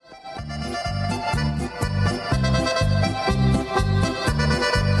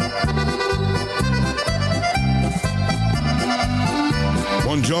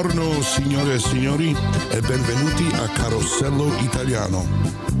signore e signori, e benvenuti a Carosello Italiano.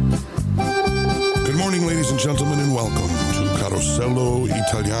 Good morning, ladies and gentlemen, and welcome to Carosello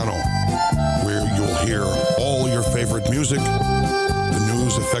Italiano, where you'll hear all your favorite music, the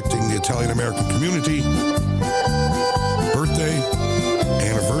news affecting the Italian-American community, birthday,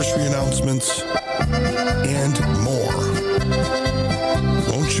 anniversary announcements, and more.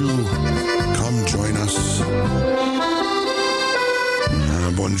 Won't you come join us?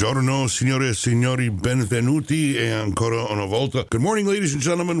 Buongiorno, signore e signori, benvenuti e ancora una volta. Good morning, ladies and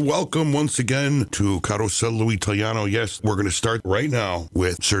gentlemen. Welcome once again to Carosello Italiano. Yes, we're going to start right now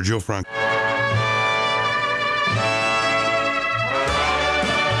with Sergio Franco.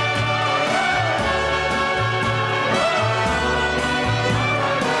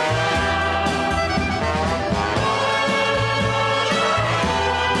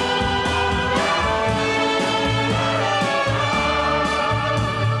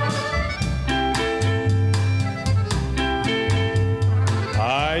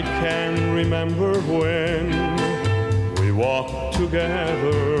 Remember when we walked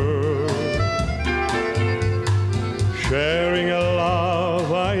together, sharing a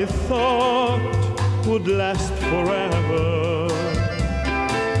love I thought would last forever.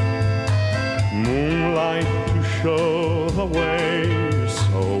 Moonlight to show the way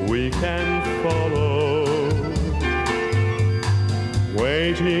so we can follow.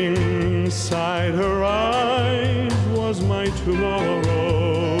 Waiting inside her eyes was my tomorrow.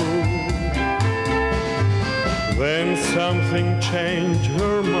 Then something changed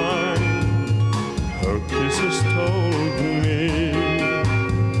her mind. Her kisses told me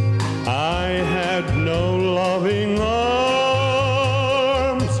I had no loving arms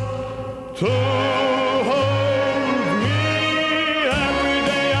to hold me. Every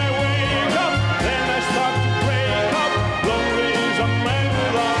day I wake up, then I start to break up. Lonely is a man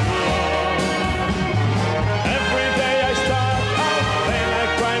without love. Every day I start out, then I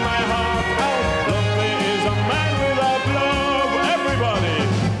cry my heart out. Lonely is a man.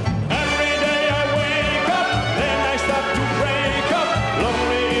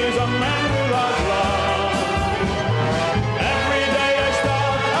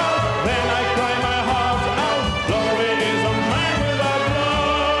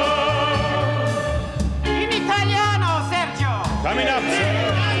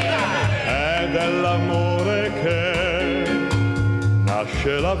 Dell'amore che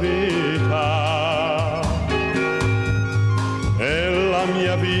nasce la vita e la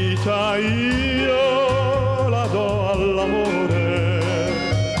mia vita io la do all'amore.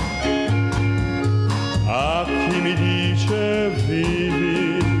 A chi mi dice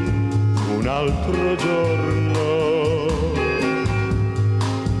vivi un altro giorno,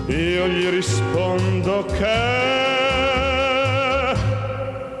 io gli rispondo che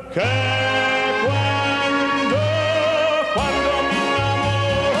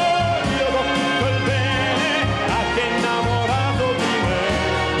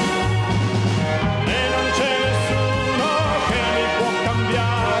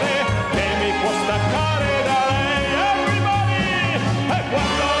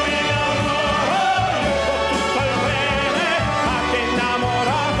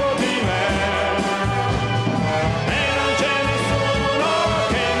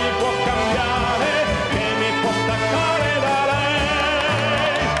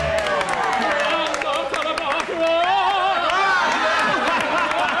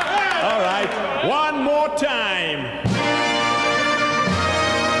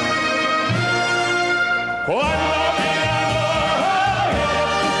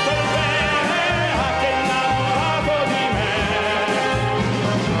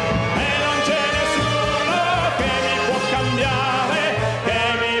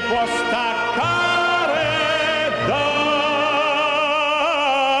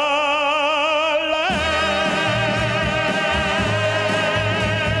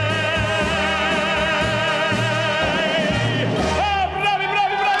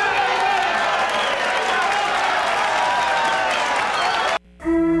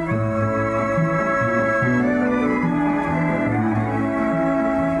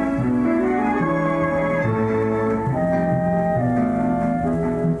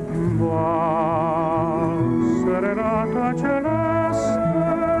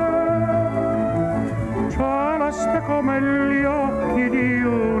come gli occhi di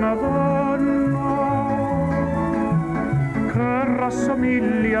una donna che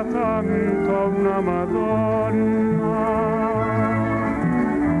rassomiglia tanto a una Madonna.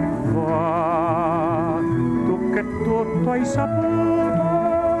 Va, tu che tutto hai saputo,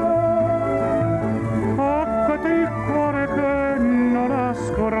 acqueta il cuore che non ha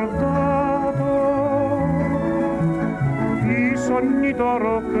scordato sogni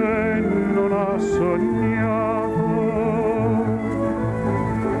d'oro che non ha sognato.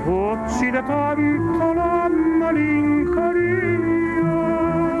 Uccide tanto la malinconia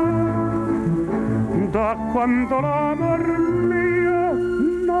da quando l'amor mio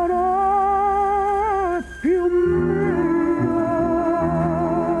non è più mio.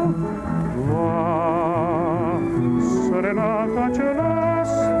 Va serenata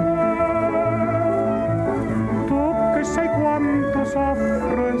celeste, tu che sai quanto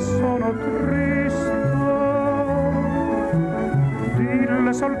soffro e sono triste,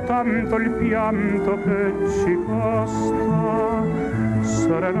 dille soltanto il pianto che ci costa.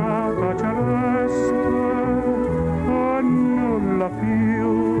 Serenata celeste, e nulla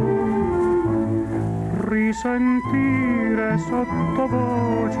più. Risentire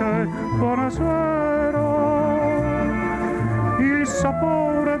sottovoce buonasera il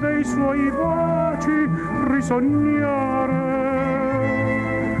sapore dei suoi baci, risognare,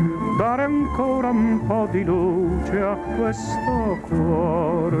 dare ancora un po' di luce a questo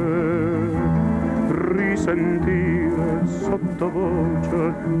cuore. Risentire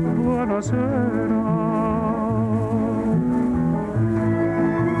sottovoce buonasera.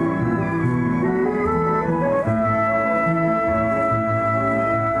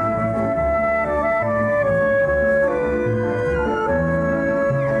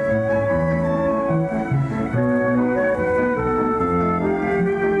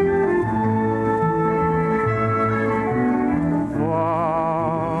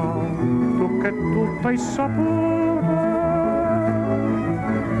 Hai saputo,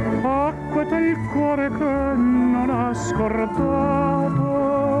 acqueta il cuore che non ha scordato,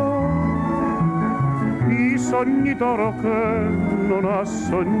 i sogni d'oro che non ha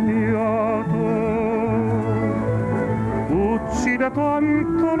sognato. Uccide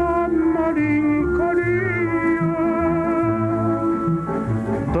tanto la malinconia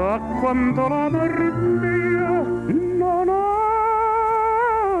da quando l'amor mio non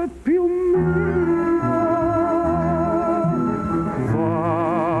è più mio.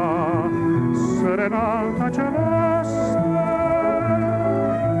 Serenata celeste,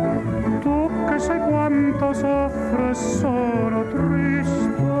 tu che sai quanto soffro e sono triste,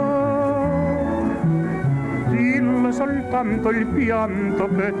 dille soltanto il pianto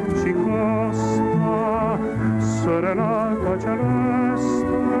che ci costa. Serenata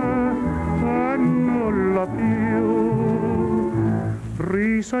celeste, e nulla più.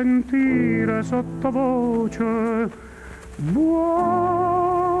 Risentire sottovoce buonasera.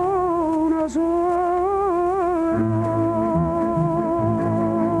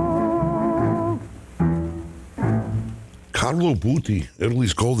 Carlo Buti,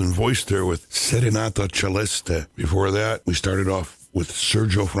 Italy's golden voice there with Serenata Celeste. Before that, we started off with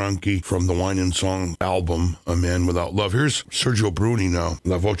Sergio Franchi from the Wine and Song album, A Man Without Love. Here's Sergio Bruni now,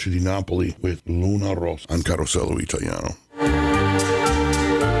 La Voce di Napoli with Luna Rossa on Carosello Italiano.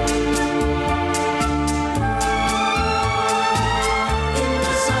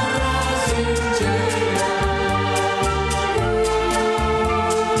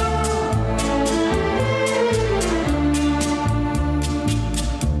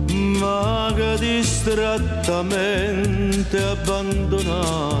 Distrattamente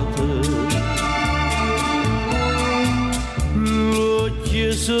abbandonate,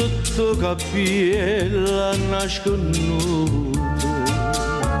 l'occhio sotto cappiella nascondute,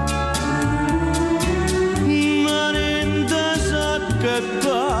 manente sacca e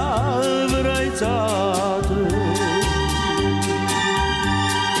polverizzate,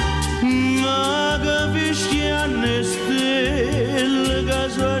 ma capisci che hanno stelle che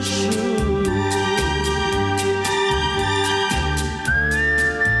sono asciutte.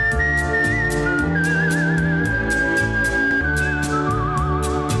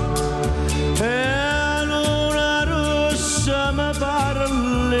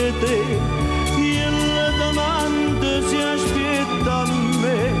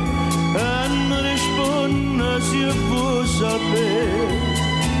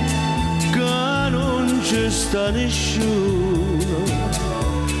 Che non ci sta nessuno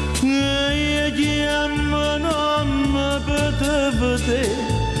e chiamo non per te vedere,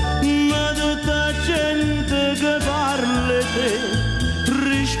 ma tutta gente che parla te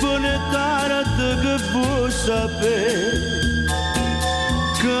risponde tardi che vuoi sapere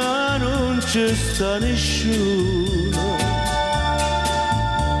che non ci sta nessuno.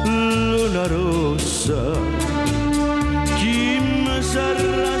 Luna rossa,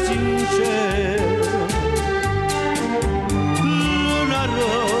 sarà sincero, luna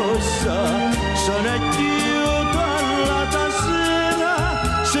rossa, sono io dalla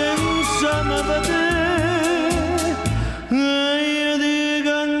sera senza me vedere, e io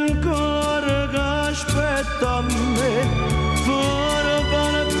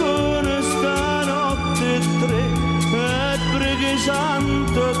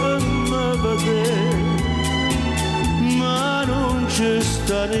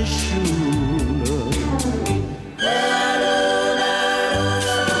sta nessuno.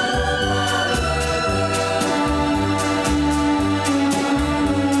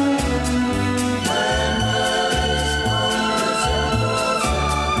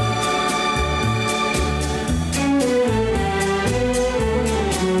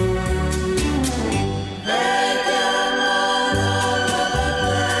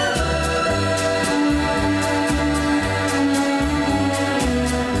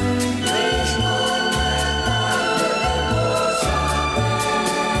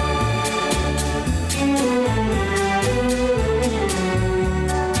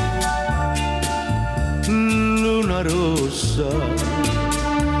 Luna rossa,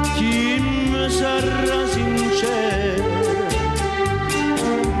 chi mi sarà sincera?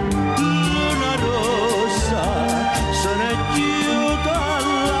 Luna rossa, se ne chiudo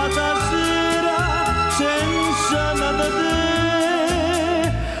alla sera senza nada te.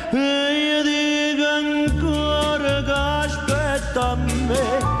 E io dico ancora che aspetta a me,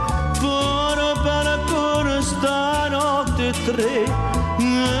 fuori per stanotte tre.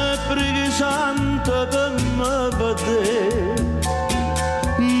 Preghi santo per me vedere,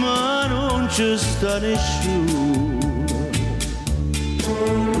 ma non ci sta nessuno.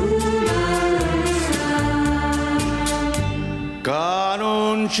 Che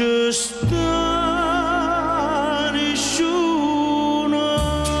non ci sta nessuno.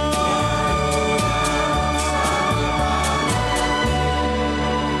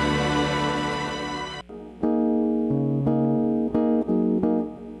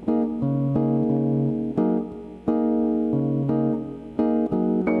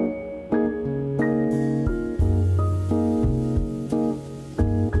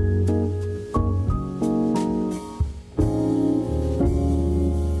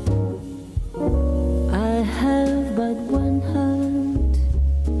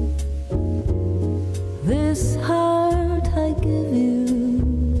 This heart I give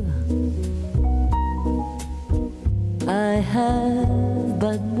you, I have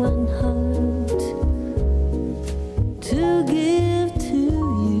but one heart to give to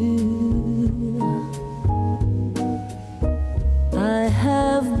you. I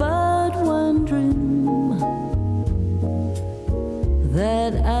have but one dream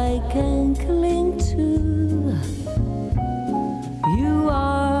that I can cling to. You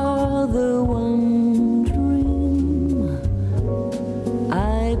are the one dream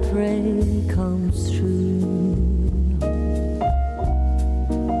I pray comes true.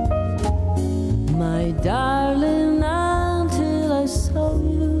 My darling, until I saw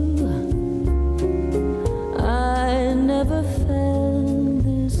you, I never felt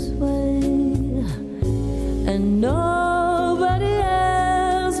this way, and nobody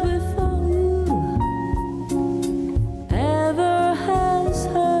else before you ever has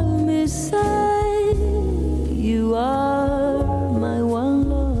heard me say you are my one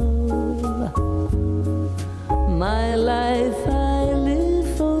love. My life I live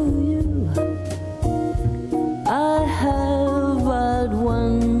for you. I have but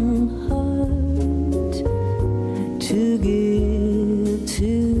one heart to give to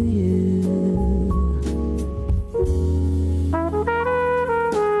you.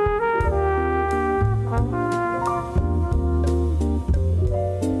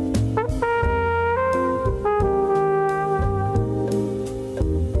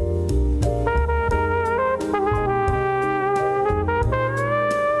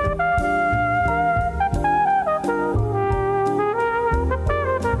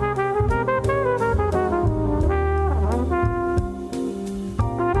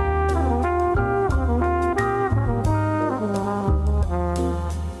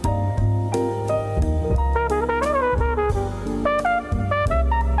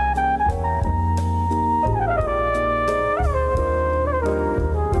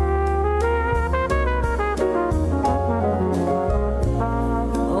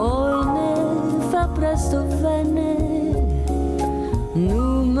 Presto venne,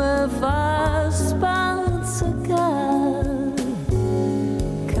 non me fa spazzacare,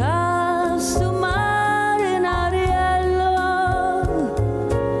 casto marinariello,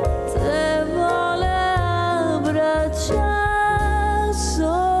 te vuole abbracciare,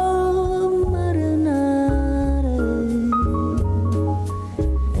 so marinare,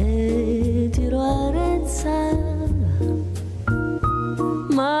 e tiro a rezzare,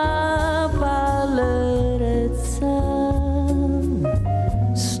 ma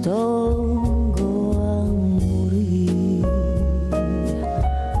sto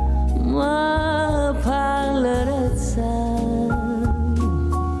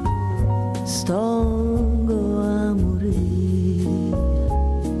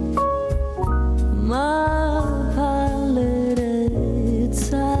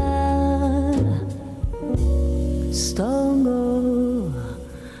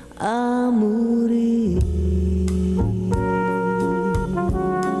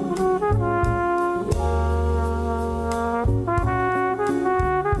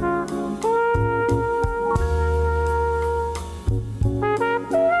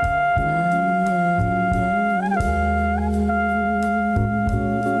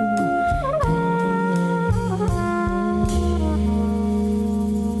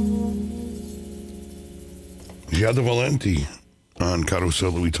Vada Valenti on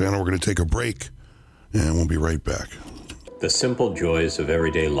Carousel Louis Italiano. We're going to take a break, and we'll be right back. The simple joys of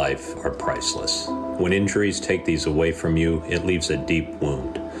everyday life are priceless. When injuries take these away from you, it leaves a deep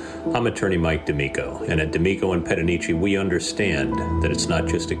wound. I'm attorney Mike D'Amico, and at D'Amico and Pedanici, we understand that it's not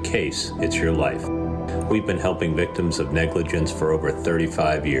just a case, it's your life. We've been helping victims of negligence for over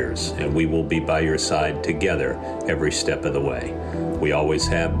 35 years, and we will be by your side together every step of the way. We always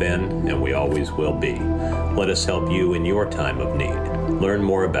have been, and we always will be. Let us help you in your time of need. Learn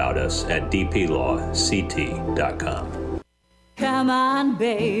more about us at dplawct.com. Come on,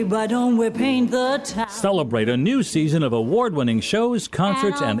 babe, why don't we paint the town? Celebrate a new season of award-winning shows,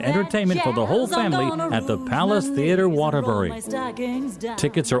 concerts, and entertainment for the whole family at the Palace Theater, Waterbury.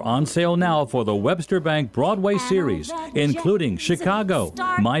 Tickets are on sale now for the Webster Bank Broadway series, including Chicago,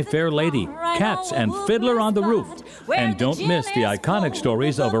 My Fair Lady, Cats, and Fiddler on the Roof. And don't miss the iconic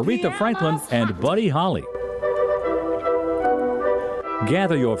stories of Aretha Franklin and Buddy Holly.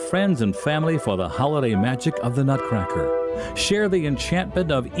 Gather your friends and family for the holiday magic of the Nutcracker. Share the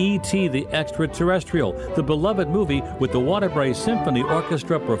enchantment of E.T. the Extraterrestrial, the beloved movie, with the Waterbury Symphony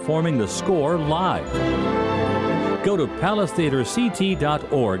Orchestra performing the score live. Go to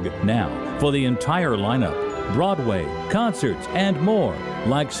palacetheaterct.org now for the entire lineup, Broadway, concerts, and more,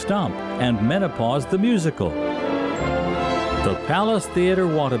 like Stomp and Menopause the Musical. The Palace Theater,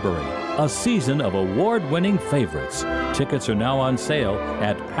 Waterbury, a season of award-winning favorites. Tickets are now on sale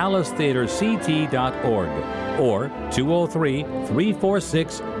at palacetheaterct.org or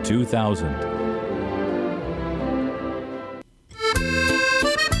 203-346-2000.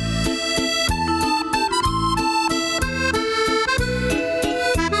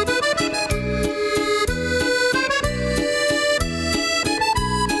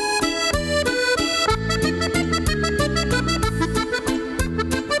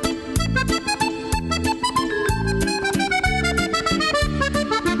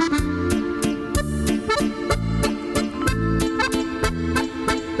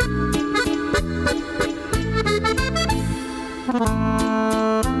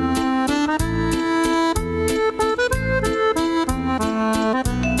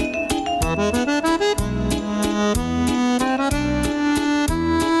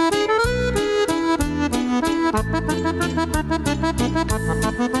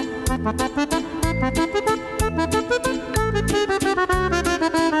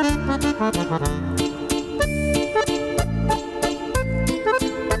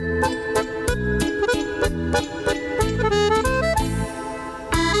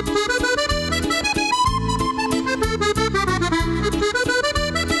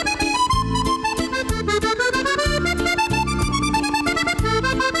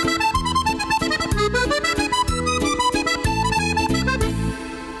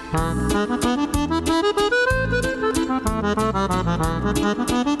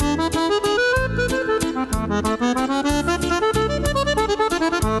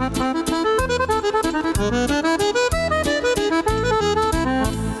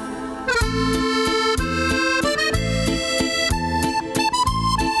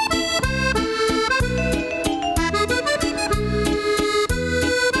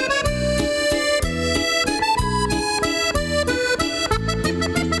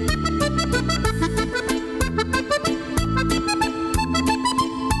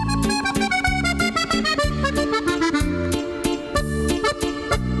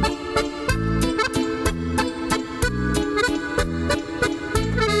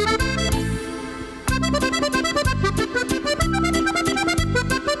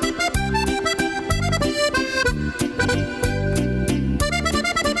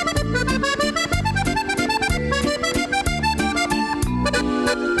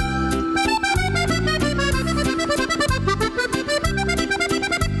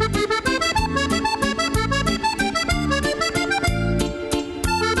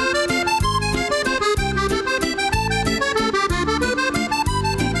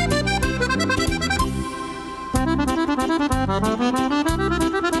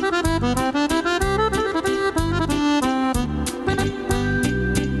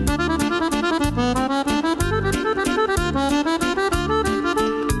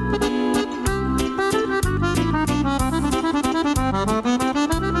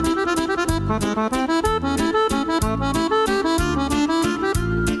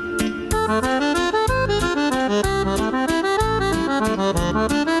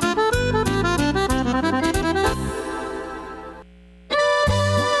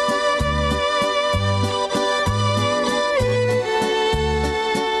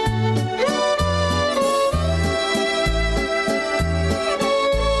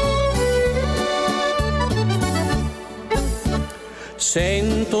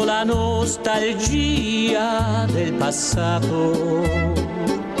 la nostalgia del passato,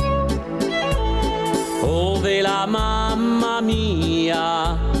 ove la mamma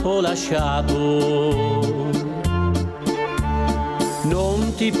mia ho lasciato.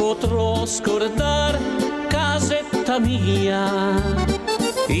 Non ti potrò scordare, casetta mia,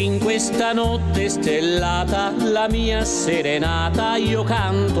 in questa notte stellata, la mia serenata, io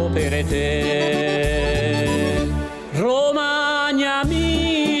canto per te. Romagna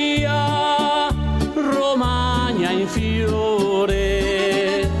mia, Romagna in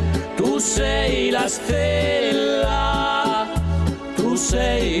fiore, tu sei la stella, tu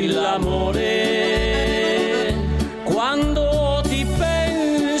sei l'amore. Quando ti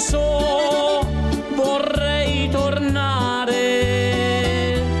penso vorrei tornare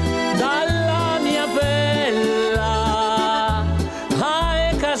dalla mia bella a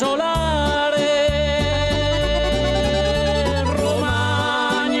casolare.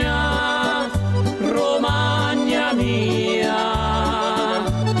 Romagna, Romagna mia,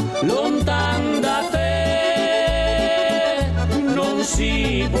 lontan da te non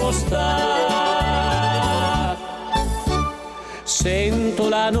si può stare. Sento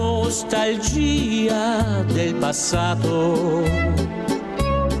la nostalgia del passato,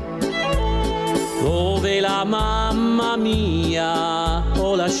 dove la mamma mia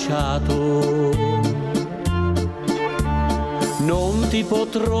ho lasciato. Non ti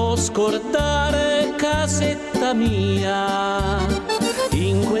potrò scordare, casetta mia,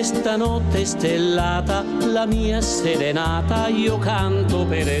 in questa notte stellata, la mia serenata, io canto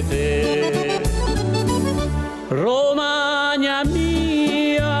per te. Romagna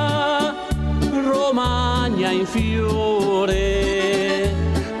mia, Romagna in fiore,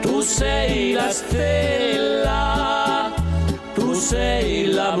 tu sei la stella, tu sei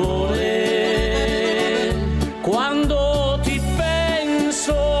l'amore. Quando ti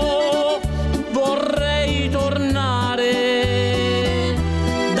penso vorrei tornare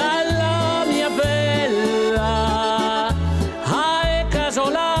dalla mia bella a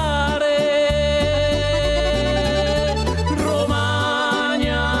casolare.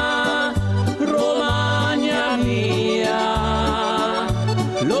 Romagna, Romagna mia,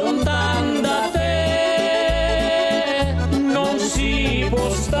 lontan da te non si può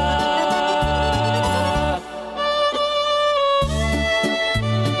stare.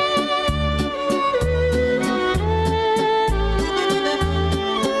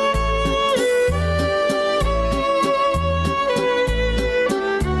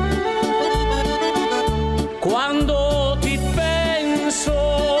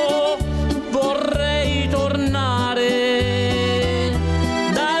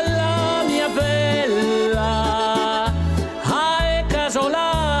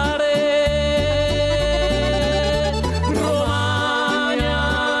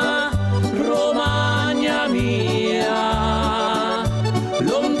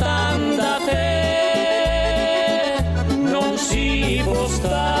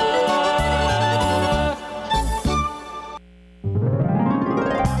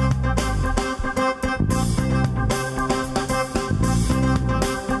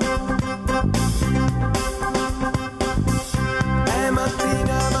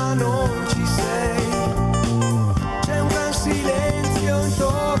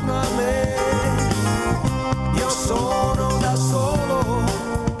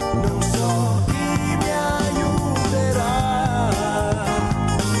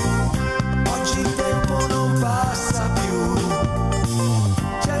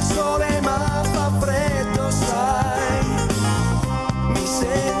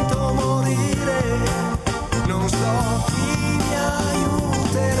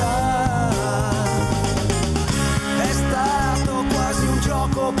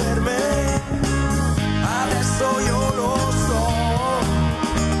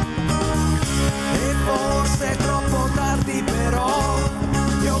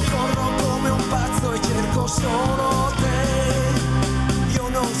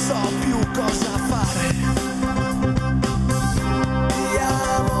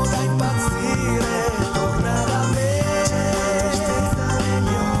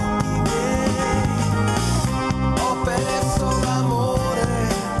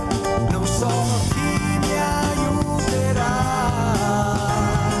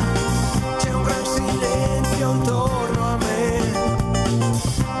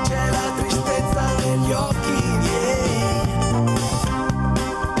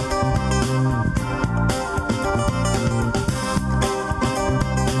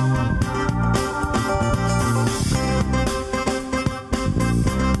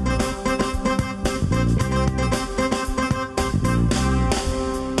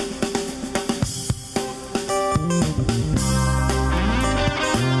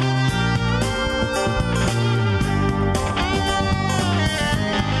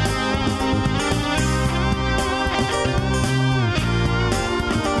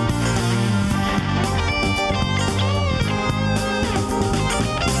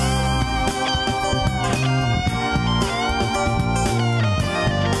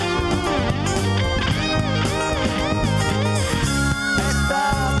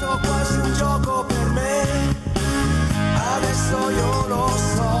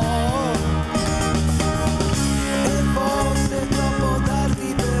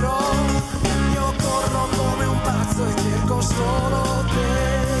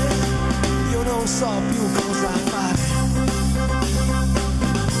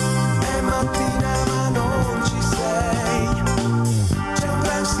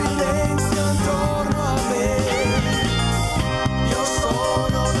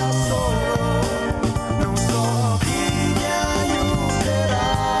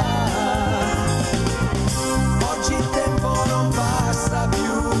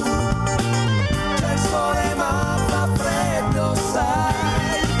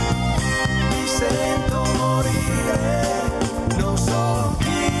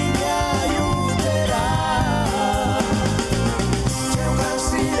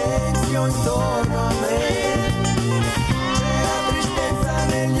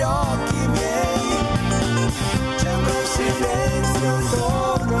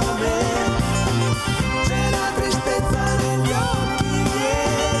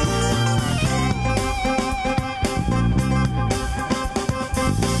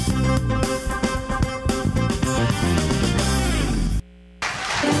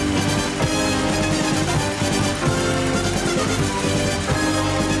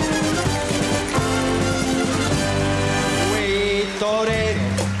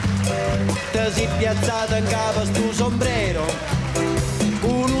 piazzata in capo a sto sombrero,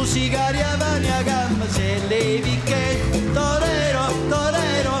 uno sigaria vania gamba se levi che torero,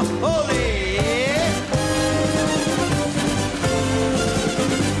 torero, olè.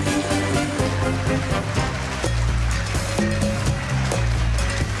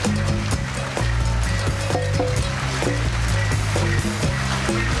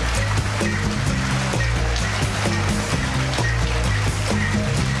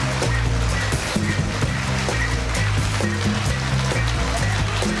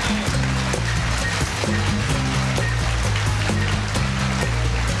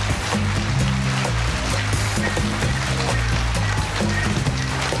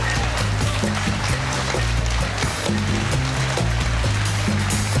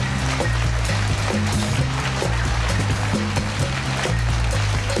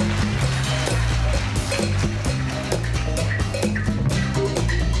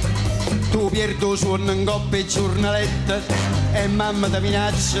 Pierdo suona in coppia e giornaletta e mamma da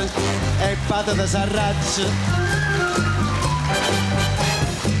minaccia e pata da sarraccia.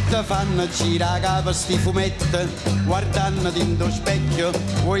 Te fanno girare capo sti fumetti guardando dentro specchio,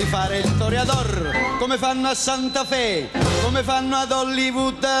 vuoi fare il toreador come fanno a Santa Fe, come fanno ad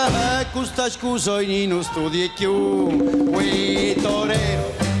Hollywood, questa scusa in uno studio e più. Ui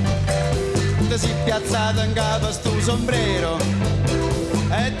torero, te si piazzato in capo a sto sombrero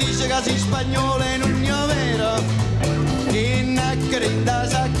e dice che sei spagnolo e non è vero, che non creda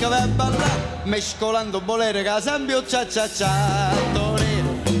sa che va a ballare mescolando bolero che sambio cia cia cia.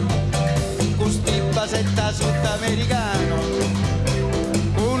 Torero con sti basetta sudamericano,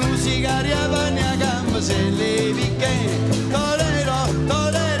 con sigaria vania gamba se levi che torero,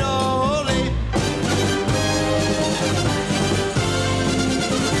 torero, olè.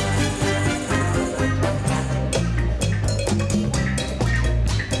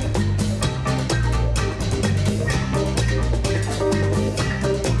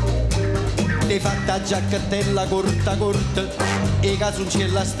 Ti fatta giacchettella corta corta e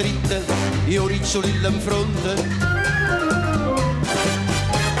casuncella stritta e oriccioli in fronte,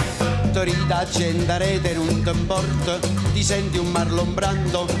 ti rida agenda rete non ti importa, ti senti un Marlon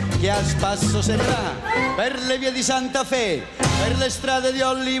Brando che a spasso se ne va per le vie di Santa Fe, per le strade di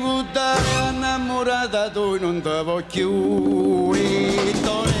Hollywood, innamorata tu non te voglio più. Ti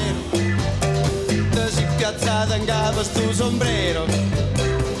si piazzata in capo a sto sombrero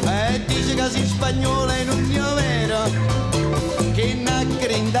e dice che sei spagnolo e non è vero, che non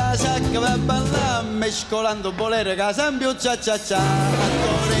grinda sa che va a ballare mescolando bolero che sambio cia cia cia.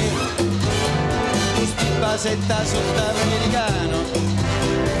 Torero con sti basetta sudamericano,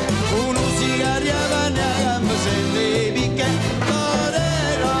 uno sigaria vania gamba se levi che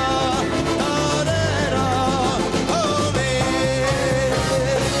torero, torero, olè.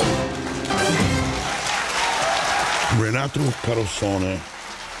 Renato Carosone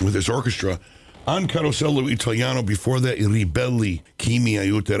with his orchestra on Carosello Italiano. Before that, I Ribelli, Chi mi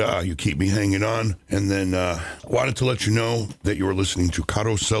aiuterà, You Keep Me Hanging On. And then wanted to let you know that you were listening to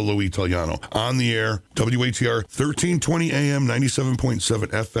Carosello Italiano on the air, WATR 1320 AM,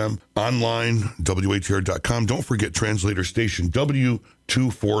 97.7 FM, online, WATR.com. Don't forget translator station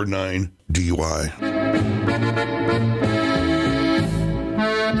W249DY.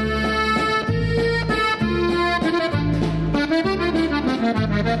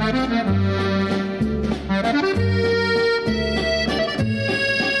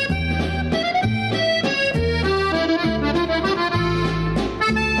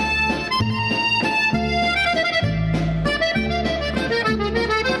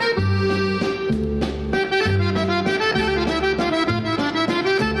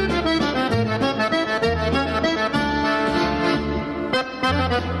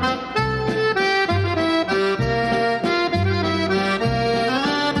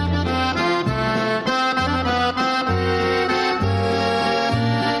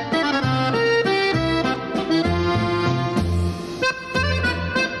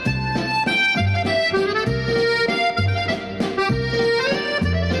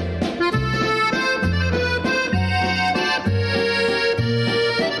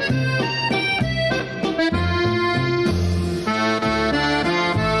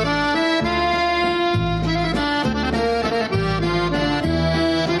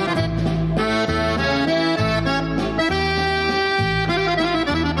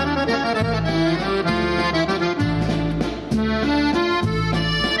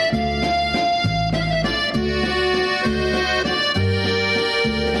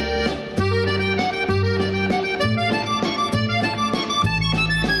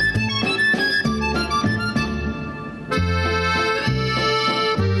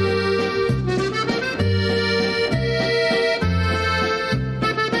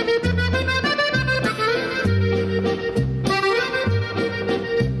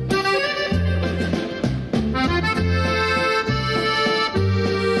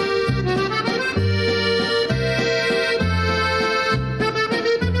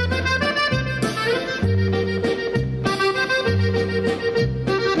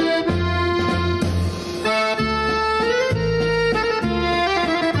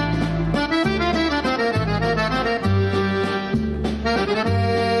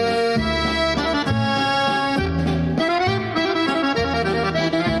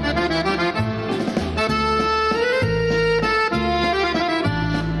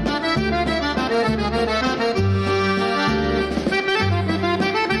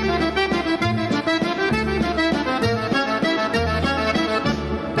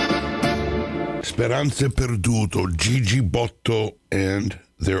 Speranze Perduto, Gigi Botto and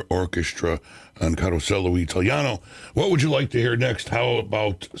their orchestra on Carosello Italiano. What would you like to hear next? How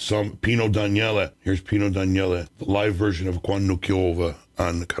about some Pino Daniele? Here's Pino Daniele, the live version of Quando Piova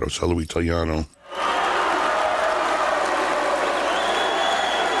on Carosello Italiano.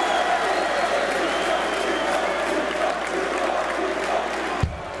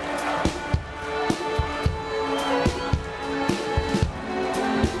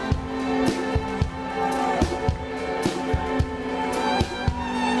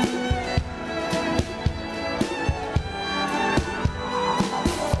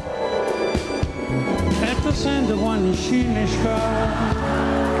 Sento quando scende scarpa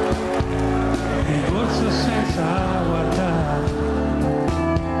e corso senza guardare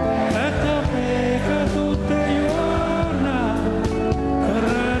e te pega tutte le giorni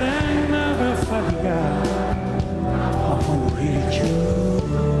correndo per faticare ma quando riccio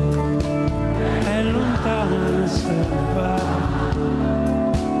è lontano se va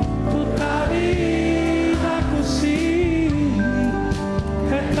tutta vita così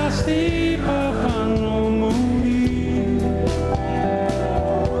che tasti fanno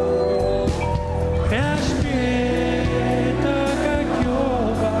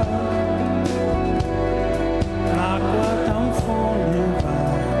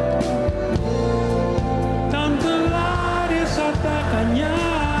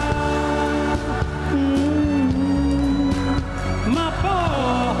Yeah.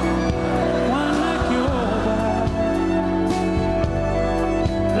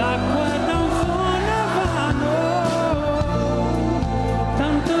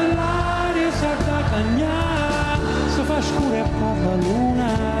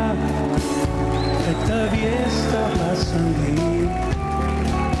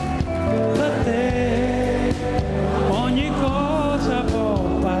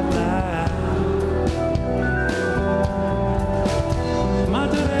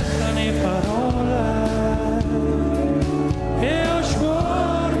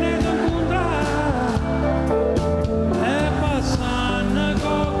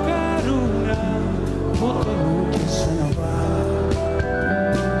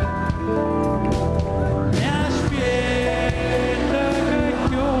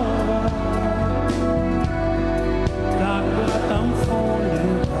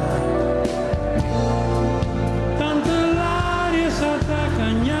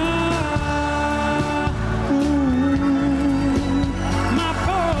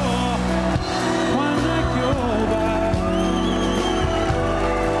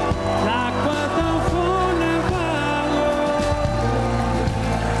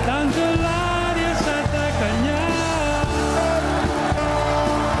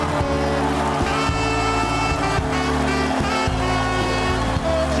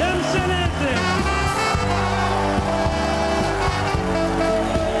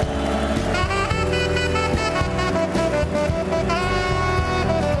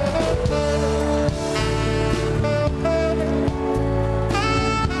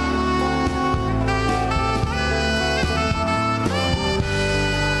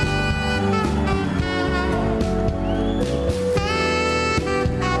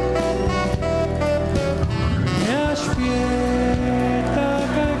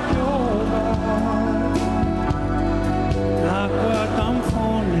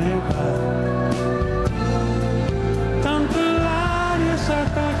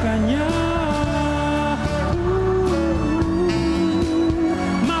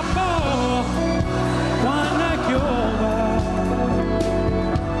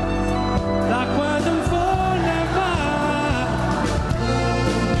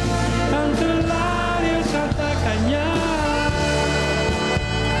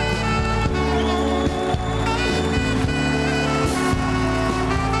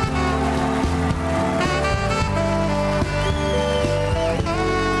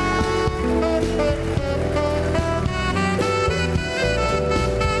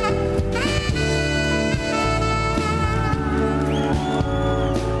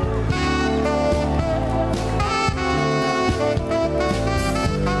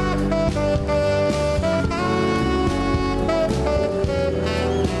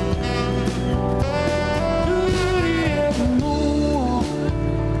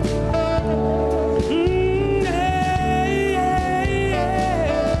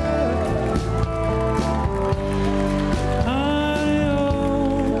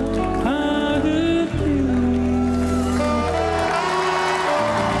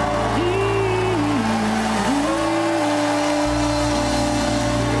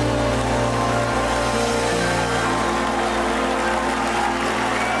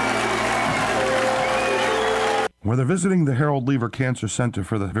 Whether visiting the Harold Lever Cancer Center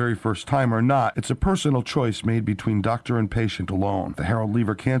for the very first time or not, it's a personal choice made between doctor and patient alone. The Harold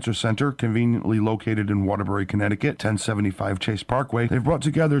Lever Cancer Center, conveniently located in Waterbury, Connecticut, 1075 Chase Parkway, they've brought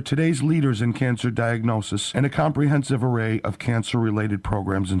together today's leaders in cancer diagnosis and a comprehensive array of cancer-related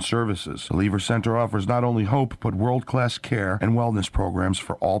programs and services. The Lever Center offers not only hope, but world-class care and wellness programs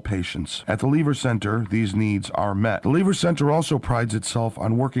for all patients. At the Lever Center, these needs are met. The Lever Center also prides itself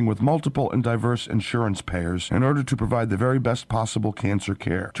on working with multiple and diverse insurance payers in order to provide the very best possible cancer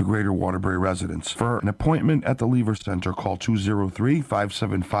care to Greater Waterbury residents. For an appointment at the Lever Center, call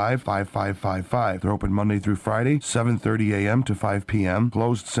 203-575-5555. They're open Monday through Friday, 7:30 a.m. to 5 p.m.,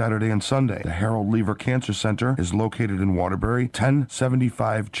 closed Saturday and Sunday. The Harold Lever Cancer Center is located in Waterbury,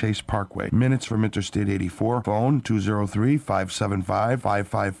 1075 Chase Parkway, minutes from Interstate 84. Phone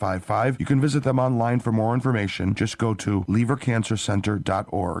 203-575-5555. You can visit them online for more information. Just go to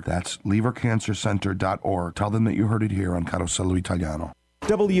levercancercenter.org. That's levercancercenter.org. Tell them that you heard it here on Carosello Italiano.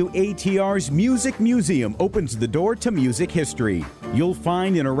 WATR's Music Museum opens the door to music history. You'll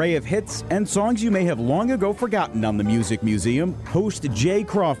find an array of hits and songs you may have long ago forgotten on the Music Museum. Host Jay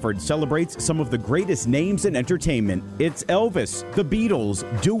Crawford celebrates some of the greatest names in entertainment. It's Elvis, the Beatles,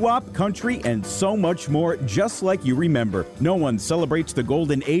 doo-wop, country, and so much more, just like you remember. No one celebrates the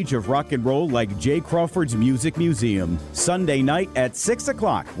golden age of rock and roll like Jay Crawford's Music Museum. Sunday night at 6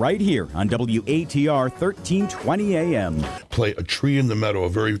 o'clock, right here on WATR 1320 AM. Play A Tree in the Meadow, a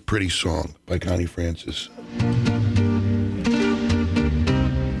very pretty song by Connie Francis.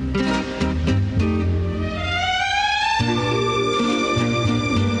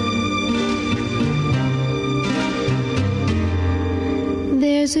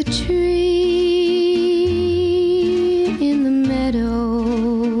 There's a tree in the meadow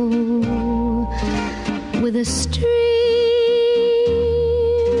with a stream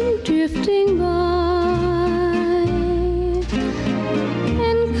drifting by.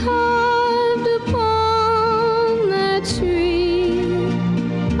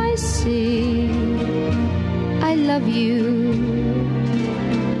 Love you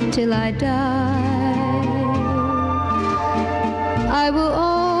till I die. I will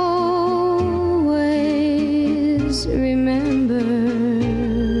always remember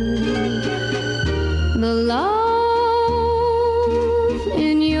the love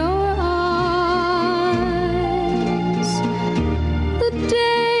in your eyes, the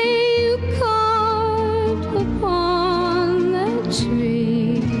day you carved upon that tree.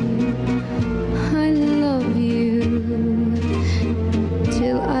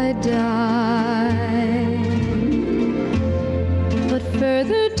 Die. But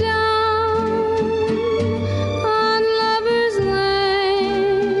further down on Lover's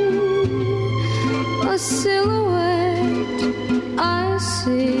Lane, a silhouette I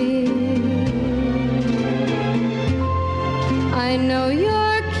see. I know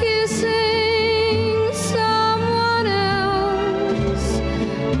you're kissing someone else.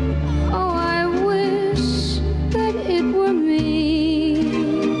 Oh, I wish that it were me.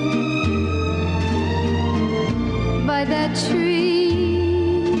 By that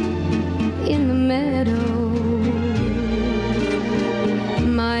tree in the meadow,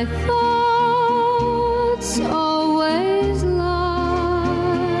 my thoughts always lie,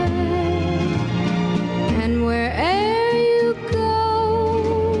 and where'er you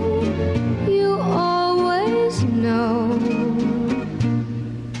go, you always know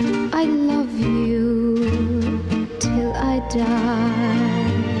I love you till I die.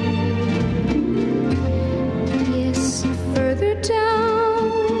 Further down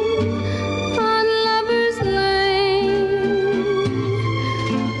on Lover's Lane,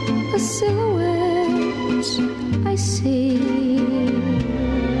 a silhouette I see.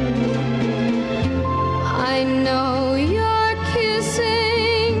 I know you're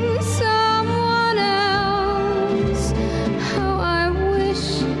kissing someone else. How I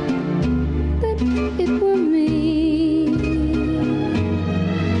wish that it were me.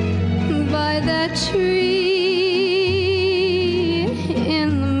 By that tree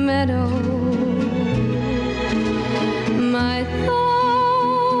my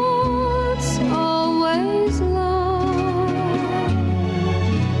thoughts always lie,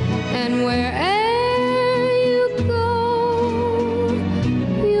 and where'er you go,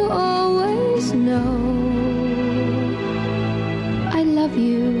 you always know I love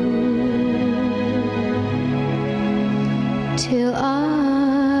you till I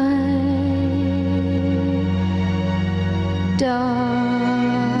die.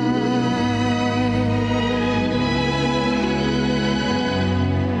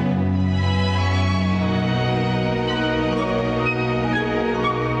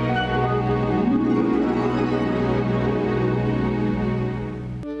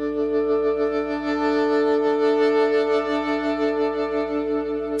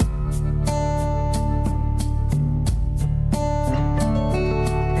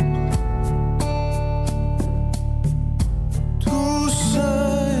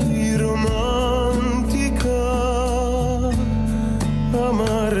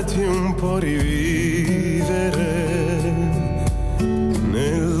 farti un po' rivivere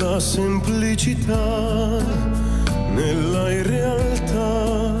nella semplicità, nella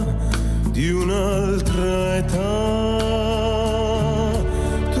irrealtà di un'altra età.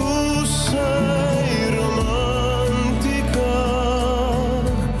 Tu sei romantica,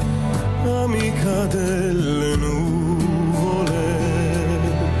 amica delle nuvole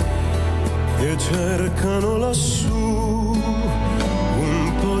che cercano lassù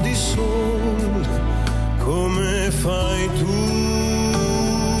un po' di sol come fai tu.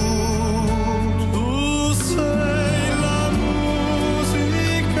 Tu sei la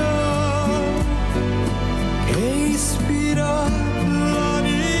musica che ispira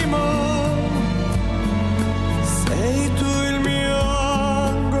l'anima, sei tu il mio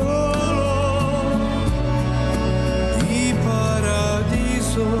angolo di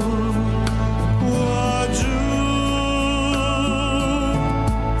paradiso qua giù.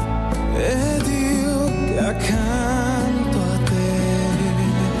 Ed io che accanto a te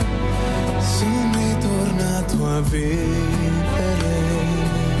sono ritornato a vivere,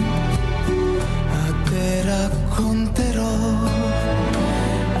 a te racconterò,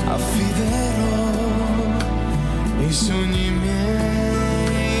 affiderò i sogni miei,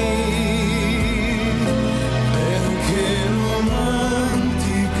 perché romantica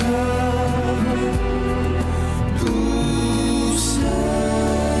tu sei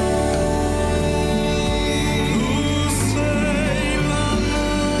la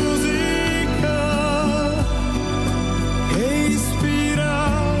musica che ispira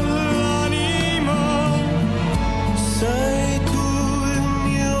l'anima, sei tu il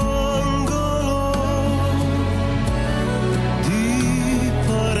mio angolo di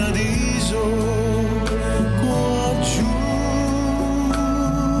paradiso qua giù.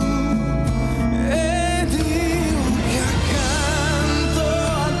 Ed io che accanto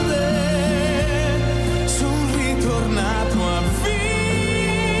a te son ritornato a vivere,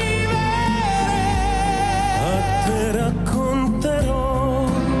 a te racconterò,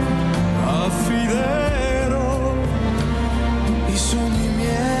 affiderò i sogni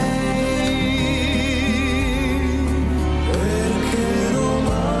miei, perché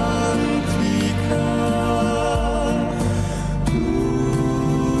romantica tu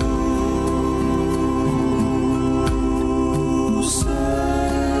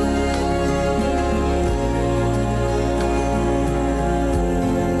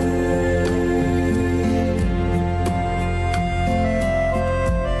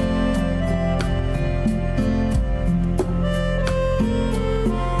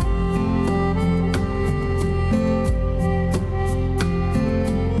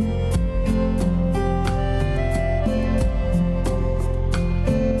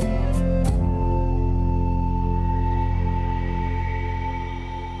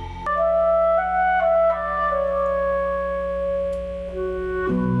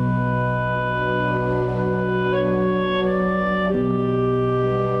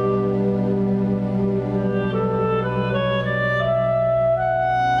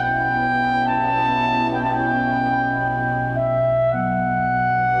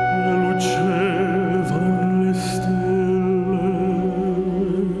lucevano le stelle,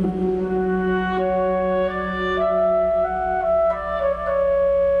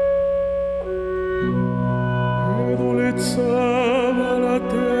 ed olezzava la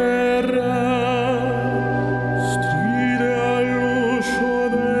terra, stride all'uscio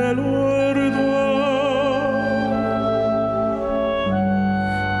dell'orda,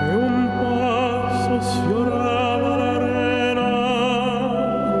 e un passo sfiorava l'arena.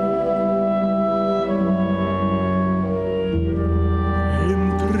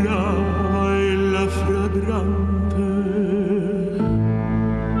 Entrava il fragrante,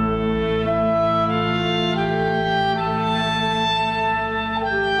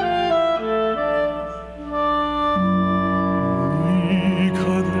 mi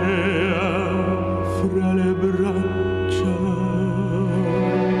cadea fra le braccia.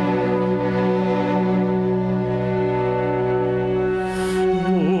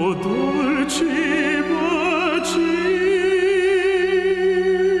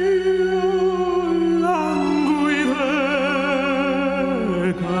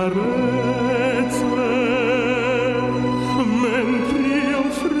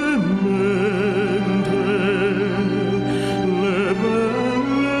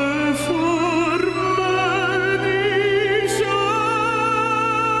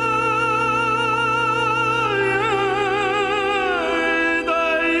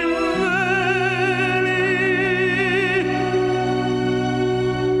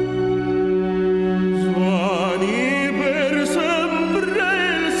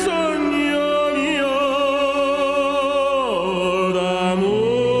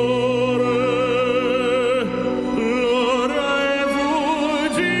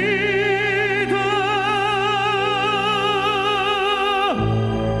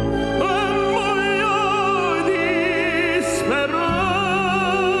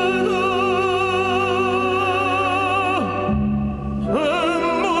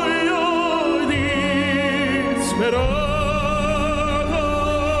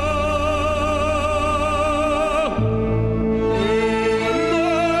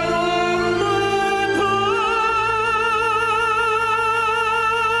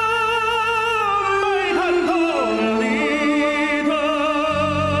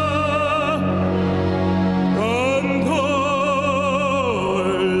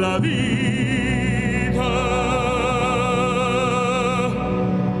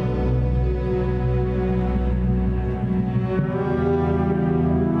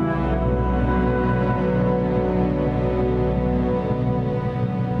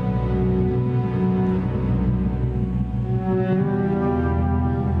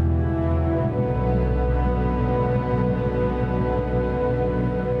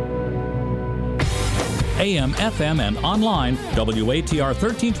 AM, FM, and online, WATR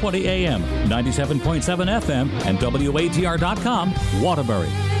 1320 AM, 97.7 FM, and WATR.com, Waterbury.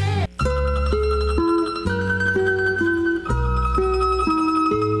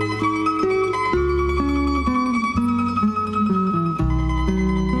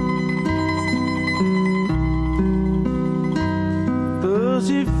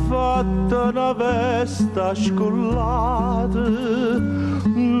 Si fatta una vesta scollata,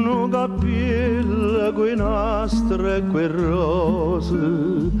 non capilla quei nastri e quei rose,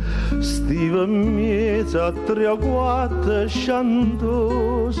 stiva in mezzo a 3 o 4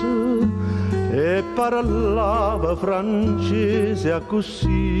 sciantose e parlava francese a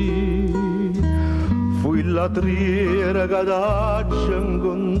così. Fui la triera che t'ha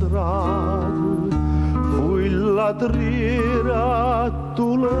incontrato, la triera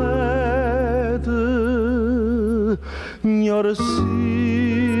tulete, signore sì,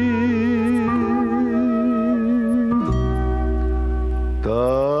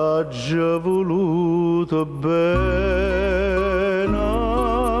 t'ha già voluto bene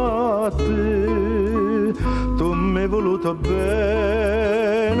a te, tu mi hai voluto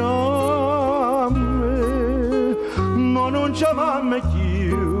bene a me, ma non c'è mamma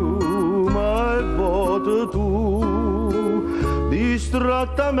più, ma è voto tu,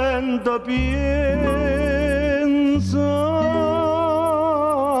 distrattamente pensa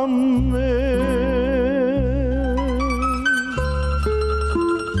a me.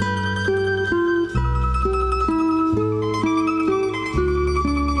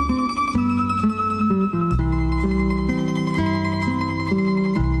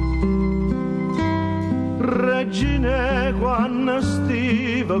 Regine, quando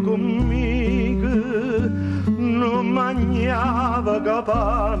stiva conmigo, non mangiava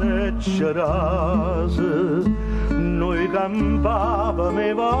capane e cerase, noi campavamo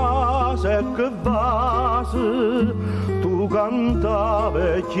i vasi e che vasi, tu cantavi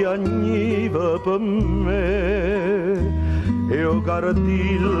e chiagniva per me, io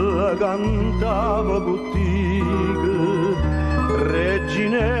cardilla cantava bottighe,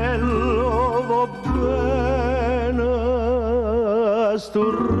 Reginello va bene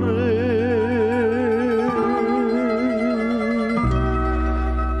sto re,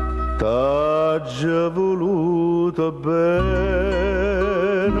 t'ha già voluto bene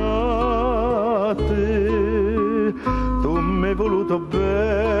a te, tu mi hai voluto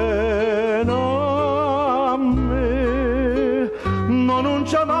bene a me, ma non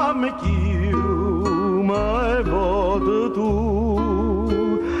c'è mamma più, ma è voto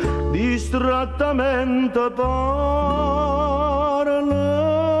tu, distrattamente parla me.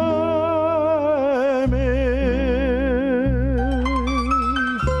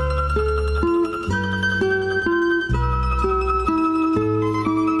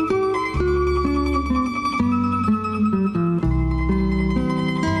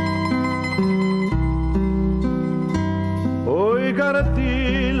 Oi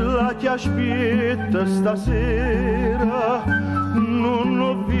Caratilla ti aspetta stasera, non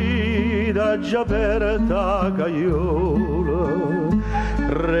ho vita già per ta caiola,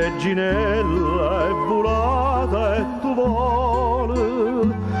 Reginella è volata e tu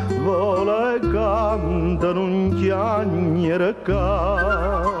vola e canta non chiagnere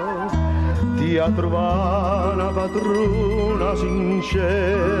ca, ti ha trovato una padrona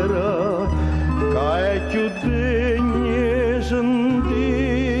sincera, che è più degna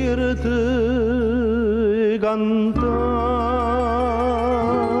sentirti cantare,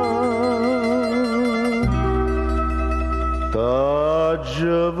 t'ha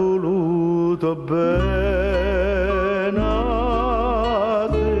già voluto bene a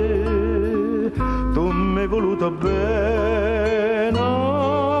te, tu mi hai voluto bene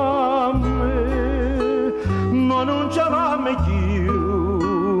a me, ma non c'è mamma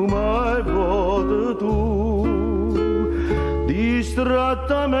più, ma è voto tu,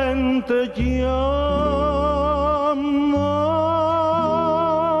 distrattamente chiama me.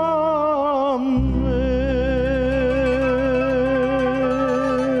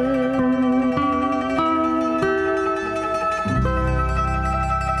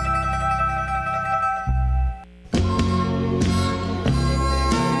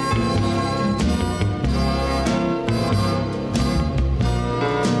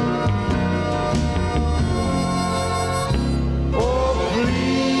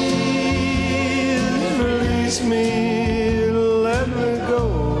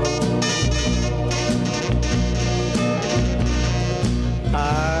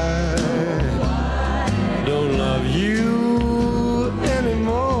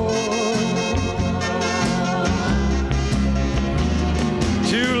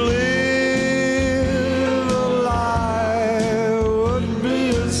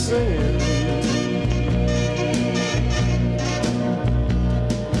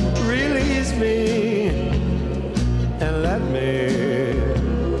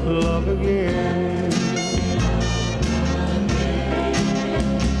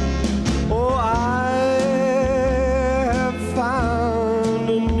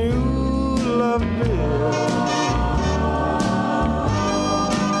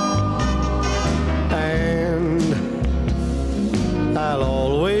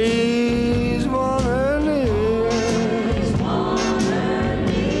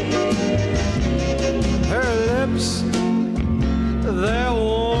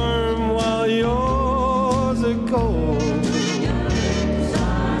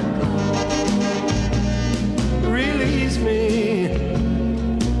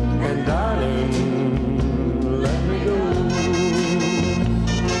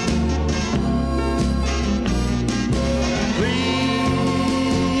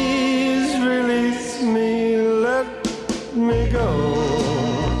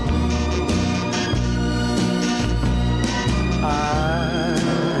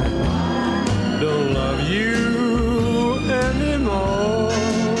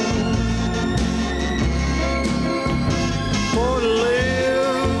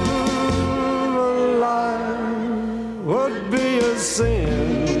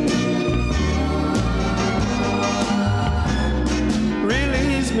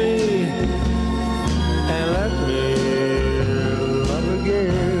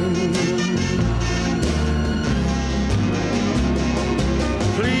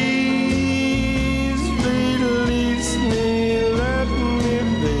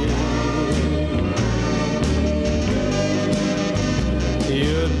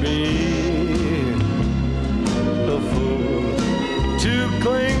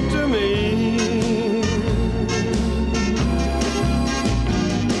 thing to me.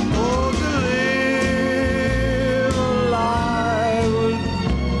 Oh, to live alive would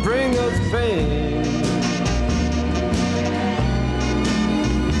bring us pain.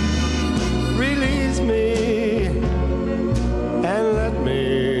 Release me and let me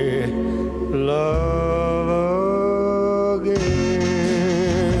love again.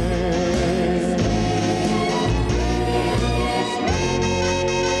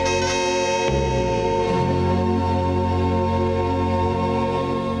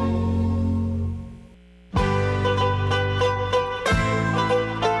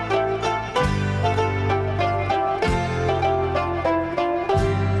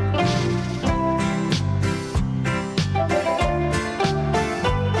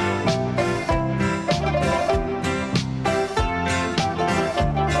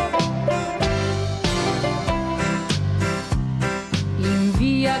 In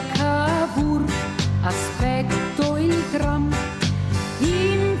via Cavour aspetto il tram,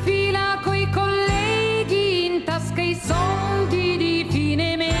 in fila coi colleghi, in tasca i soldi di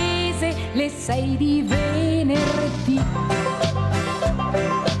fine mese, le 6 di venerdì.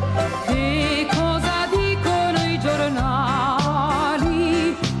 Che cosa dicono i giornali?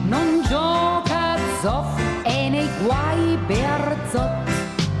 Non gioca Zoff e nei guai Bearzot.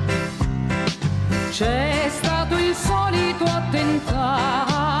 C'è stato il solito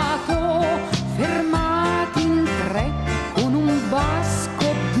attentato, fermati in 3 con un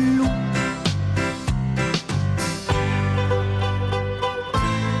basco blu.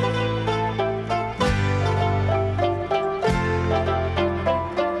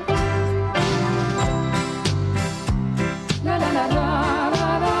 La la la la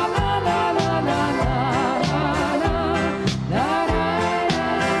la la la la la la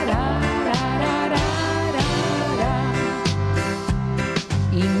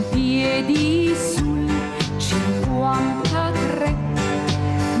in piedi sul 53.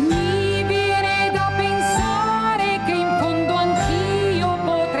 Mi viene da pensare che in fondo anch'io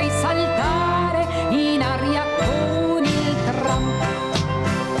potrei saltare in aria con il tram.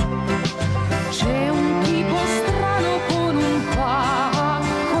 C'è un tipo strano con un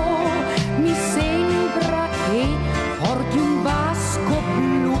pacco, mi sembra che porti un basco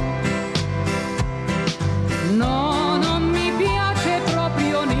blu. No, non mi piace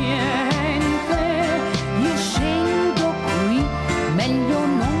proprio niente, io scendo qui, meglio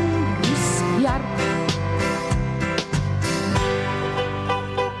non rischiar.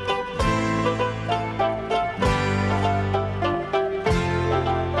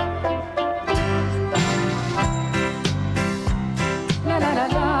 La la la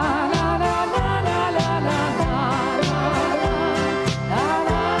la la la la la la la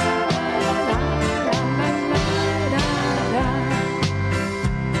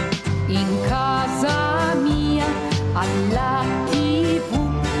in casa mia alla TV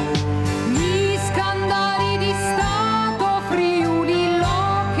gli scandali di Stato, Friuli,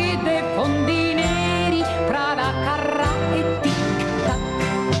 Lockheed e fondi neri, Prada, Carrà e Tic-Tac.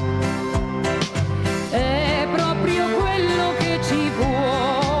 È proprio quello che ci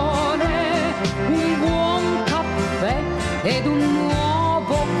vuole, un buon caffè ed un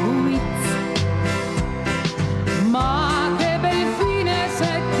nuovo quiz. Ma che bel fine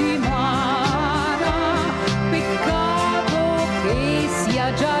settimana, peccato che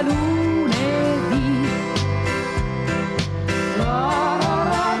sia già lunedì. La la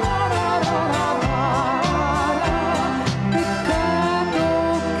la la la la la, peccato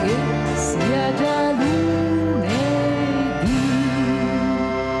che sia già lunedì.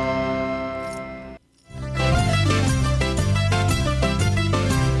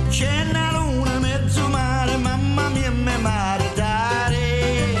 C'è una luna mezzo mare, mamma mia me maritare.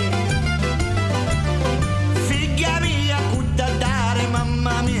 Figlia mia cutta dare,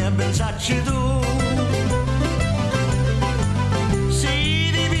 mamma mia pensarci tu.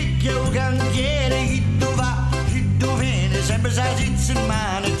 Si ti picchia un cantiere, chi tu va, chi tu viene, sempre sa zizza in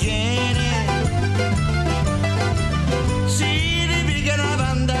mano tiene. Si ti picchia una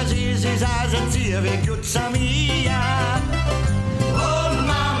fantasia, si sa zia vecchiuzza mia. Oh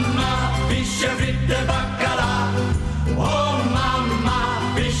mamma, pesce fritto e baccalà. Oh mamma,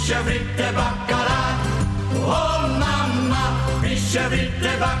 pesce fritto e baccalà. Oh mamma, pesce fritto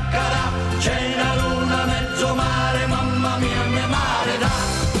e baccalà. C'è una luna mezzo mare, mamma mia me mare da.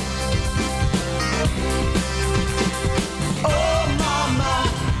 Oh mamma,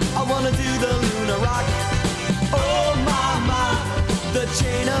 I wanna do the Luna Rock. Oh mamma, the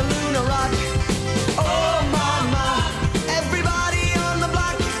chain of Luna Rock. Oh mama, everybody on the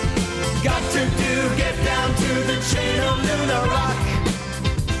block got to get down to the chain of Luna Rock.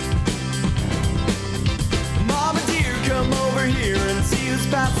 here and see who's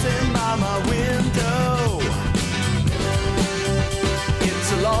passing by my window.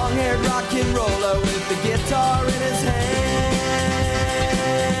 It's a long-haired rock and roller with the guitar in his hand.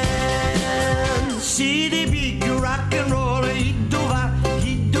 Sì, di picchio rock and roll,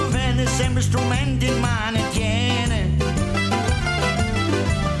 dove ne sempre strumenti in mano tiene.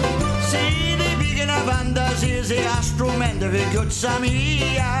 Sì, di picchio una fantasia, se ha strumenti per chiozza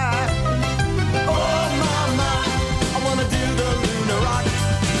mia. Oh mama, I wanna do the Luna Rock.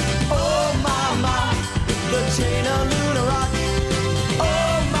 Oh mama, the chain of Luna Rock.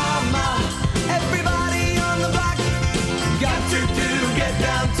 Oh mama, everybody on the block got to get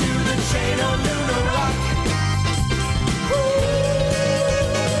down to the chain of Luna Rock.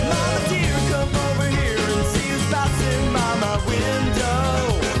 Mama dear, come over here and see who's passing by my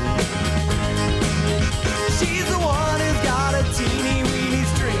window. She's the one who's got a teeny weeny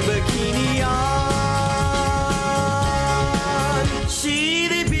string bikini on. Sì,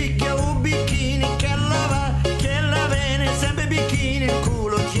 di picchio un bikini che la bene, sempre bikini il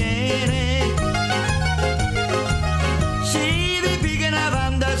culo tiene. Sì, di picchio una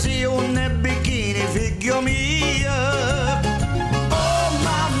fantasia, un bikini figlio mio. Oh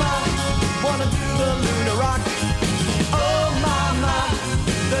mama, wanna do the Luna Rock. Oh mama,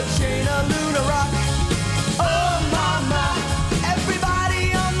 the chain of Luna Rock. Oh mama,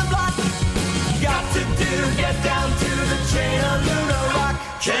 everybody on the block got to get down to the chain of Luna Rock.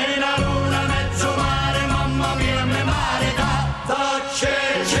 C'è la luna mezzo mare, mamma mia, me mare da c'è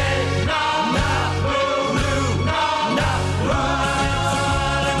na luna,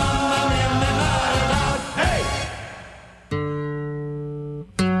 mamma mia, me mare da. Hey!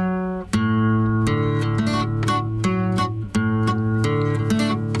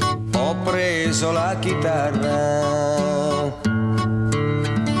 Ho preso la chitarra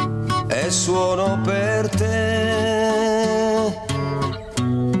e suono per te.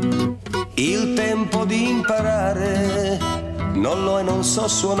 Il tempo di imparare non lo e non so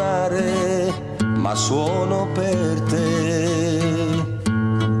suonare, ma suono per te.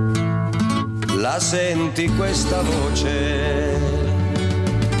 La senti questa voce?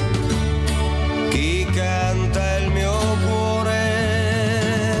 Chi canta il mio cuore?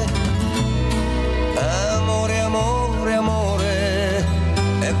 Amore, amore, amore,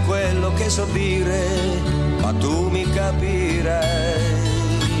 è quello che so dire, ma tu mi capirai.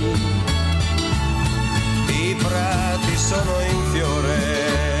 I prati sono in fiore,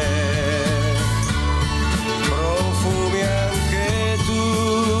 profumi anche tu.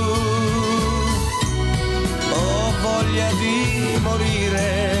 Ho voglia di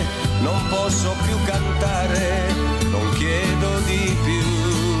morire, non posso più cantare, non chiedo di più.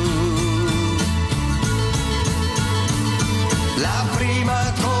 La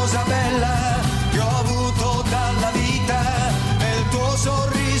prima cosa bella che ho avuto dalla vita è il tuo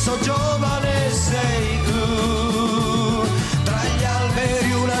sorriso giovane, sei tu. Tra gli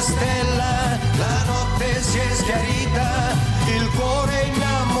alberi una stella, la notte si è schiarita, il cuore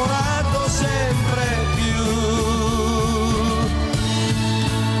innamorato sempre più.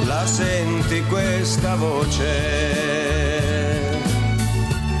 La senti questa voce?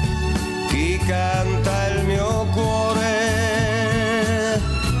 Chi canta il mio cuore?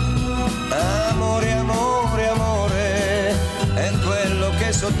 Amore, amore, amore, è quello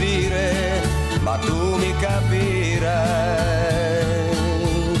che so dire, ma tu mi capirai.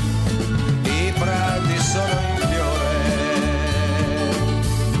 I prati sono in fiore.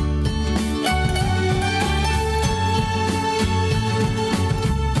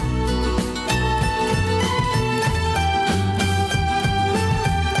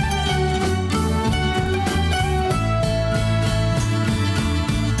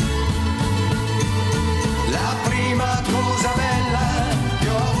 La prima cosa bella che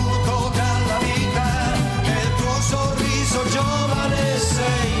ho avuto dalla vita è il tuo sorriso giovane,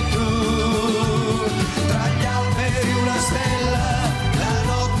 sei tu. Tra gli alberi una stella, la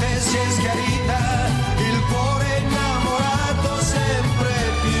notte si è schiarita, il cuore innamorato sempre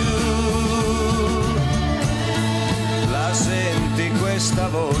più. La senti questa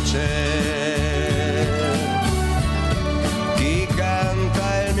voce? Chi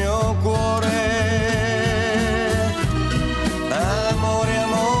canta il mio cuore? Amore,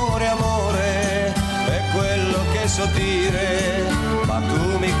 amore, amore, è quello che so dire, ma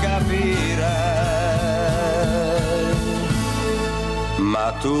tu mi capirai.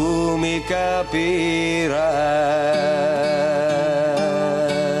 Ma tu mi capirai.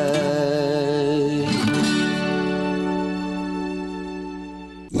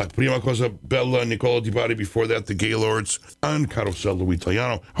 La prima cosa bella, Nicola Di Bari. Before that, the Gaylords on Carosello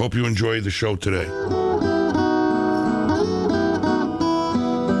Italiano. Hope you enjoy the show today.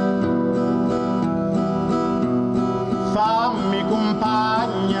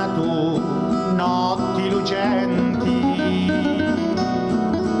 lucenti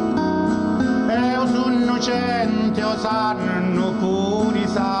e sono innocenti o sanno pure i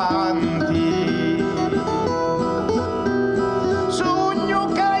santi sogno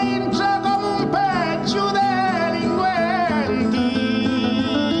che entra come un peggio delinquenti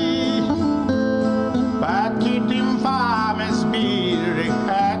pacchetti infame sbirri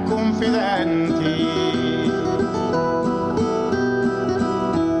e confidenti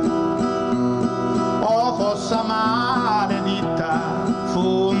o fossa maledetta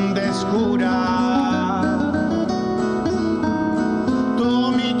fonde scura tu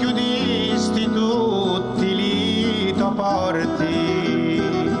mi chiudisti tutti li tuoi porti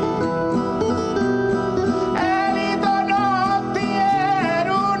e li tuoi notti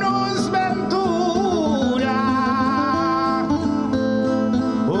erano sventura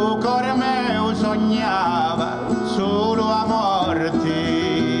o cuore mio sognava solo a morti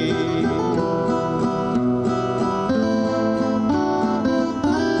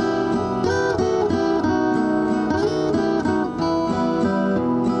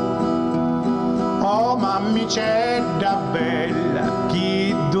Mamicetta bella,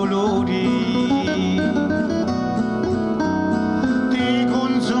 che dolori ti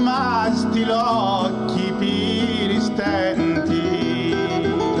consumasti l'occhi piristenti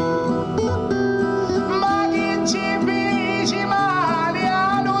ma che ci feci male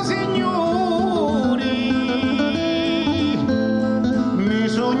allo signori mi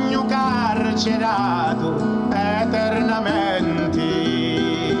sogno carcerato eternamente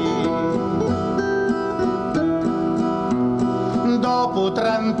dopo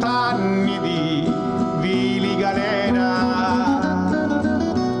 30 anni di vili galera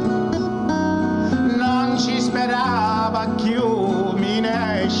non ci sperava più mi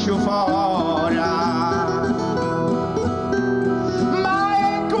ne esce fuori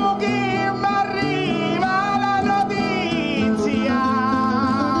ma ecco che mi arriva la notizia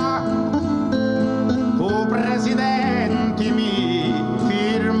o presidente mi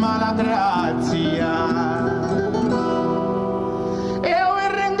firma la grazia.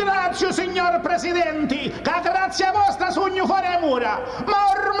 Signor Presidente, che grazie a vostra sogno fare mura,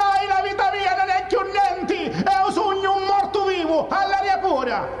 ma ormai la vita mia non è più niente, è un sogno un morto vivo, all'aria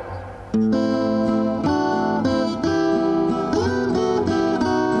pura.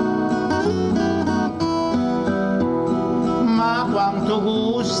 Ma quanto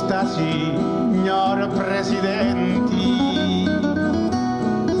gusta, signor Presidente,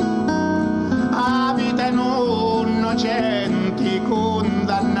 a vita innocenti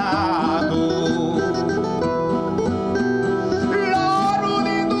condannato l'oro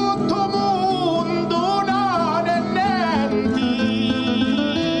di tutto mondo non è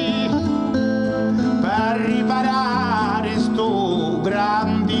niente per riparare sto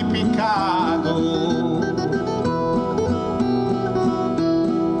grande peccato.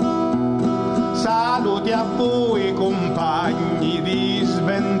 Saluti a voi compagni di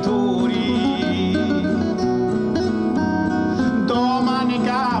sventuri, domani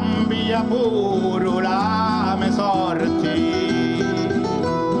cambia pure la mia sorte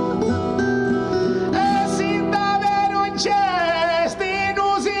e si davvero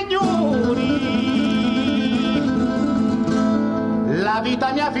cestino signori la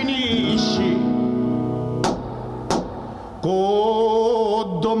vita mia finisce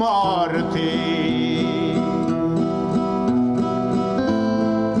con due morti.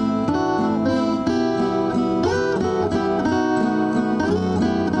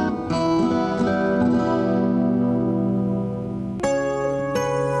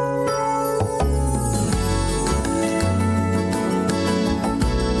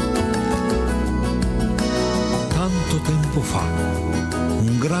 Fa,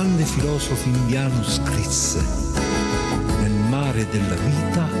 un grande filosofo indiano scrisse: nel mare della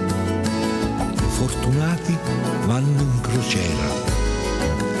vita i fortunati vanno in crociera,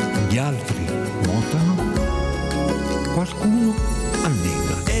 gli altri nuotano, qualcuno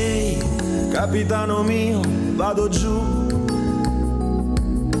annega. Ehi, capitano mio, vado giù,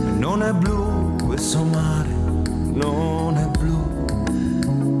 non è blu questo mare, non è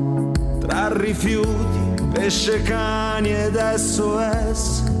blu, tra rifiuti, pesce, cani ed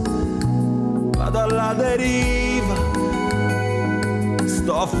SOS, vado alla deriva,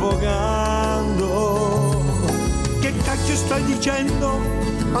 sto affogando. Che cacchio stai dicendo?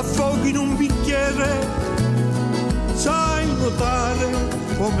 Affoghi in un bicchiere? Sai nuotare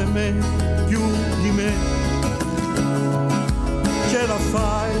come me, più di me. Ce la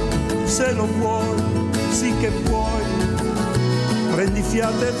fai se lo vuoi, sì che puoi. Prendi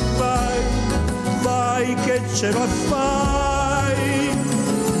fiato e vai, vai che ce la fai.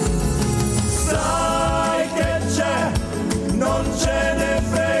 Sai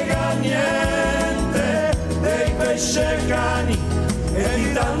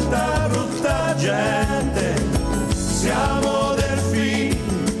di tanta brutta gente. Siamo delfini,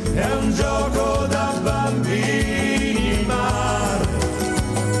 è un gioco da bambini in mare.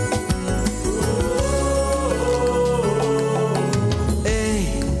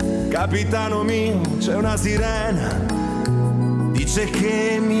 Ehi, capitano mio, c'è una sirena, dice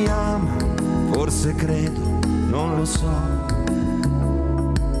che mi ama, forse credo, non lo so.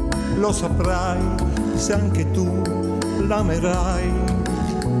 Lo saprai se anche tu l'amerai.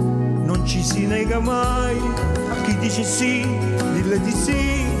 Non ci si nega mai a chi dice sì, dille di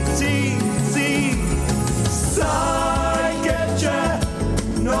sì, sì, sì. Sai che c'è,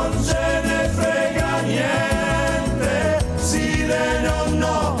 non ce ne frega niente. Sì,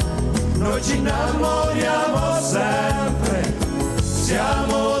 no, noi ci innamoriamo sempre.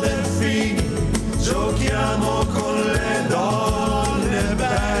 Siamo delfini, giochiamo con le donne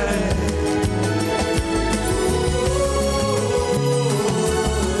belle.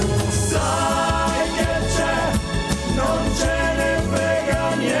 Sai che c'è, non ce ne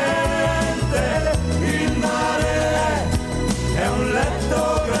frega niente. Il mare è un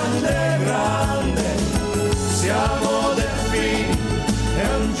letto grande, grande. Siamo delfini, è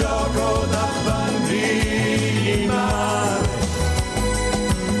un gioco da bambini in mare.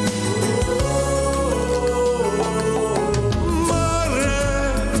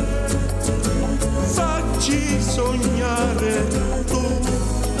 Sognare tu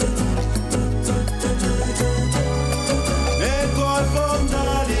nei tuoi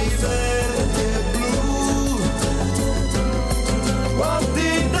fondali verdi e blu, quanti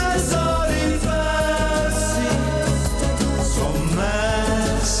tesori persi,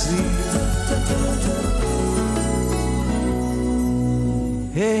 sommersi.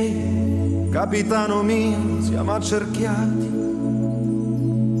 Ehi, capitano mio, siamo accerchiati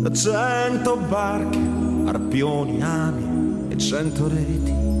da 100 barche, arpioni, ami e 100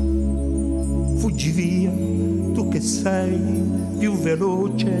 reti. Fuggi via, tu che sei più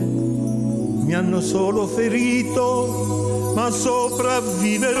veloce. Mi hanno solo ferito, ma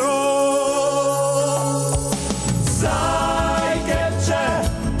sopravviverò. Sai che c'è,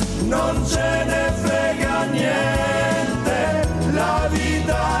 non ce ne frega niente. La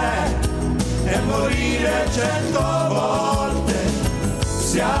vita è morire 100 volte.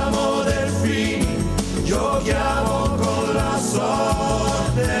 Siamo delfini, giochiamo con la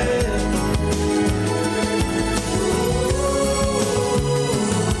sorte.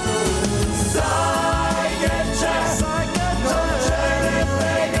 Sai che c'è, non ce ne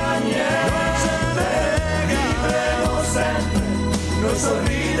frega niente. Vivremo sempre, noi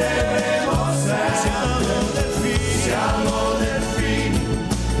sorrideremo sempre. Siamo delfini,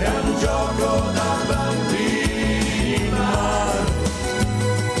 è un gioco da bambini in mare.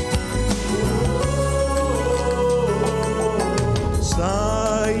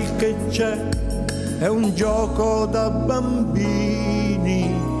 Sai che c'è, è un gioco da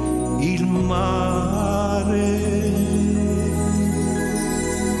bambini, il mare.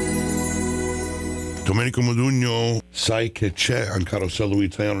 Domenico Modugno, Sai che c'è on Carosello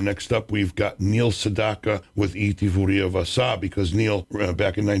Italiano. Next up, we've got Neil Sedaka with I ti vorrei assai, because Neil,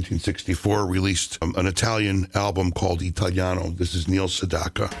 back in 1964, released an Italian album called Italiano. This is Neil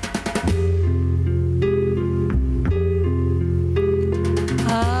Sedaka.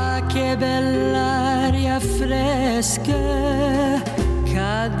 Ah, che bell'aria fresca,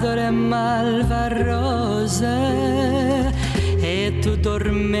 cadore malva rose, e tu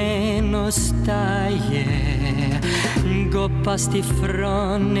dormeno stai, goppasti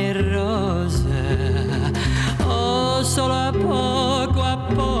frone rose. Oh, solo a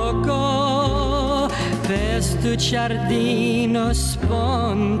poco, per stu giardino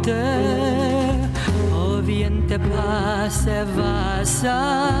sponte, viente passa e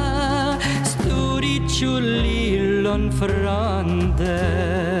vasa, stu ricciolillo in fronte.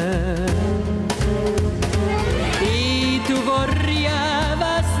 E tu vorrei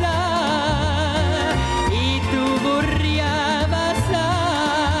avasà, e tu vorrei avasà,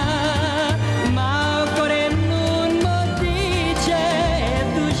 ma il cuore non mi dice, e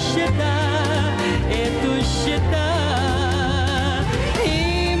tu sceta,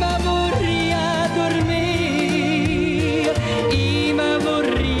 e ma vorrei dormire. Ima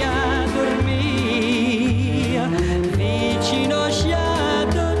vorrei dormire vicino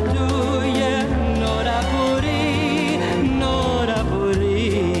sciato tuie, nora puri.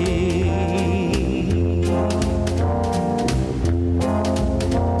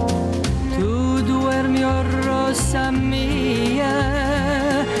 Tu duermi, oh rosa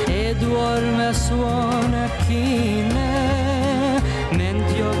mia, e dormi a suona chine,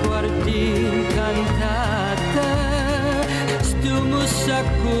 mentre io guardi cantata.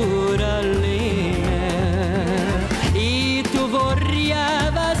 s'accuraline e tu vorrei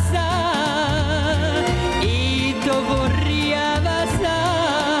passare e tu vorrei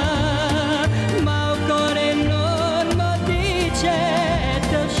passare ma il cuore non mi dice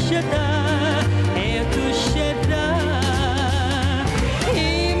tu scelta e tu scelta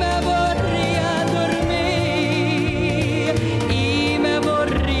e me vorrei dormire e me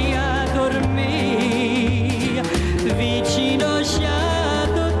vorrei dormire vicino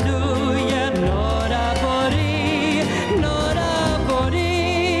sciato tu e non a pori, non a pori.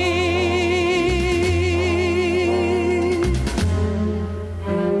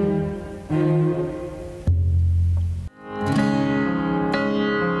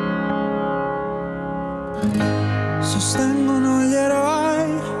 Sostengono gli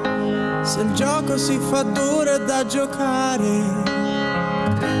eroi, se il gioco si fa duro è da giocare.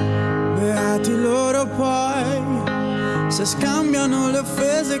 Beati loro poi, se scambiano le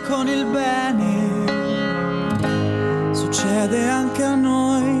offese con il bene. Succede anche a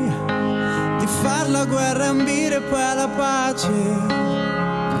noi di far la guerra e ambire poi alla pace.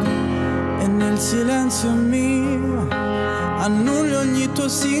 E nel silenzio mio annullo ogni tuo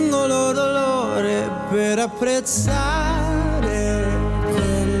singolo dolore per apprezzare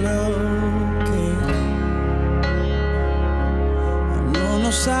quello che non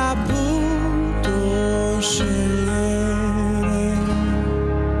ho saputo scegliere.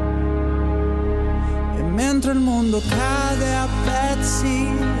 E mentre il mondo cade a pezzi,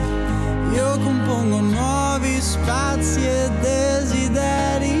 io compongo nuovi spazi e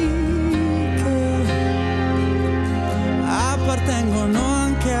desideri appartengono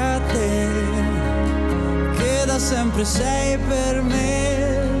anche a te, che da sempre sei per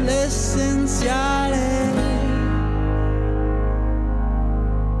me l'essenziale.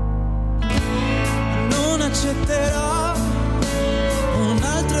 Non accetterò un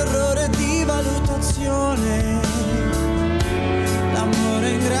altro errore di valutazione, l'amore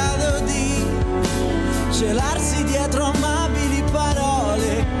in grado di celarsi dietro amabili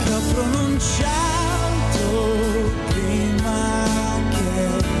parole che ho pronunciato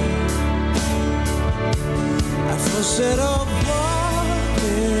fossero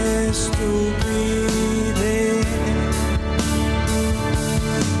poche stupide.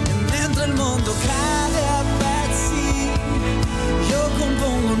 E mentre il mondo cade a pezzi, io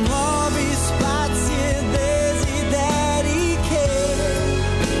compongo nuovi spazi e desideri che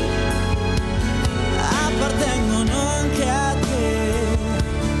appartengono anche a te.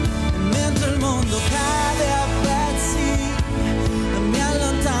 E mentre il mondo cade a pezzi, mi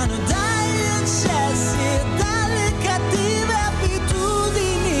allontano dagli eccessi e dalle cattive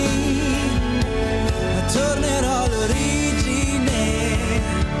abitudini, tornerò all'origine,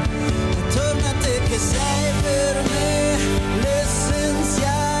 torna a te che sei per me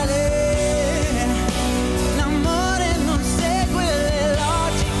l'essenziale. L'amore non segue le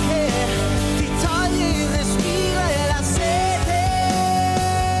logiche, ti toglie il respiro e la sete.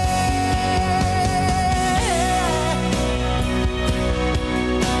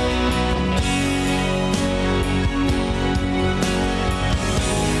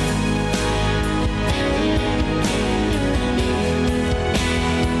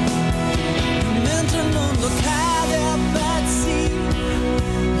 Mentre il mondo cade a pezzi,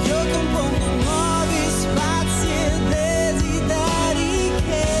 io compongo nuovi spazi e desideri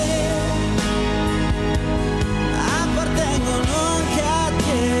che appartengono anche a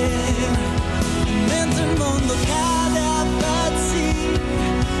te. Mentre il mondo cade a pezzi,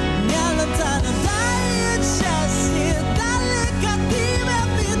 mi allontano dagli eccessi e dalle cattive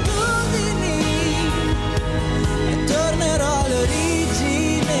abitudini, e tornerò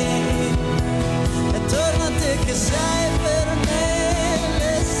all'origine, e torna a te che sei per me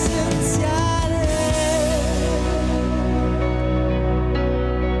l'essenziale.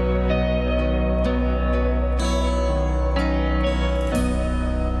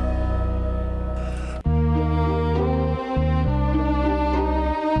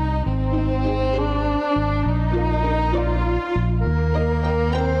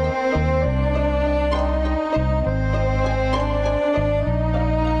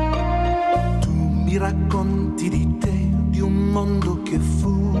 Mi racconti di te, di un mondo che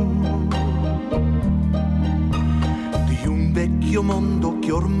fu, di un vecchio mondo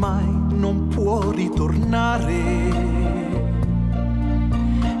che ormai non può ritornare.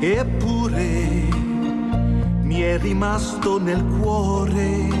 Eppure mi è rimasto nel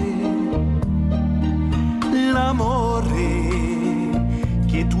cuore l'amore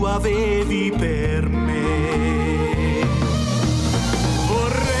che tu avevi per me.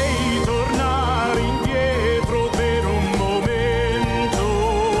 Vorrei tornare indietro per un momento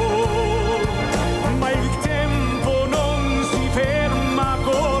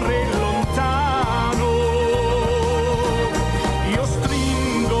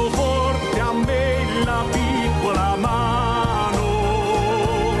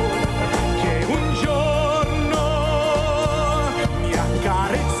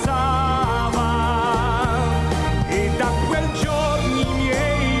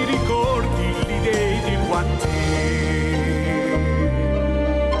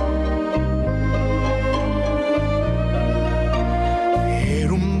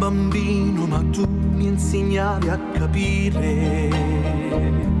capire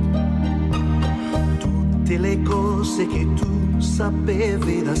tutte le cose che tu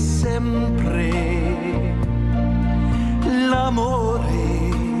sapevi da sempre. L'amore,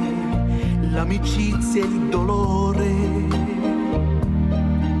 l'amicizia e il dolore.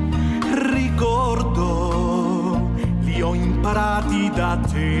 Ricordo, li ho imparati da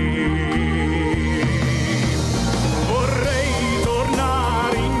te. Vorrei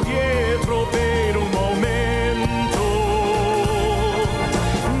tornare indietro per un momento,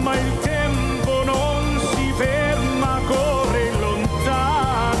 ma il tempo non si ferma, corre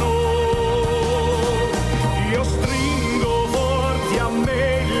lontano. Io stringo forte a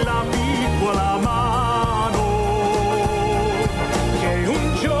me la piccola mano che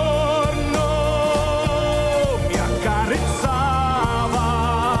un giorno mi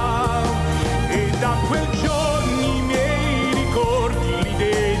accarezzava, e da quel giorno i miei ricordi li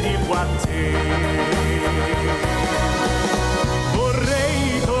dedico a te.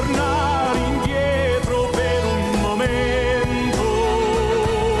 Vorrei tornare indietro per un momento,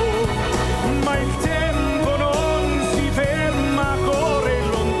 ma il tempo non si ferma, corre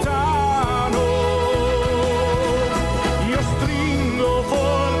lontano. Io stringo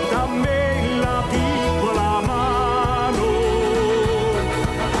forte a me la piccola mano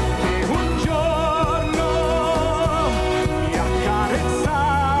che un giorno mi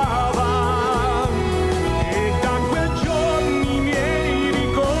accarezzava, e da quel giorno i miei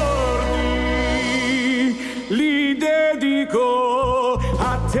ricordi li dedico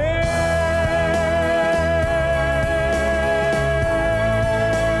a te.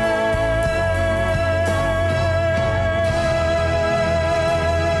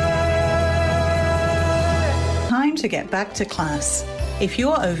 Time to get back to class. If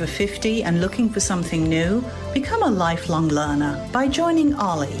you're over 50 and looking for something new, become a lifelong learner by joining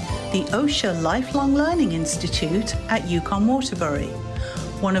OLLI, the OSHA Lifelong Learning Institute at UConn Waterbury,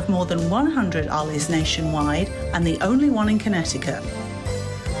 one of more than 100 OLLIs nationwide and the only one in Connecticut.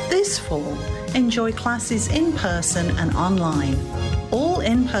 This fall, enjoy classes in person and online. All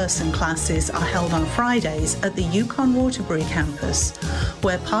in-person classes are held on Fridays at the UConn Waterbury campus,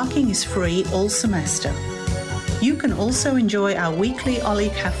 where parking is free all semester. You can also enjoy our weekly OLLI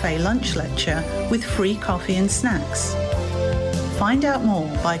Cafe lunch lecture with free coffee and snacks. Find out more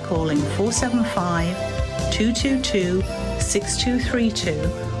by calling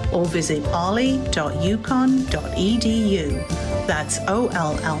 475-222-6232 or visit olli.uconn.edu. That's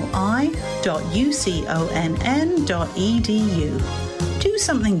olli.uconn.edu. Do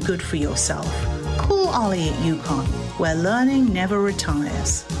something good for yourself. Call OLLI at UConn, where learning never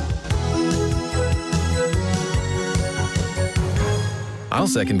retires. I'll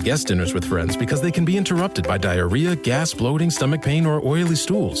second guest dinners with friends because they can be interrupted by diarrhea, gas, bloating, stomach pain, or oily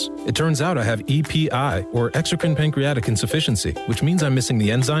stools. It turns out I have EPI, or exocrine pancreatic insufficiency, which means I'm missing the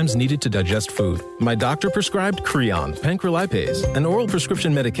enzymes needed to digest food. My doctor prescribed Creon, pancrelipase, an oral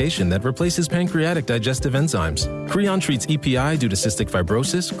prescription medication that replaces pancreatic digestive enzymes. Creon treats EPI due to cystic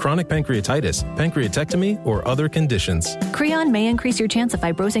fibrosis, chronic pancreatitis, pancreatectomy, or other conditions. Creon may increase your chance of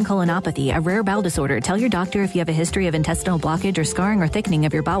fibrosing colonopathy, a rare bowel disorder. Tell your doctor if you have a history of intestinal blockage or scarring or thickening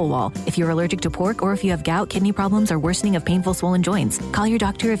of your bowel wall, if you're allergic to pork, or if you have gout, kidney problems, or worsening of painful swollen joints. Call your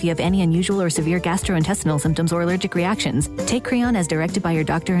doctor if you have any unusual or severe gastrointestinal symptoms or allergic reactions. Take Creon as directed by your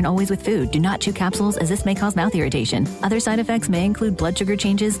doctor and always with food. Do not chew capsules, as this may cause mouth irritation. Other side effects may include blood sugar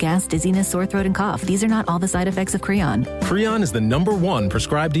changes, gas, dizziness, sore throat, and cough. These are not all the side effects of Creon. Creon is the #1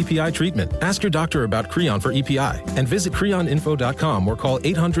 prescribed EPI treatment. Ask your doctor about Creon for EPI and visit creoninfo.com or call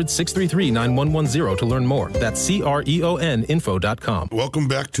 800-633-9110 to learn more. That's CREONinfo.com. Welcome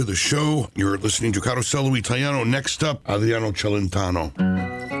back to the show. You're listening to Carosello Italiano. Next up, Adriano Celentano.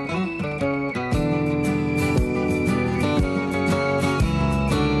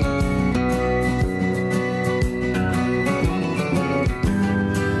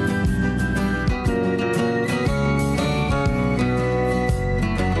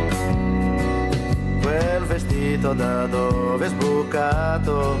 Quel vestito da dove è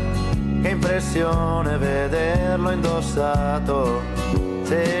sbucato, che impressione vederlo indossato.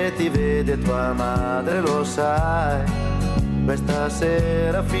 Se ti vede tua madre lo sai, questa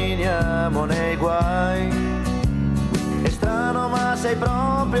sera finiamo nei guai. È strano ma sei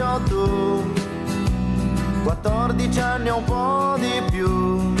proprio tu, 14 anni o un po' di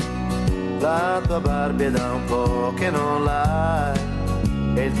più. La tua Barbie è da un po' che non l'hai,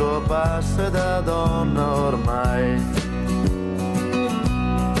 e il tuo passo è da donna ormai.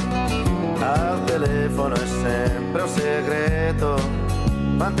 Al telefono è sempre un segreto,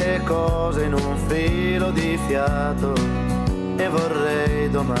 quante cose in un filo di fiato, e vorrei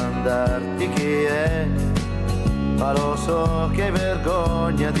domandarti chi è ma lo so che hai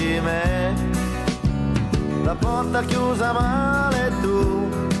vergogna di me. La porta chiusa male tu,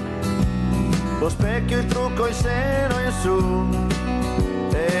 lo specchio, il trucco, il seno in su,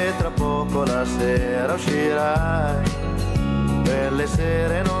 e tra poco la sera uscirai, per le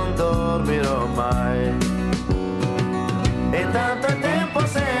sere non dormirò mai. E tanto il tempo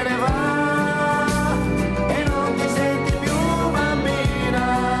se ne va e non ti senti più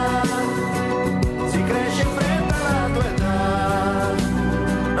bambina, si cresce in fretta la tua età,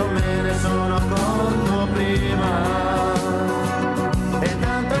 non me ne sono accorto prima. E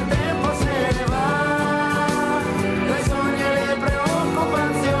tanto il tempo se ne va, tra i sogni e le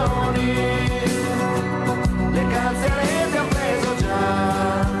preoccupazioni, le calze a rete han preso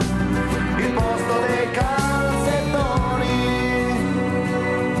già il posto dei calzettoni.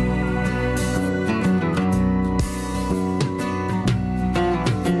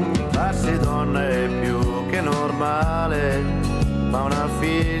 Farsi donna è più che normale, ma una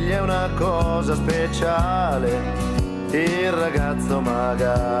figlia è una cosa speciale. Il ragazzo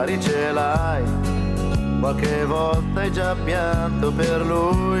magari ce l'hai, qualche volta hai già pianto per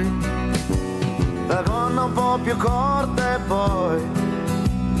lui. La gonna un po' più corta e poi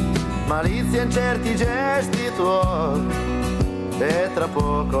malizia in certi gesti tuoi, e tra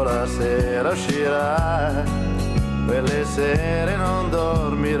poco la sera uscirà, quelle sere non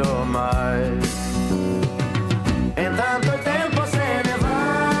dormirò mai. E intanto il tempo se ne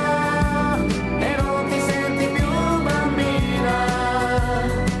va e non ti senti più bambina,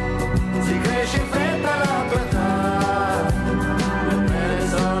 si cresce in fretta la tua età, non me ne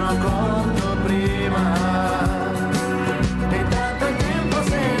sono accorto prima. E intanto il tempo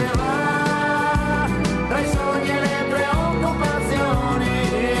se ne va, tra i sogni e le preoccupazioni,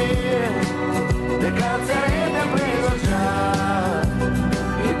 le calze a rete han preso già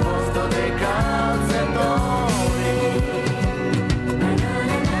il posto dei calzettoni.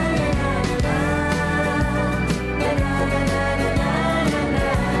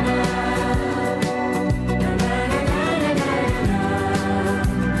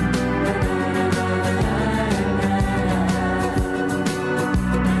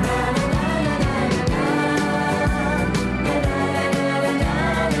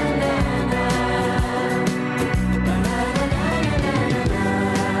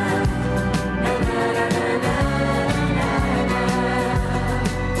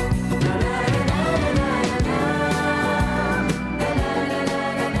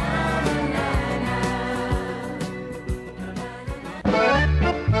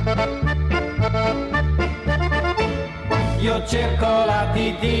 Io cerco la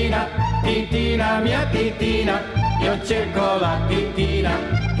titina, titina mia titina, io cerco la titina,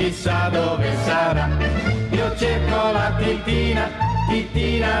 chissà dove sarà. Io cerco la titina,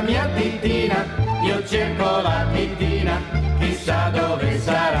 titina mia titina, io cerco la titina, chissà dove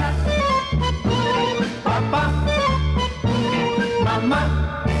sarà. Papà,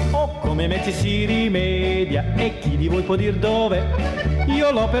 mamma, oh come me ci si rimedia, e chi di voi può dir dove?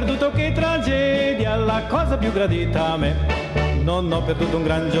 Io l'ho perduto, che tragedia, la cosa più gradita a me. Non ho perduto un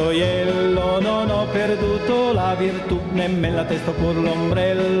gran gioiello, non ho perduto la virtù, nemmeno la testa pur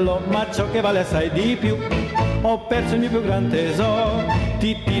l'ombrello, ma ciò che vale assai di più, ho perso il mio più gran tesoro,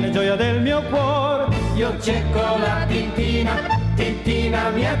 titina gioia del mio cuore. io cerco la titina, titina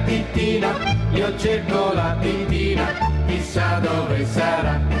mia titina, io cerco la titina, chissà dove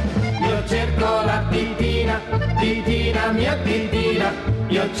sarà. Io cerco la titina, titina mia titina,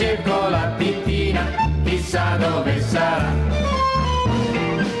 io cerco la titina, chissà dove sarà.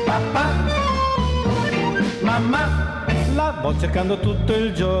 Papà, mamma, la cercando tutto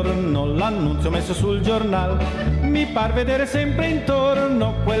il giorno, l'annunzio messo sul giornale, mi par vedere sempre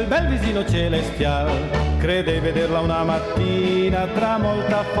intorno quel bel visino celestial. Credei vederla una mattina tra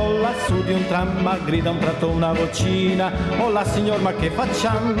molta folla su di un tram, ma grida un tratto una vocina: oh la signor, ma che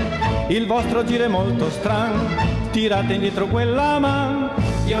facciam? Il vostro giro è molto stran, tirate indietro quella man.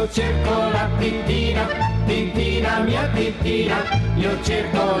 Io cerco la tintina, tintina mia tintina, io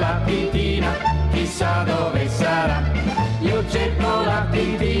cerco la tintina, chissà dove sarà. Io cerco la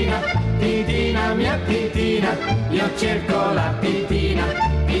tintina, tintina mia tintina, io cerco la tintina,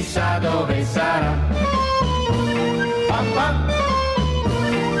 chissà dove sarà. Papà,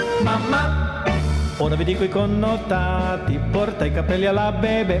 mamma, ora vi dico i connotati, porta i capelli alla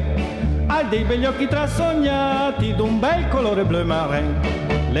bebe, hai dei begli occhi trasognati d'un bel colore bleu marin.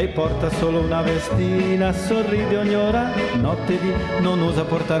 Lei porta solo una vestina, sorride ogni ora, notte di, non usa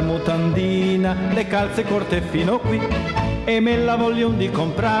portar mutandina, le calze corte fino qui, e me la voglio di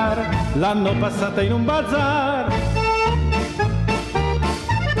comprar, l'hanno passata in un bazar.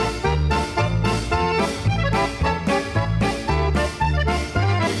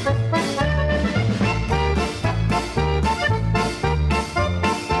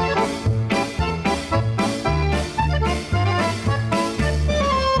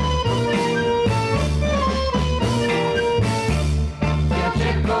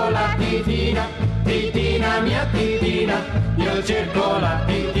 io cerco la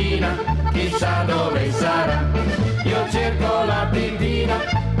tintina, chissà dove sarà. Io cerco la tintina,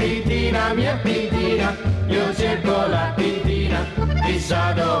 tintina mia tintina, io cerco la tintina,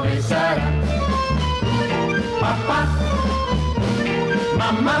 chissà dove sarà. Papà,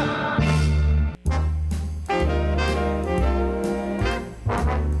 mamma.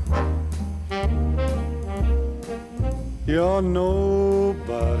 You're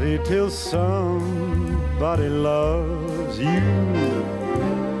nobody till somebody loves you.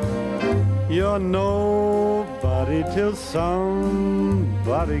 You're nobody till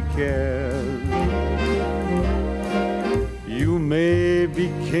somebody cares. You may be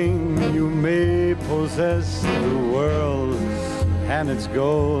king, you may possess the world and its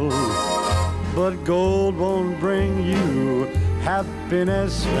gold, but gold won't bring you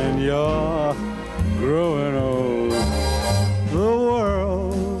happiness when you're growing old. The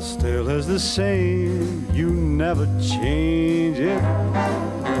world still is the same, you never change it.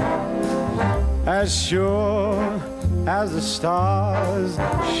 As sure as the stars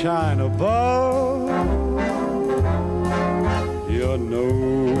shine above, you're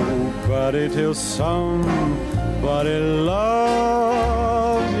nobody till somebody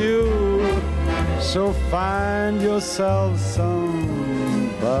loves you. So find yourself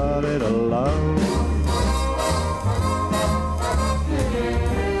somebody to love.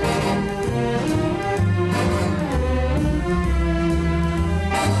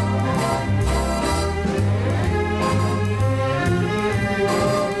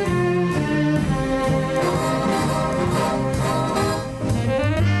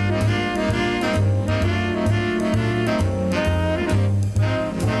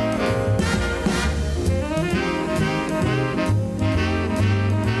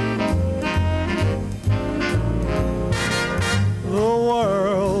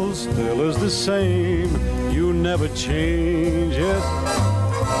 The same, you never change it.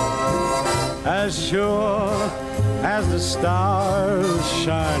 As sure as the stars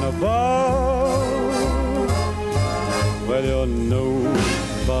shine above, well, you're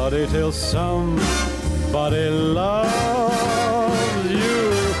nobody till somebody loves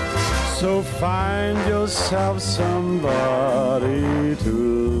you. So find yourself somebody to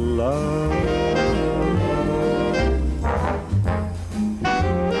love.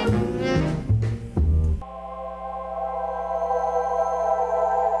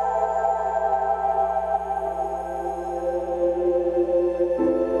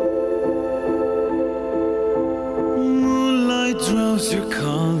 Your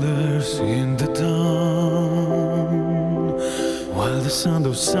colors in the dawn, while the sound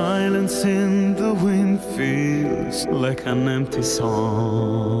of silence in the wind feels like an empty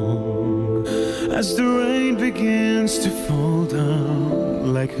song. As the rain begins to fall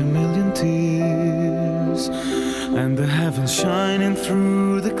down like a million tears, and the heavens shining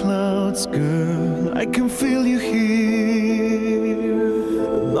through the clouds, girl, I can feel you here.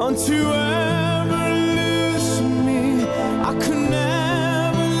 Don't you ever lose me, I could never.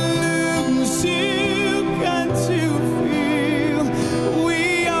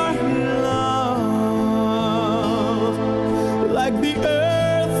 The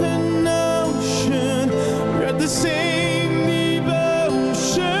earth and ocean, we're the same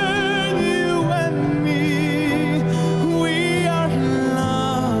devotion, you and me, we are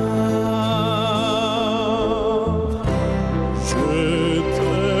love. Je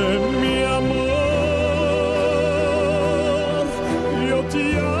t'aime, mi amor, yo ti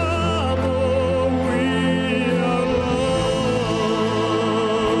amo, we are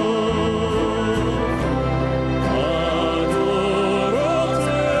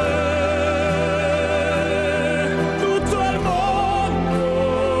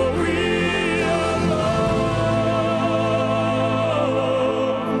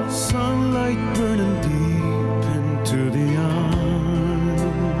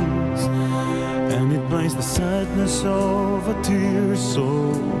of a tear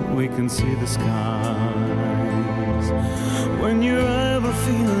so we can see the skies. When you're ever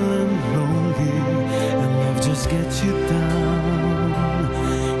feeling lonely and love just gets you down,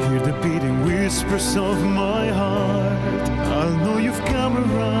 hear the beating whispers of my heart, I'll know you've come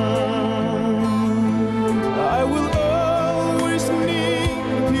around. I will always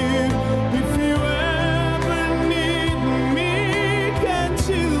need you if you ever need me, can't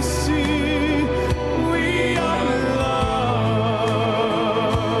you see?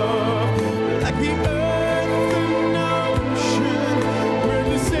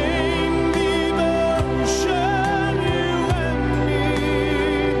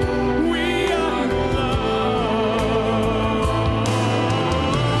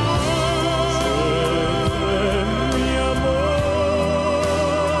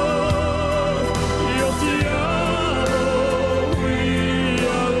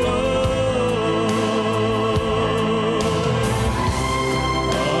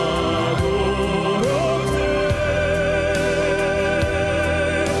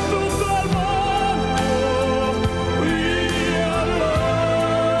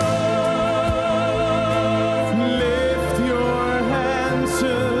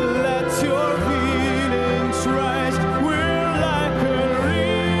 let your feelings rise. We're like a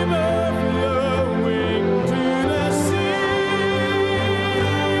river flowing to the sea.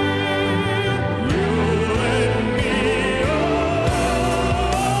 You and me,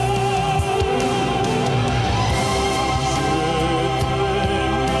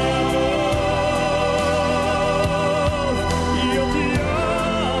 io ti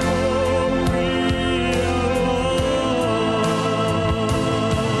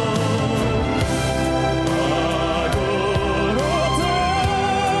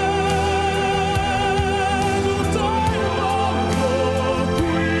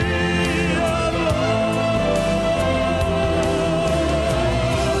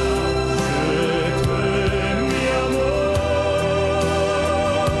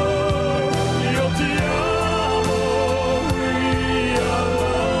amo,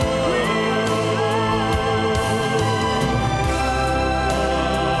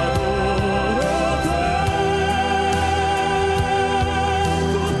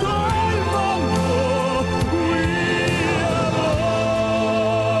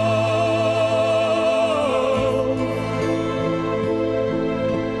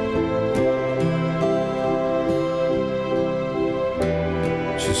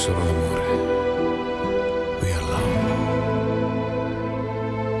 C'è solo l'amore. We are love.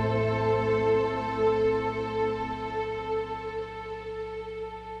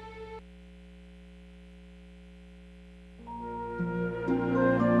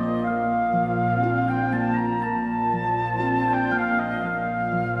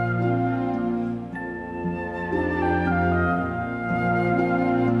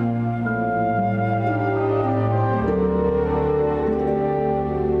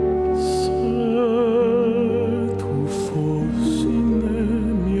 se tu fossi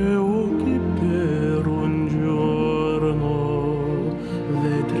nei miei occhi per un giorno,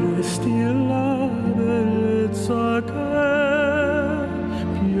 vedresti la bellezza che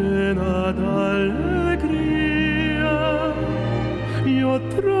piena d'allegria io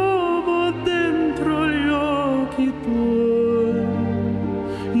trovo dentro gli occhi tuoi,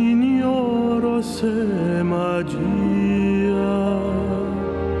 ignoro se magia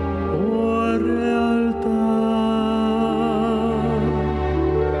o realtà.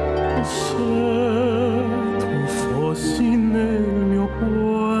 Se tu fossi nel mio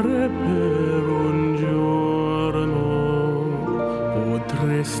cuore per un giorno,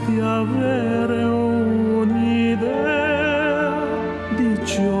 potresti avere un'idea di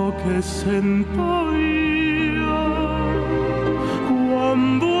ciò che sento io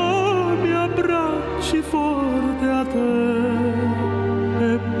quando mi abbracci forte a te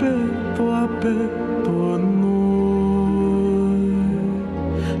e petto a petto noi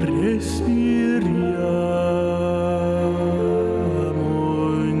respiriamo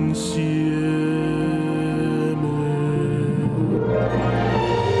insieme.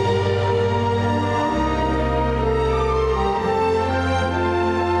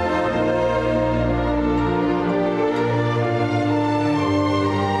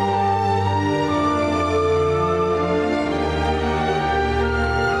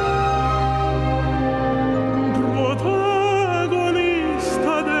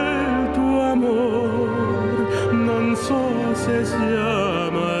 Protagonista del tuo amor, non so se sia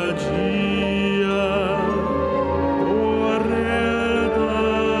magia o realtà.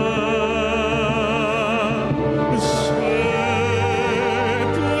 Se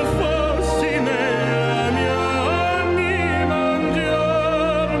tu fossi nella mia anima un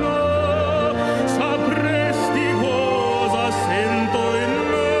giorno, sapresti cosa sento in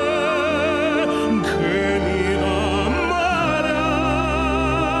me, che mi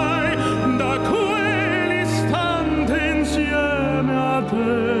innamorerai da quell'istante insieme a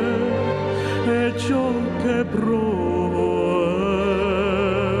te, e ciò che provo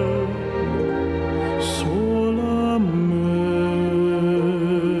è solamente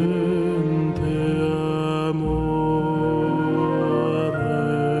amore.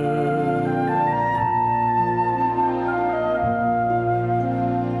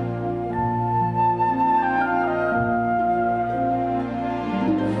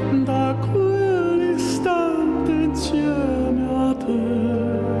 Da quell'istante insieme a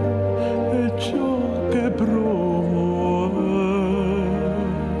te, e ciò che provo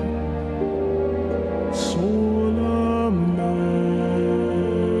è solamente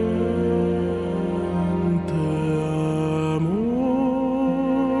amore.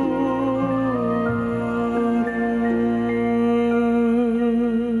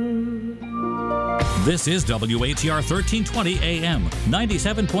 This is WATR 1320 AM,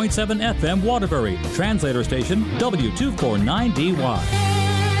 97.7 FM Waterbury, translator station W249DY.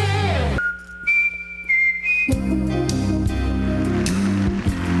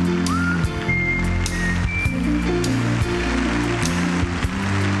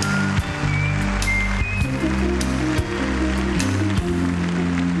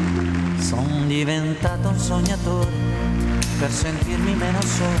 diventato un sognatore per sentirmi meno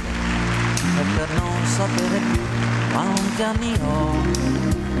solo e per non sapere più quanti anni ho.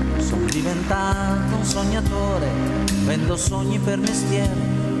 Sono diventato un sognatore, vendo sogni per mestiere,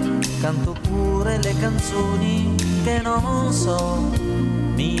 canto pure le canzoni che non so.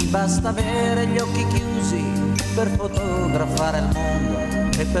 Mi basta avere gli occhi chiusi per fotografare il mondo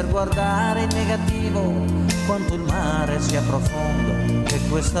e per guardare in negativo quanto il mare sia profondo. E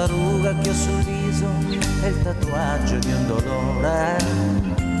questa ruga che ho sul viso è il tatuaggio di un dolore.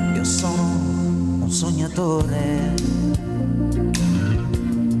 Io sono un sognatore.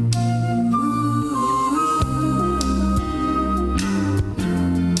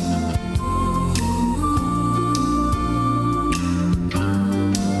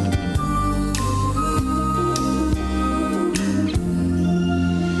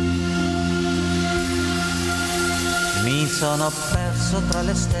 Sono perso tra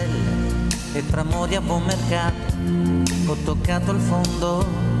le stelle e tra modi a buon mercato, ho toccato il fondo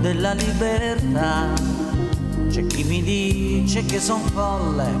della libertà. C'è chi mi dice che son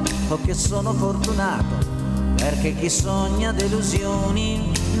folle o che sono fortunato, perché chi sogna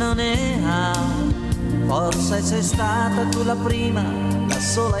delusioni non ne ha. Forse sei stata tu la prima, la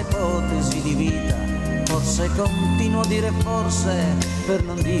sola ipotesi di vita. Forse continuo a dire forse per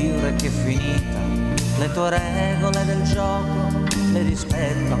non dire che è finita. Le tue regole del gioco le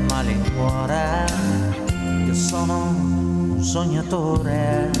rispetto a malincuore. Io sono un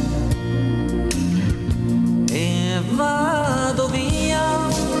sognatore e vado via.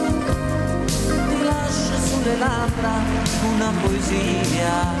 Ti lascio sulle labbra una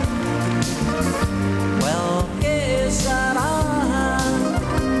poesia. Quel che sarà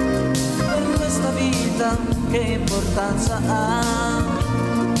per questa vita, che importanza ha?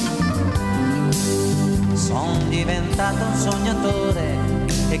 Sono diventato un sognatore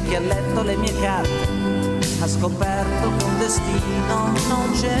e chi ha letto le mie carte ha scoperto che un destino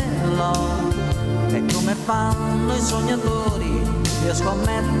non ce l'ho. E come fanno i sognatori, riesco a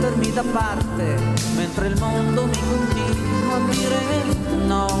mettermi da parte mentre il mondo mi continua a dire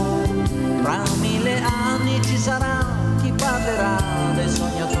no. Tra 1000 anni ci sarà chi parlerà dei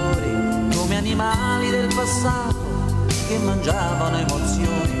sognatori come animali del passato che mangiavano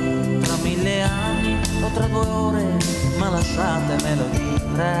emozioni. Tra 1000 anni o tra 2 ore, ma lasciatemelo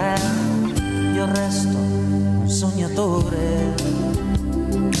dire, io resto un sognatore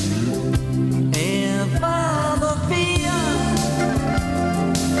e vado via.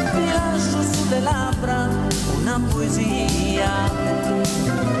 Ti lascio sulle labbra una poesia.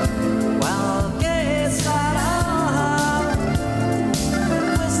 Qual che sarà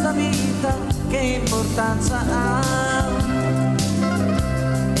per questa vita, che importanza ha?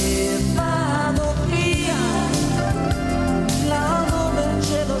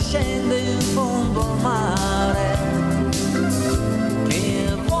 Scende in fondo al mare,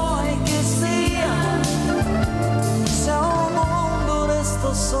 che vuoi che sia, se un mondo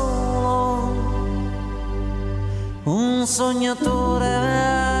resto solo, un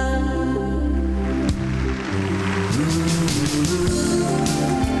sognatore.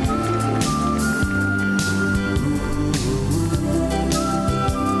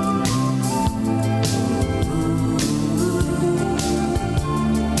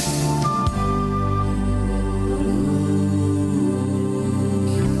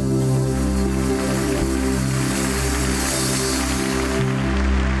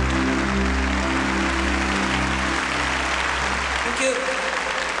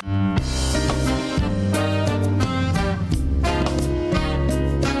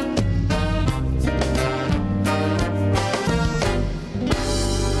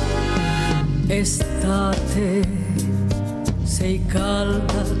 Estate, sei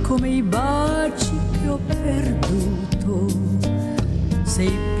calda come i baci che ho perduto,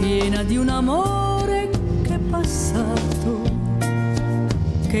 sei piena di un amore che è passato,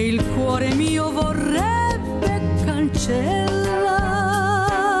 che il cuore mio vorrebbe cancellare.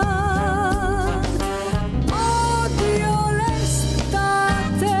 Odio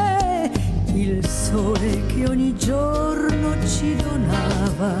l'estate, il sole che ogni giorno ci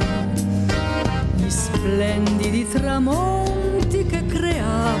donava, splendidi tramonti che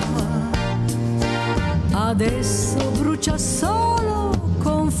creava, adesso brucia solo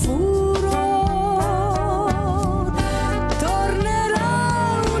con furor.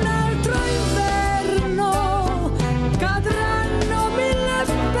 Tornerà un altro inverno, cadranno 1000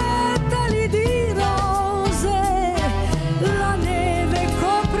 petali di rose, la neve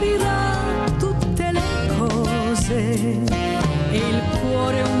coprirà tutte le cose e il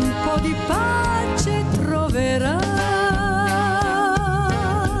cuore un po' di troverà.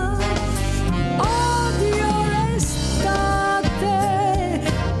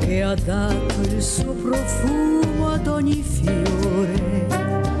 suo profumo ad ogni fiore,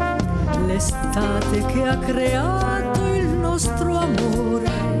 l'estate che ha creato il nostro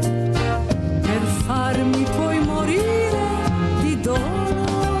amore, per farmi poi morire di dolore.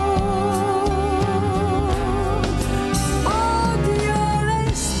 Odio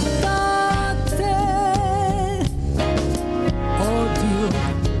l'estate, odio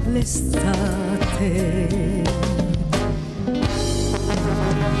l'estate.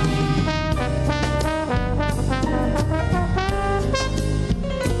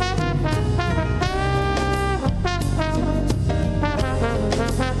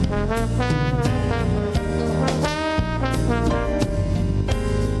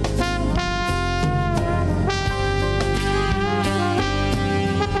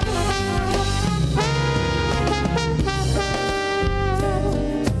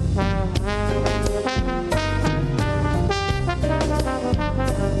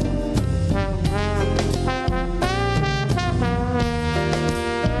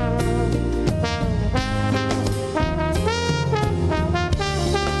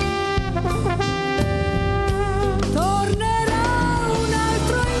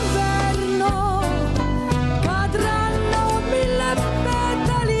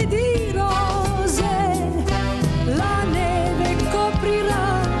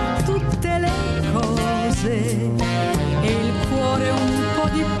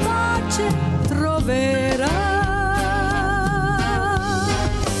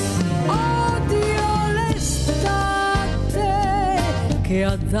 Che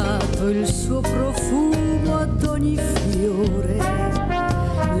ha dato il suo profumo ad ogni fiore,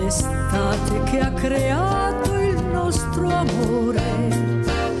 l'estate che ha creato il nostro amore,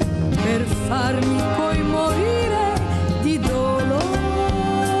 per farmi poi morire di dolore.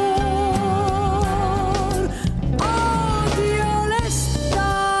 Odio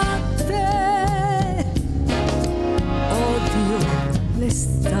l'estate, odio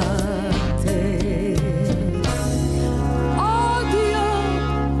l'estate.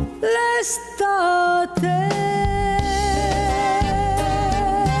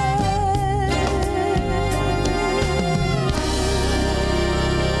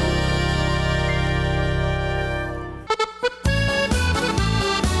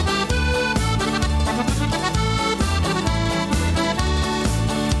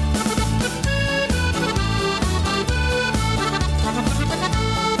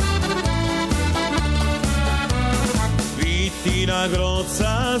 Una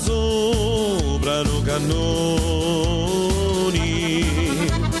grozza sopra no cannoni,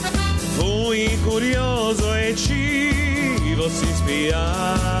 fui curioso e ci volsi spiare,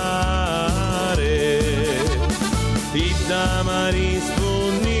 ti da ma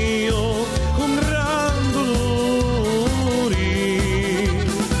rispondi io con gran dolori,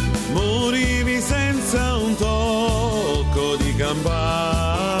 morivi senza un tocco di campani.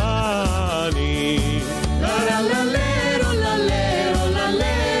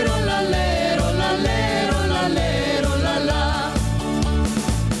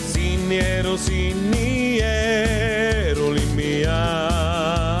 Siniero limmiani,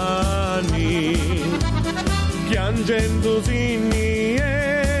 piangendo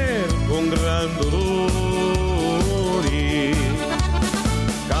siniero con gran dolori,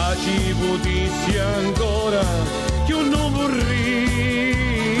 caci potissi ancora che non vorria,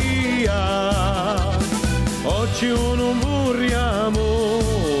 oggi non vorrà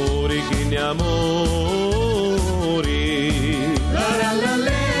amore che ne amori.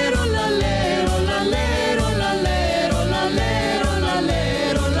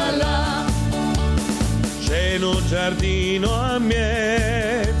 Giardino a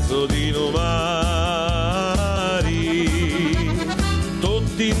mezzo di nomari,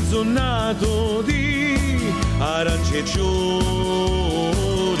 tutti insonnato di arance e ciuri,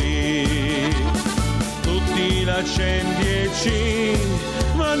 tutti l'accendi e ci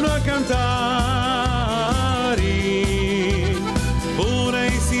vanno a cantare, pure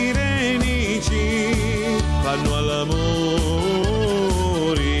i sirenici vanno all'amore.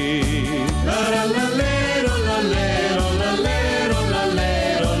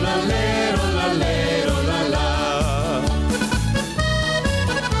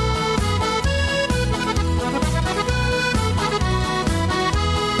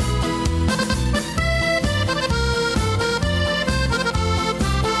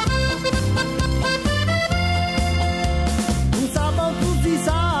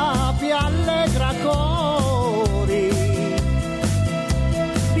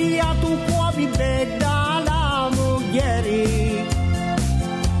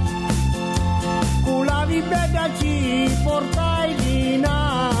 Ci portai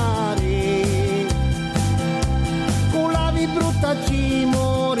dinari chi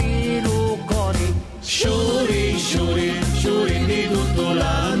morì Lucori. Sciuri, sciuri, sciuri di tutto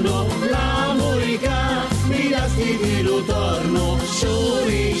l'anno, la morica, mi dasti di lutorno.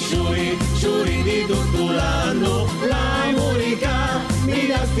 Sciuri, sciuri, sciuri di tutto l'anno, la morica, mi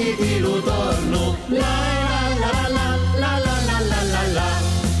dasti di lutorno. La la la la la la la la la.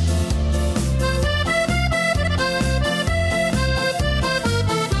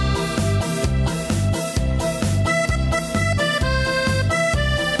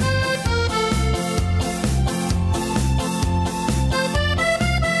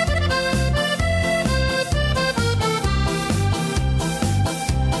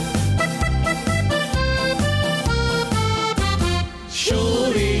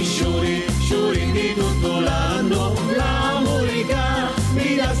 Sciuri, sciuri, sciuri di tutto l'anno, la morica,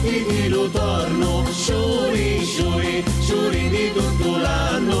 mi dasti di lutorno. Sciuri, sciuri, sciuri di tutto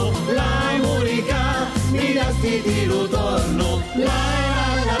l'anno, la morica, mi dasti di lutorno. La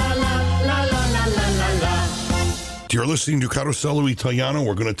la la la la la la la la. You're listening to Carosello Italiano.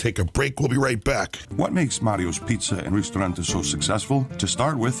 We're going to take a break. We'll be right back. What makes Mario's Pizza and Ristorante so successful? To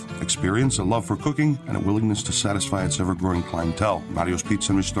start with, experience, a love for cooking, and a willingness to satisfy its ever-growing clientele. Mario's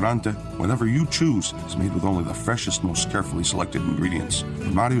Pizza and Ristorante, whatever you choose, is made with only the freshest, most carefully selected ingredients.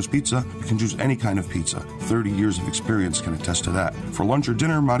 With Mario's Pizza, you can choose any kind of pizza. 30 years of experience can attest to that. For lunch or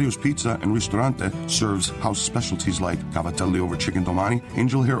dinner, Mario's Pizza and Ristorante serves house specialties like cavatelli over chicken domani,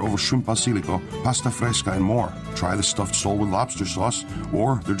 angel hair over shrimp basilico, pasta fresca, and more. Try the stuffed sole with lobster sauce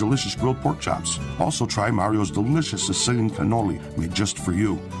or their delicious grilled pork chops. Also try Mario's delicious Sicilian cannoli made just for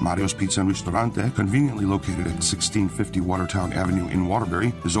you. Mario's Pizza and Ristorante, conveniently located at 1650 Watertown Avenue in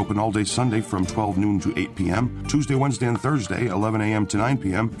Waterbury, is open all day Sunday from 12 noon to 8 p.m., Tuesday, Wednesday, and Thursday, 11 a.m. to 9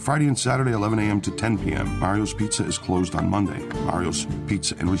 p.m., Friday and Saturday, 11 a.m. to 10 p.m. Mario's Pizza is closed on Monday. Mario's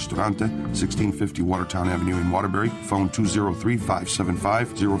Pizza and Ristorante, 1650 Watertown Avenue in Waterbury, phone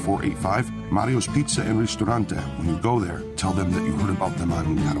 203-575-0485. Mario's Pizza and Ristorante. When you go there, tell them that you heard about them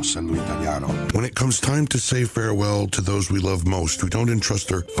on Carosello Italiano. When it comes time to say farewell to those we love most, we don't entrust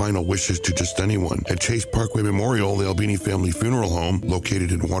their final wishes to just anyone. At Chase Parkway Memorial, the Albini Family Funeral Home,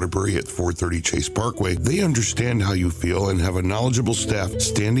 located in Waterbury at 430 Chase Parkway, they understand how you feel and have a knowledgeable staff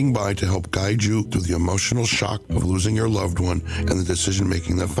standing by to help guide you through the emotional shock of losing your loved one and the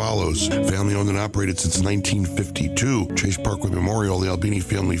decision-making that follows. Family owned and operated since 1952, Chase Parkway Memorial, the Albini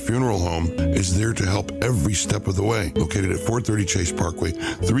Family Funeral Home, is there to help every step of the way. Located at 430 Chase Parkway,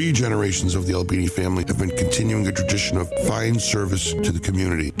 3 generations of the Albini family have been continuing a tradition of fine service to the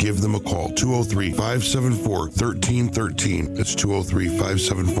community. Give them a call, 203-574-1313. That's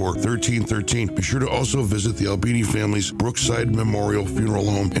 203-574-1313. Be sure to also visit the Albini family's Brookside Memorial Funeral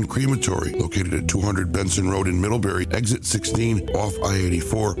Home and Crematory, located at 200 Benson Road in Middlebury, exit 16 off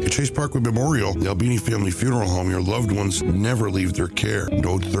I-84. At Chase Parkway Memorial, the Albini Family Funeral Home, your loved ones never leave their care.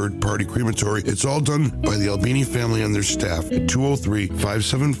 No third-party crematory. It's all done by the Albini family and their staff at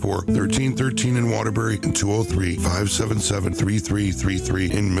 203-574-1313 in Waterbury and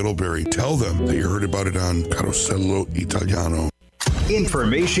 203-577-3333 in Middlebury. Tell them that you heard about it on Carosello Italiano.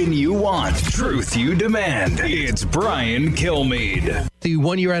 Information you want, truth you demand. It's Brian Kilmeade. The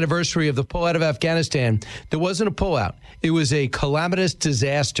 1-year anniversary of the pullout of Afghanistan, there wasn't a pullout. It was a calamitous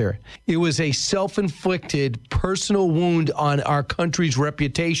disaster. It was a self-inflicted personal wound on our country's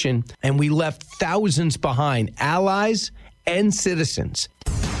reputation, and we left thousands behind, allies and citizens.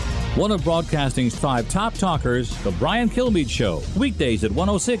 One of broadcasting's 5 top talkers, The Brian Kilmeade Show. Weekdays at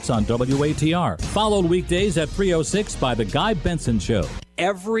 106 on WATR. Followed weekdays at 3:06 by The Guy Benson Show.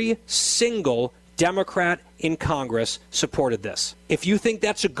 Every single Democrat in Congress supported this. If you think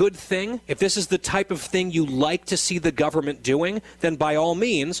that's a good thing, if this is the type of thing you like to see the government doing, then by all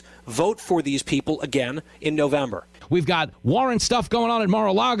means, vote for these people again in November. We've got Warren stuff going on at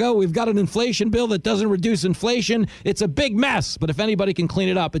Mar-a-Lago. We've got an inflation bill that doesn't reduce inflation. It's a big mess, but if anybody can clean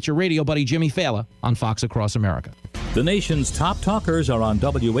it up, it's your radio buddy Jimmy Fallon on Fox Across America. The nation's top talkers are on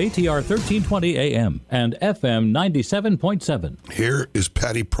WATR 1320 AM and FM 97.7. Here is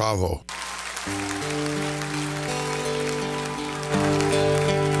Patty Pravo.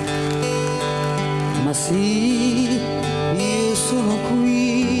 Ma sì, io sono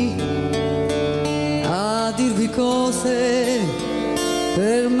qui a dirvi cose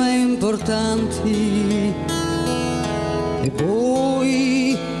per me importanti e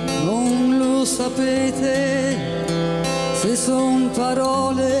voi non lo sapete se son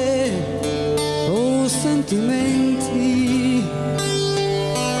parole o sentimenti,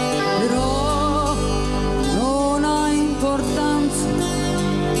 però non ha importanza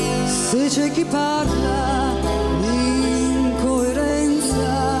se c'è chi parla in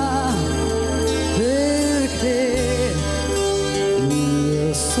coerenza, perché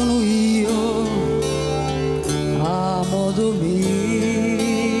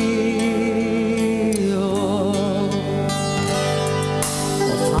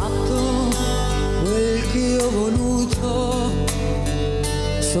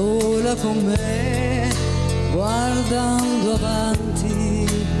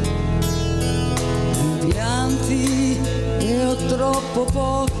tanti e ho troppo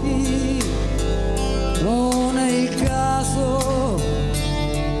pochi, non è il caso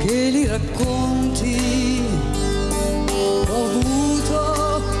che li racconti. Ho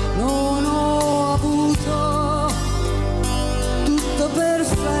avuto, non ho avuto, tutto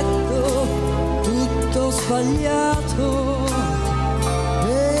perfetto, tutto sbagliato,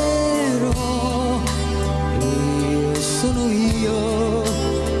 però io sono io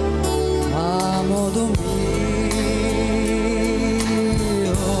a modo mio.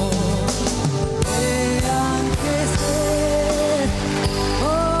 E anche se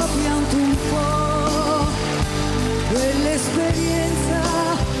ho pianto un po', quell'esperienza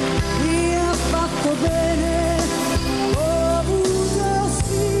mi ha fatto bene. Ho avuto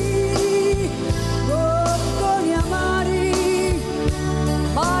sì bocconi amari,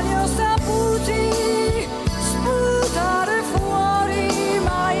 ma li ho saputi sputare fuori.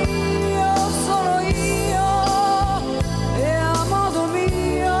 Ma io sono io e a modo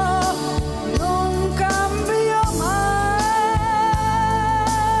mio non cambio mai.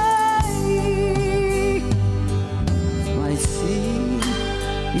 Ma sì,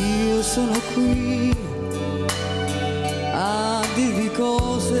 io sono qui a dirvi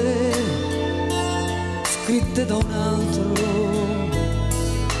cose scritte da un altro,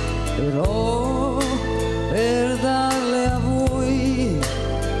 però per darle a voi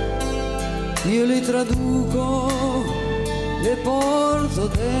io le traduco, le porto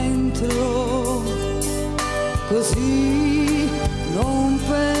dentro, così non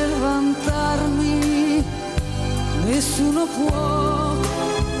per vantarmi nessuno può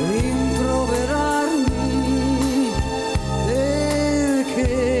rimproverarmi,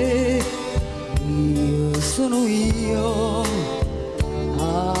 perché io sono io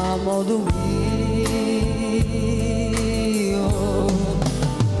a modo mio.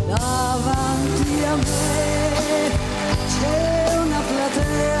 Davanti a me c'è una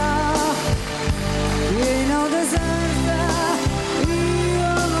platea piena o deserta,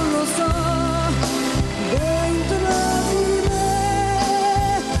 io non lo so. Dentro di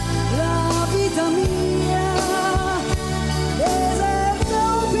me la vita mia, deserta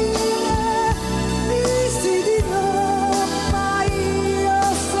o piena, visti di no, ma io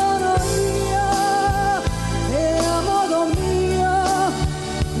sono io e a modo mio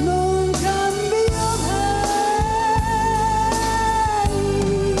non cambio mai.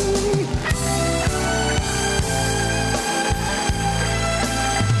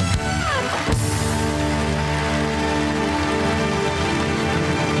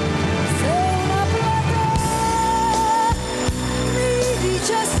 Se una platea mi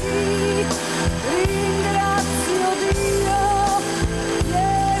dice sì, ringrazio Dio di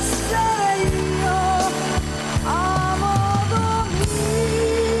essere io a modo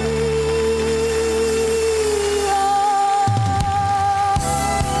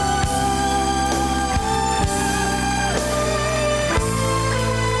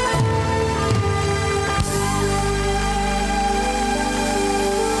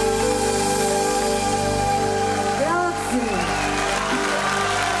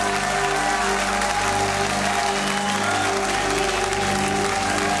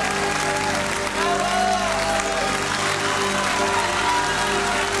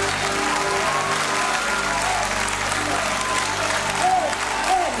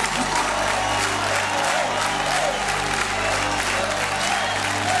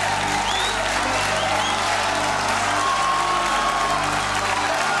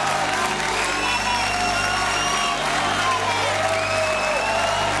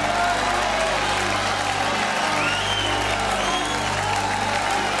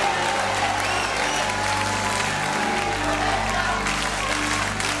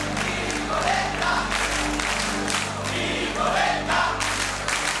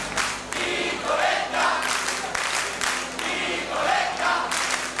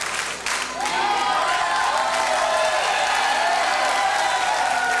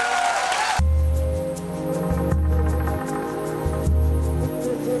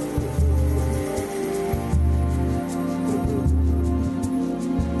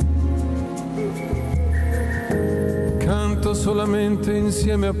Canto solamente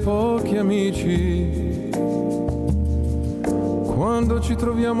insieme a pochi amici, quando ci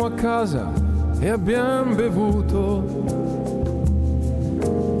troviamo a casa e abbiamo bevuto.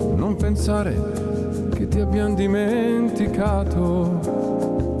 Non pensare che ti abbiamo dimenticato.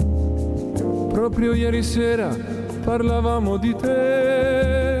 Proprio ieri sera parlavamo di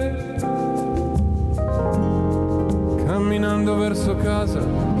te. Camminando verso casa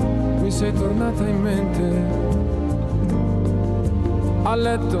mi sei tornata in mente. A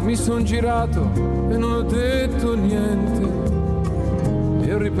letto mi son girato e non ho detto niente.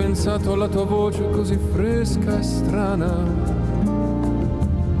 E ho ripensato alla tua voce così fresca e strana,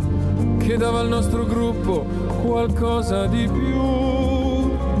 che dava al nostro gruppo qualcosa di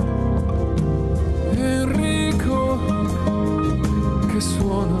più. Enrico che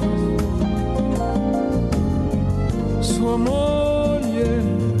suona, sua moglie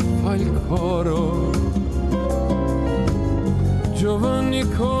fa il coro, Giovanni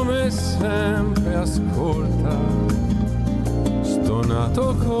come sempre ascolta,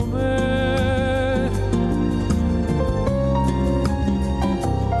 stonato com'è.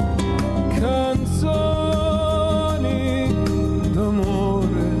 Canzoni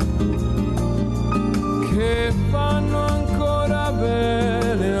d'amore che fanno ancora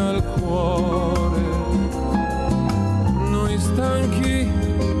bene al cuore. Noi stanchi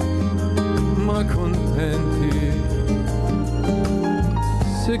ma contenti.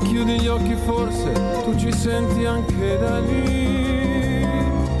 Se chiudi gli occhi forse tu ci senti anche da lì.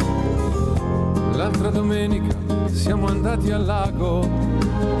 L'altra domenica siamo andati al lago.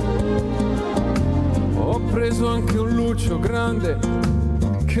 Ho preso anche un luccio grande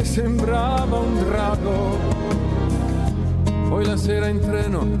che sembrava un drago. Poi la sera in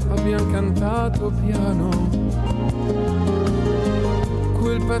treno abbiamo cantato piano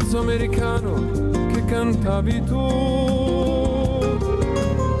quel pezzo americano che cantavi tu.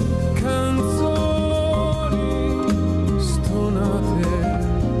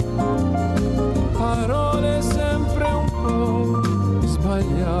 Parole sempre un po'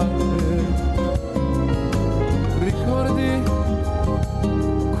 sbagliate. Ricordi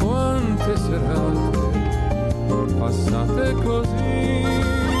quante serate passate così?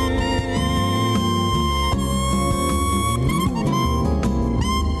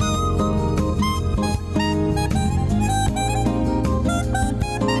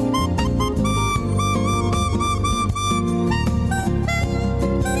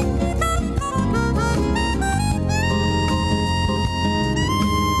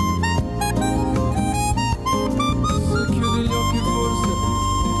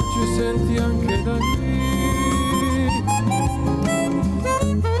 Senti anche da lì.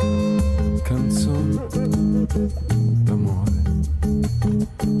 Canzoni d'amore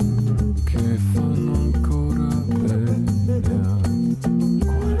che fanno ancora bene al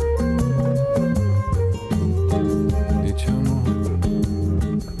cuore. Diciamo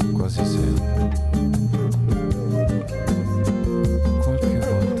quasi sempre. Qualche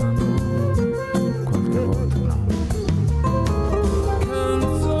volta no, qualche volta no.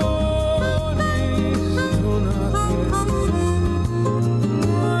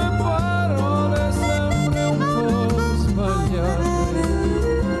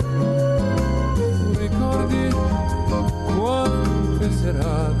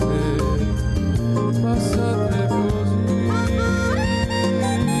 Passate così.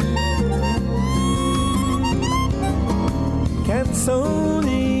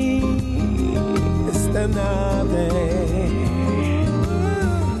 Canzoni stanate.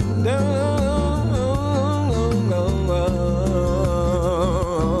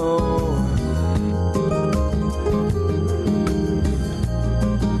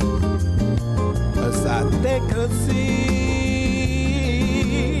 Passate così.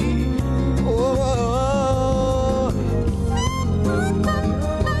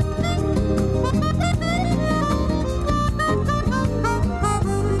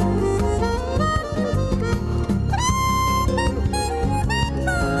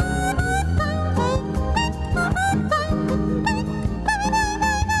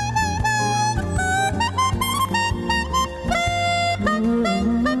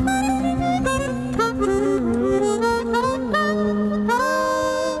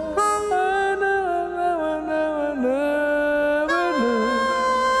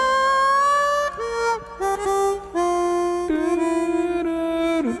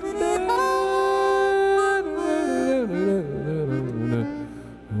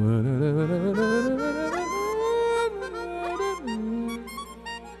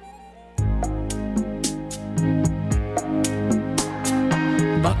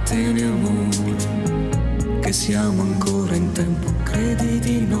 Battene amore, che siamo ancora in tempo, credi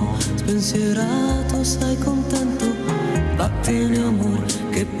di no, spensierato sei contento. Battene amore,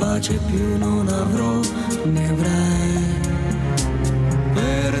 che pace più non avrò, ne avrai.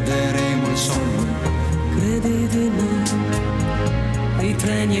 Perderemo il sonno, credi di no, i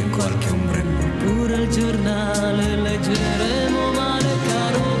treni e qualche ombrello, pure il giornale leggeremo male,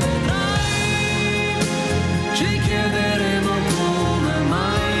 caro vedrai. Ci chiederemo come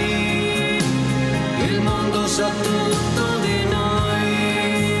mai il mondo sa tutto di noi.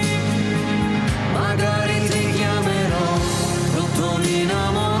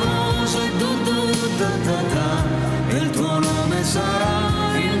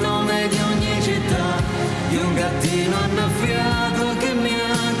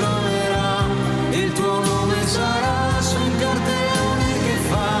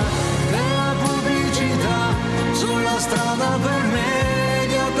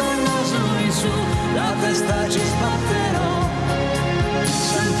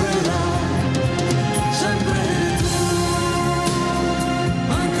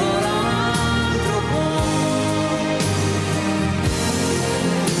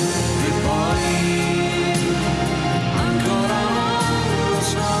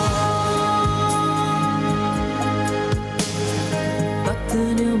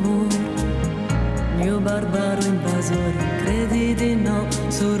 tesori, credi di no,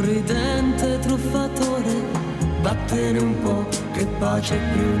 sorridente truffatore, vattene un po', che pace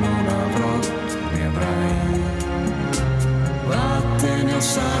più non avrò, ne avrai, vattene o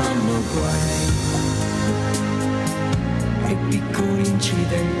saranno guai, e piccoli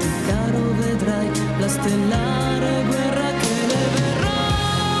incidenti, caro vedrai, la stellare guerra che ne verrà,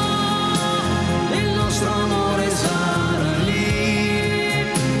 il nostro amore sarà lì,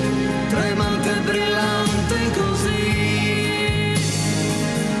 tremante e brillante così,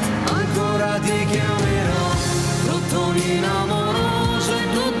 ancora ti chiamerò, rottolino amoroso e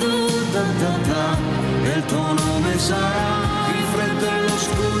da, e il tuo nome sarà il freddo e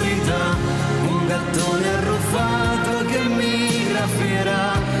l'oscurità, un gattone arruffato che mi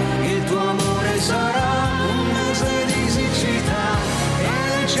graffierà, il tuo amore sarà un mese di siccità, e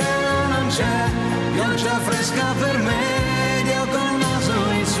nel cielo non c'è pioggia fresca per me, io col naso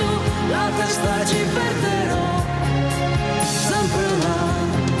in su, la testa ci perderò, sempre là,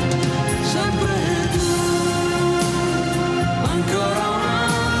 sempre tu, ancora un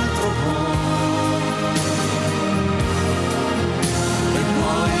altro po', e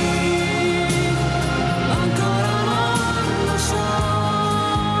poi ancora non lo so,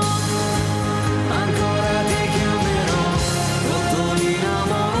 ancora ti chiamerò, rottolino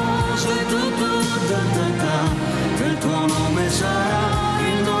amoroso e tu, che il tuo nome sarà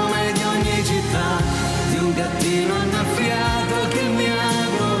il nome di ogni città, di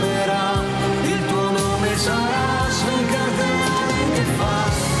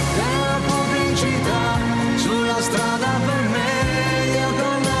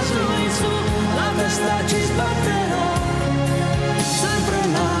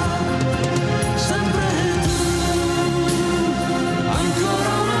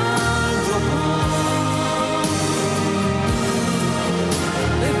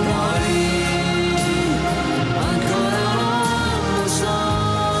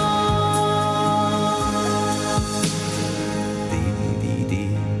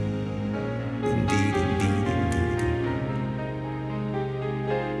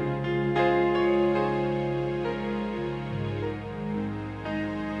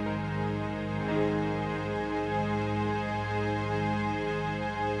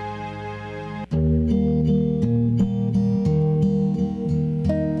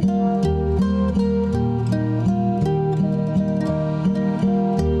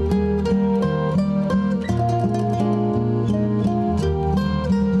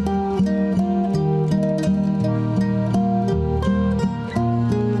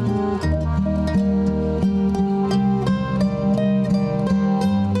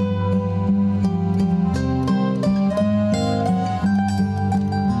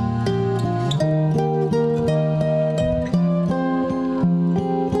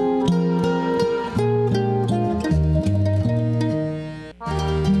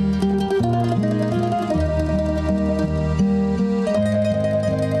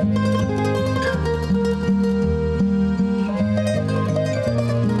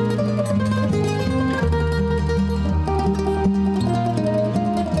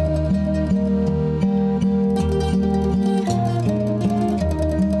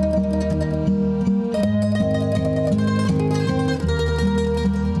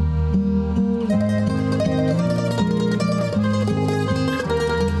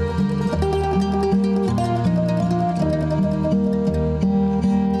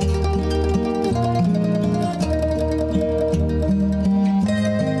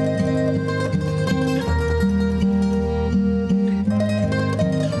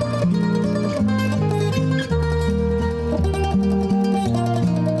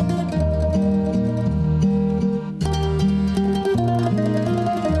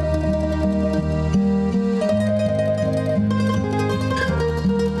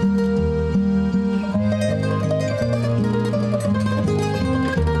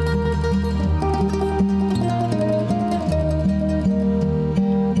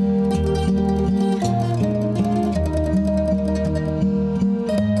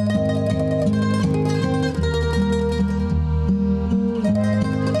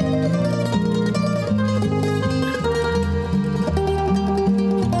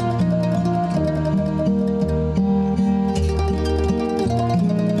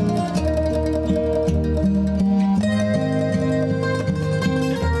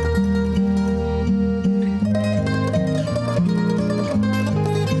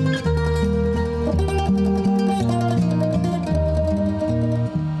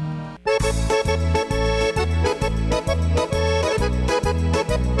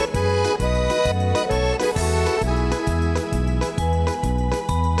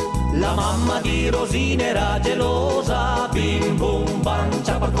La mamma di Rosina era gelosa, bim bum bam,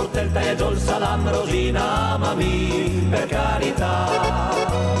 ciapa il coltello e giù il salam, Rosina amami, per carità.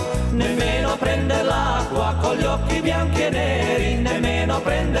 Nemmeno prendere l'acqua con gli occhi bianchi e neri, nemmeno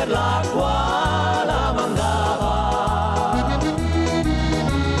prendere l'acqua la mandava.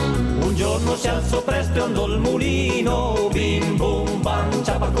 Un giorno si alzò presto e andò il mulino, bim bum bam,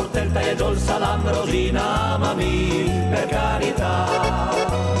 ciapa il coltello e giù il salam, Rosina amami, per carità.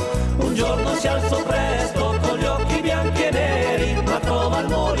 Un giorno si alzò presto con gli occhi bianchi e neri, ma trova il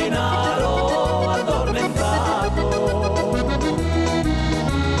molinaro addormentato.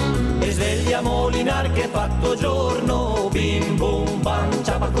 E sveglia Molinar che fatto giorno, bim bum bam,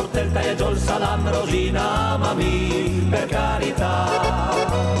 ciapa il coltello e giù il salam, Rosina amami, per carità.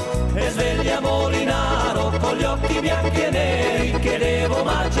 E sveglia Molinaro con gli occhi bianchi e neri, che devo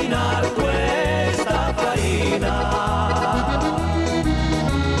immaginare questa farina.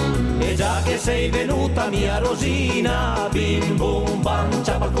 E già che sei venuta mia Rosina, bim bum bam,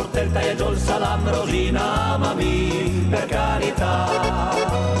 ciapa il coltello e giù il salam, Rosina amami, per carità.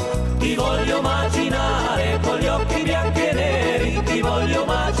 Ti voglio immaginare con gli occhi bianchi e neri, ti voglio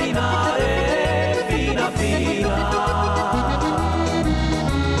immaginare fina fina.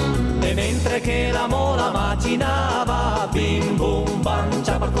 E mentre che la mola macinava, bim bum bam,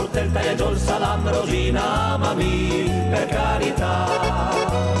 ciapa il coltello e giù il salam, Rosina amami, per carità.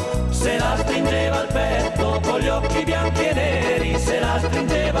 Se la stringeva al petto con gli occhi bianchi e neri, se la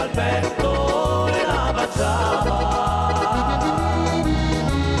stringeva al petto e la baciava.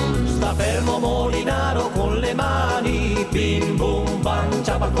 Sta fermo Molinaro con le mani, bim bum bam,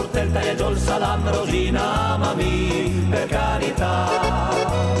 ciapa il coltello e giù il salam, Rosina amami, per carità.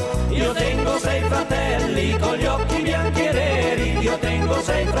 Io tengo 6 fratelli con gli occhi bianchi e neri, io tengo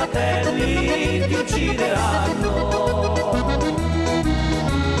 6 fratelli, ti uccideranno.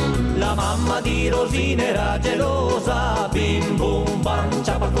 La mamma di Rosina era gelosa, bim bum bam,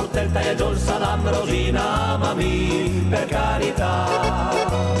 ciapa il coltello e giù il salam, Rosina amami, per carità.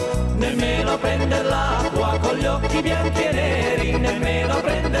 Nemmeno prender l'acqua con gli occhi bianchi e neri, nemmeno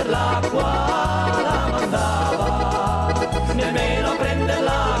prender l'acqua la mandava. Nemmeno prender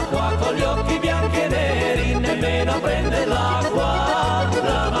l'acqua con gli occhi bianchi e neri, nemmeno prender l'acqua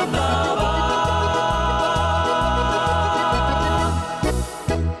la mandava.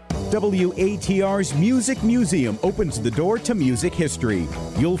 WATR's Music Museum opens the door to music history.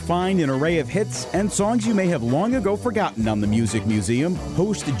 You'll find an array of hits and songs you may have long ago forgotten on the Music Museum.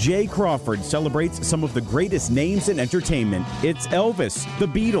 Host Jay Crawford celebrates some of the greatest names in entertainment. It's Elvis, the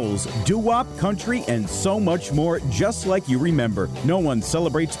Beatles, doo-wop, country, and so much more, just like you remember. No one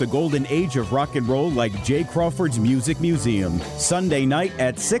celebrates the golden age of rock and roll like Jay Crawford's Music Museum. Sunday night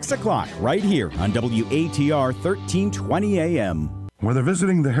at 6 o'clock, right here on WATR 1320 AM. Whether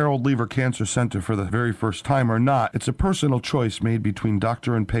visiting the Harold Lever Cancer Center for the very first time or not, it's a personal choice made between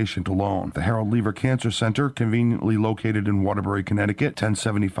doctor and patient alone. The Harold Lever Cancer Center, conveniently located in Waterbury, Connecticut,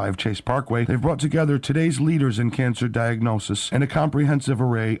 1075 Chase Parkway, they've brought together today's leaders in cancer diagnosis and a comprehensive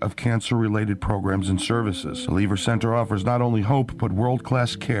array of cancer-related programs and services. The Lever Center offers not only hope, but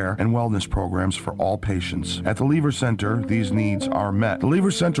world-class care and wellness programs for all patients. At the Lever Center, these needs are met. The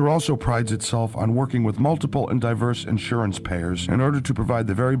Lever Center also prides itself on working with multiple and diverse insurance payers in order to provide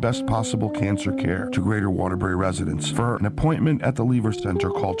the very best possible cancer care to Greater Waterbury residents. For an appointment at the Lever Center,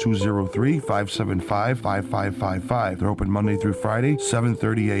 call 203-575-5555. They're open Monday through Friday,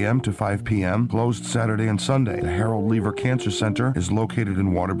 7:30 a.m. to 5 p.m., closed Saturday and Sunday. The Harold Lever Cancer Center is located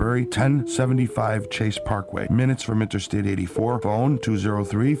in Waterbury, 1075 Chase Parkway, minutes from Interstate 84. Phone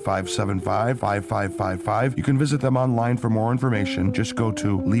 203-575-5555. You can visit them online for more information. Just go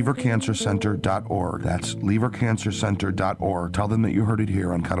to levercancercenter.org. That's levercancercenter.org. Tell them that you heard it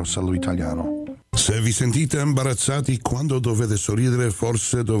here on Carosello Italiano. Se vi sentite imbarazzati quando dovete sorridere,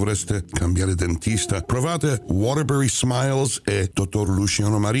 forse dovreste cambiare dentista. Provate Waterbury Smiles e Dottor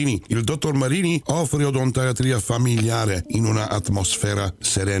Luciano Marini. Il Dottor Marini offre odontoiatria familiare in una atmosfera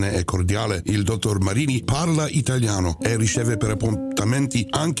serena e cordiale. Il Dottor Marini parla italiano e riceve per appuntamenti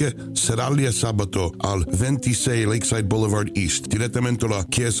anche serali e sabato al 26 Lakeside Boulevard East, direttamente alla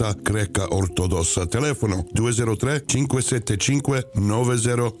Chiesa Greca Ortodossa. Telefono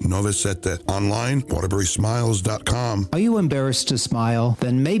 203-575-9097. Online online, WaterburySmiles.com. Are you embarrassed to smile?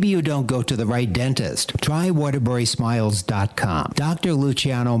 Then maybe you don't go to the right dentist. Try WaterburySmiles.com. Dr.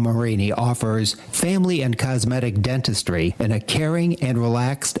 Luciano Marini offers family and cosmetic dentistry in a caring and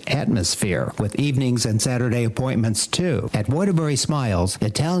relaxed atmosphere, with evenings and Saturday appointments too. At Waterbury Smiles,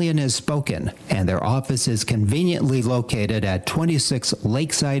 Italian is spoken, and their office is conveniently located at 26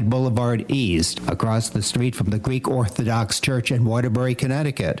 Lakeside Boulevard East, across the street from the Greek Orthodox Church in Waterbury,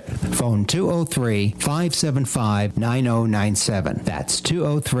 Connecticut. Phone 203-575-9097. That's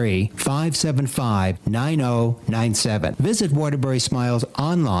 203-575-9097. Visit Waterbury Smiles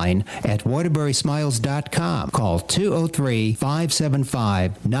online at waterburysmiles.com. Call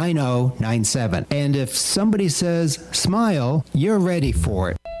 203-575-9097. And if somebody says smile, you're ready for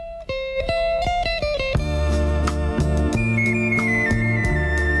it.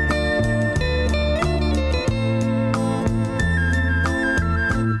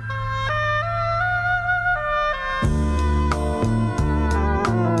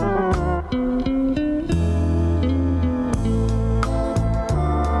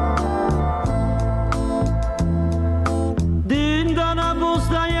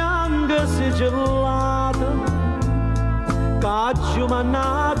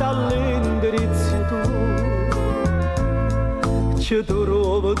 Mannata all'indirizzo tu ci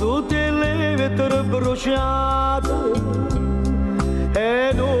trovo tutte le vetture bruciate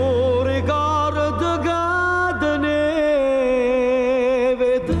e non ricordo che te ne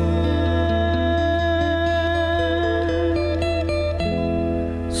vedere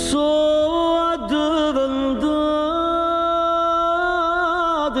sono diventata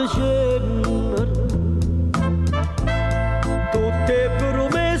cenere tutte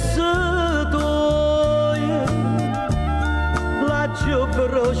promesse tue l'ho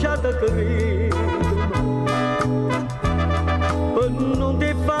bruciata credo per non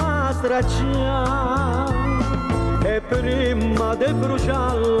ti fa stracciare e prima di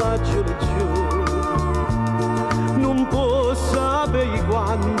bruciarla giù non posso sapere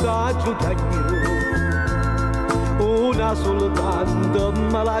quanto aiuta una soltanto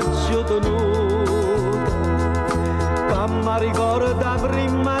me l'ha tenuta che mi ricorda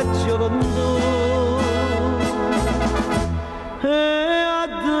prima gioventù e è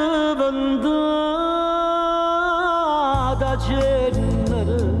diventata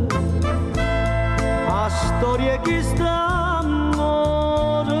genere a storia che sta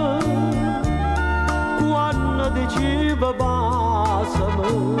amore quando diceva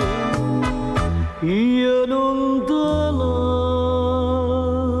passami io non te la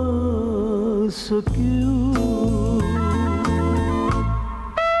so più.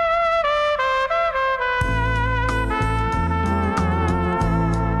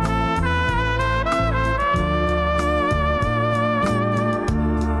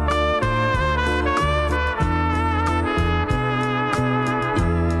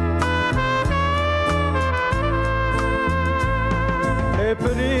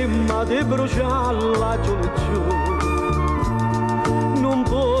 Prima di bruciarla giù non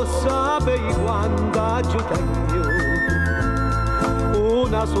posso sapere quanto aiuta io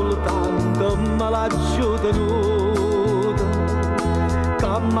una soltanto me l'ha tenuta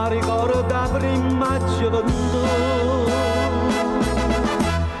che mi ricorda prima gioventù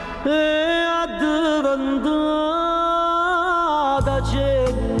e è diventata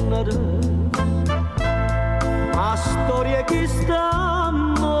genere a storia che sta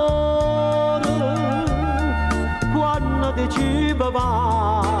diceva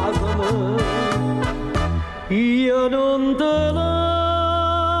passami io non te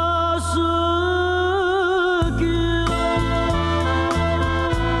la so più.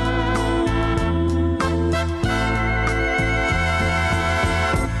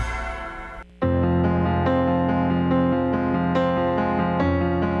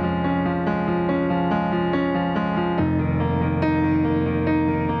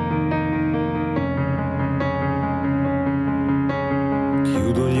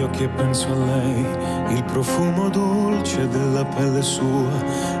 Che penso a lei, il profumo dolce della pelle sua,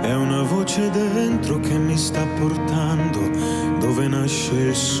 è una voce dentro che mi sta portando dove nasce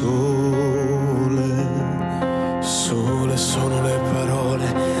il sole. Sole sono le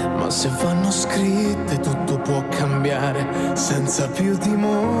parole, ma se vanno scritte tutto può cambiare. Senza più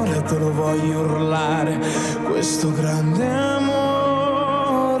timore te lo voglio urlare, questo grande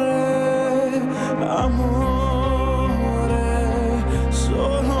amore, amore.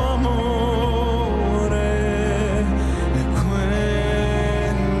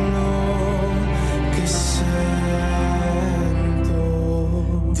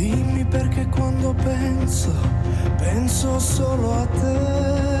 Penso solo a te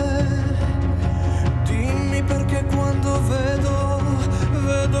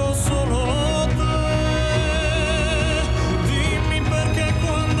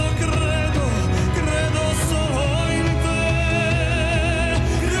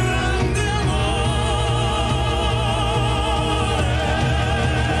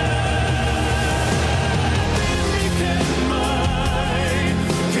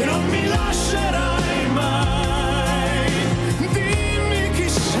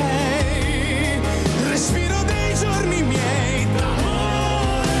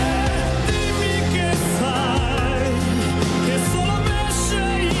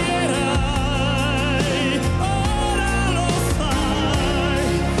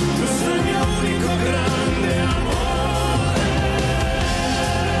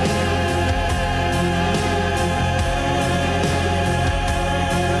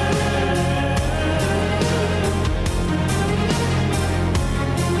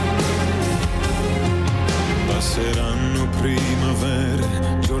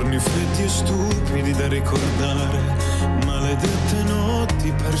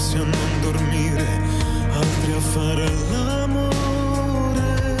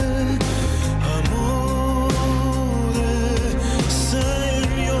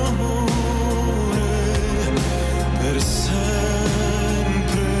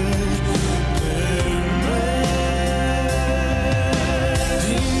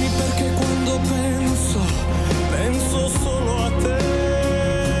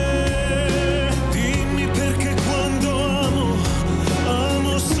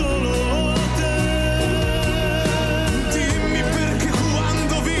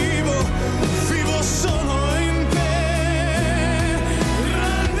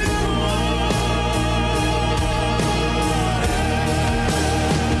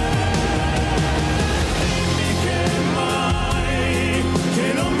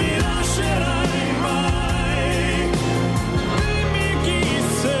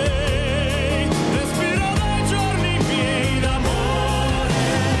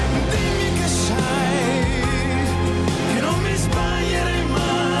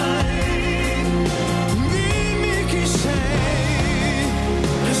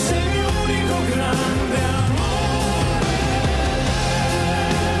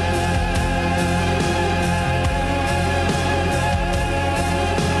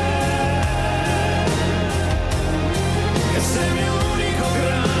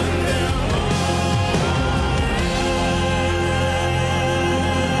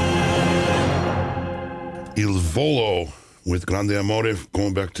Volo with Grande Amore,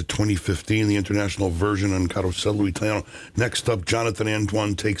 going back to 2015, the international version on Carosello Italiano. Next up, Jonathan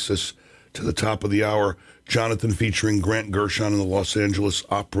Antoine takes us to the top of the hour. Jonathan featuring Grant Gershon and the Los Angeles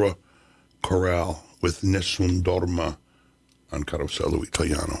Opera Chorale with Nessun Dorma on Carosello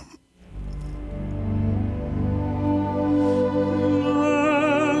Italiano.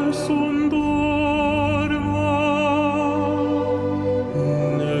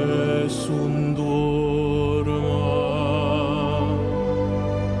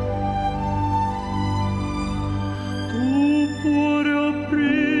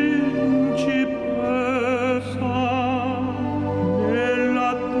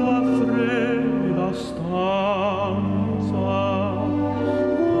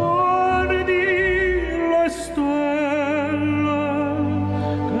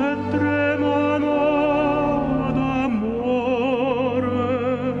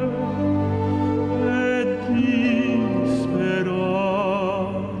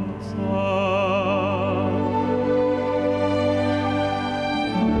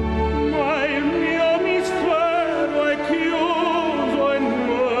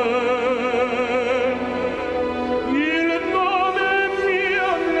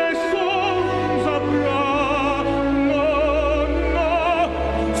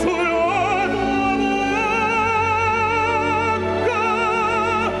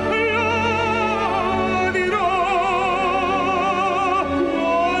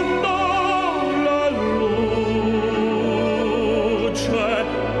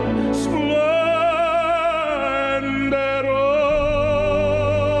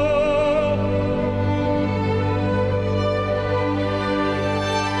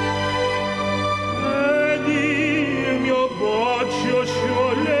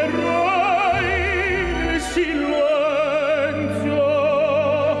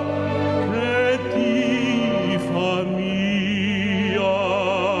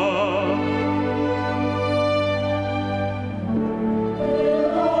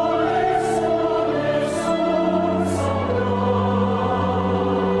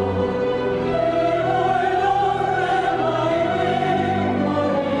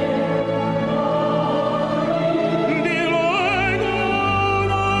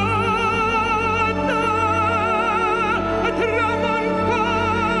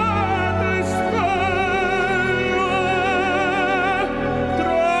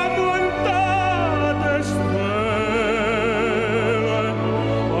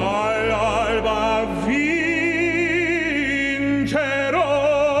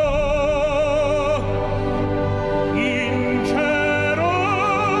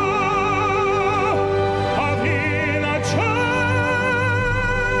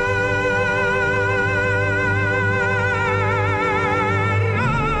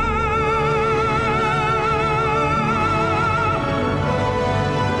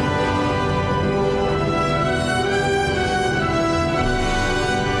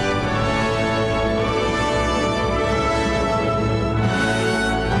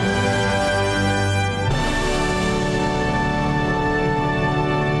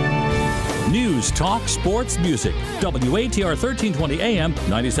 Talk sports music. WATR 1320 AM,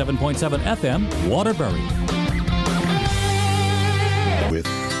 97.7 FM, Waterbury. With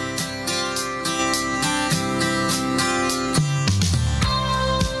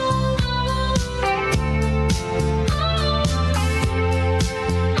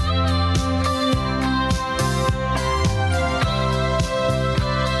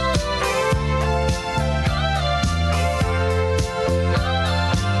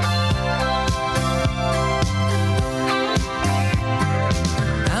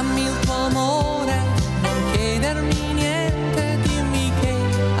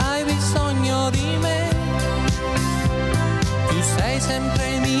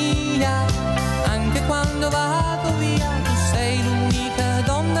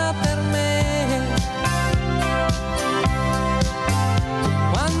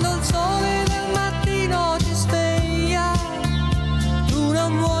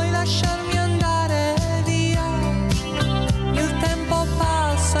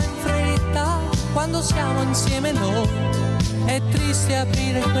siamo insieme noi, è triste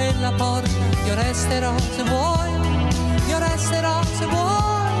aprire quella porta, io resterò se vuoi, io resterò se vuoi.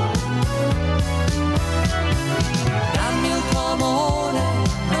 Dammi il tuo amore,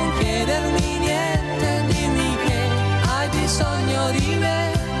 non chiedermi niente, dimmi che hai bisogno di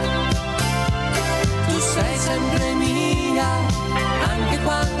me. Tu sei sempre mia, anche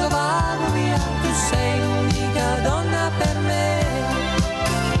quando vado via, tu sei l'unica donna per me.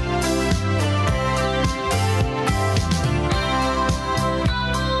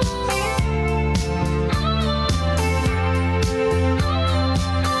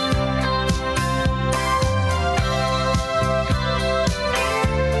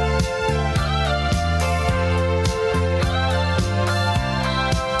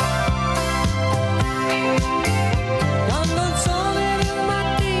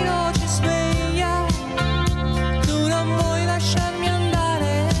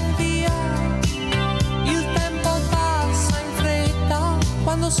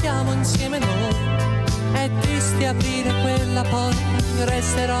 quando siamo insieme noi. È triste aprire quella porta, io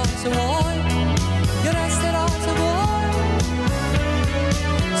resterò se vuoi, io resterò se vuoi.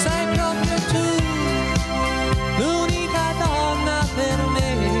 Sei proprio tu, l'unica donna per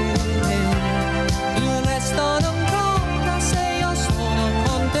me. Il resto non conta se io sono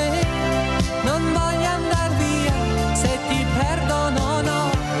con te. Non voglio andar via, se ti perdo non ho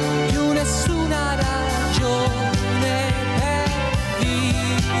più nessuna ragione per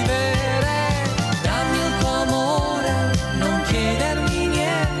vivere. Dammi il tuo amore, non chiedermi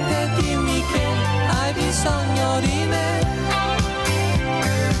niente, dimmi che hai bisogno di me.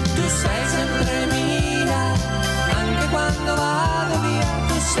 Tu sei sempre mia, anche quando vado via,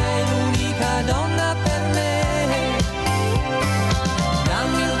 tu sei l'unica donna per me.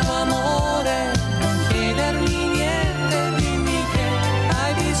 Dammi il tuo amore, non chiedermi niente, dimmi che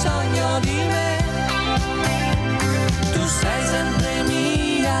hai bisogno di me. Tu sei sempre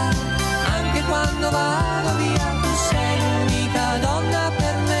mia, anche quando vado via, tu sei l'unica donna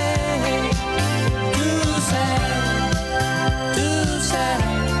per me. Tu sei,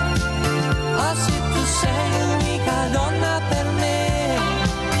 oh sì, tu sei l'unica donna per me.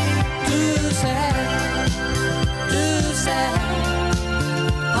 Tu sei,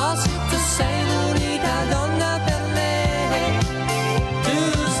 oh sì, tu sei l'unica donna per me. Tu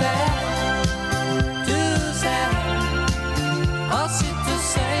sei, oh sì, tu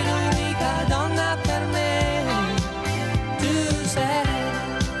sei l'unica donna per me. Tu sei,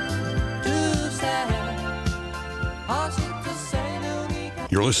 oh sì, tu sei l'unica.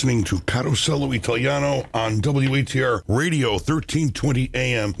 You're listening to Carosello Italiano on WATR Radio, 1320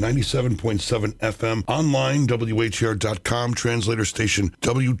 AM, 97.7 FM, online, WATR.com, translator station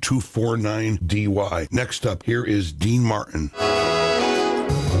W249DY. Next up, here is Dean Martin.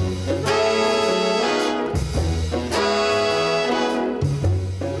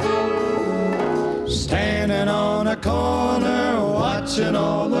 Standing on a corner, watching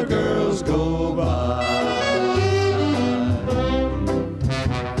all the girls go by.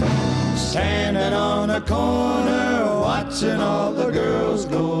 Standing on a corner, watching all the girls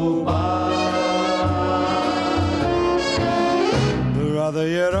go by. Brother,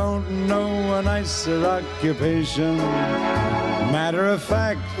 you don't know a nicer occupation. Matter of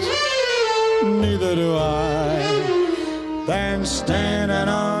fact, neither do I. Than standing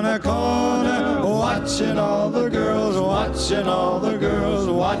on a corner, watching all the girls, watching all the girls,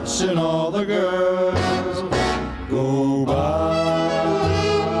 watching all the girls go by.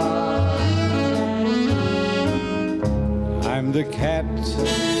 I'm the cat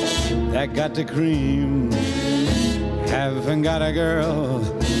that got the cream. Haven't got a girl,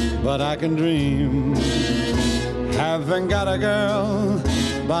 but I can dream. Haven't got a girl,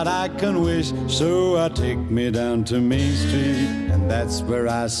 but I can wish. So I take me down to Main Street, and that's where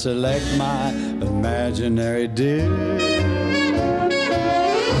I select my imaginary dish.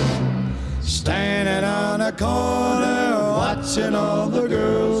 Standing on a corner, watching all the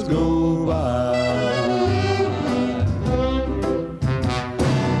girls go by.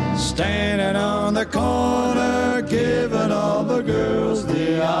 Standing on the corner, giving all the girls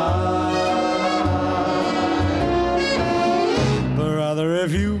the eye. Brother,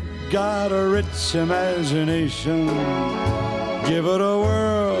 if you got a rich imagination, give it a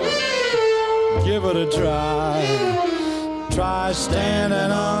whirl, give it a try. Try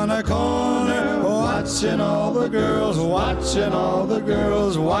standing on a corner, watching all the girls, watching all the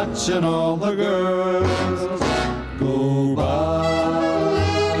girls, watching all the girls go by.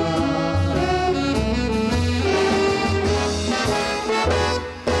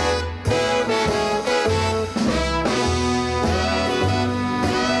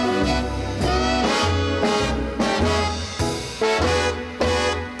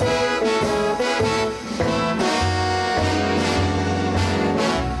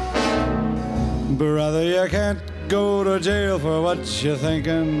 Brother, you can't go to jail for what you're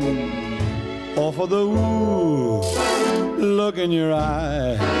thinking, or for the woo look in your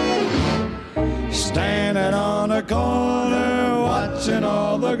eye. Standing on a corner, watching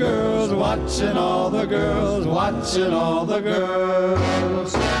all the girls, watching all the girls, watching all the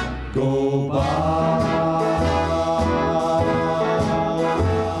girls go by.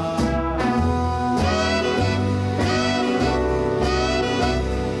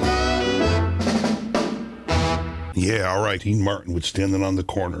 Yeah, all right. Dean Martin with Standing on the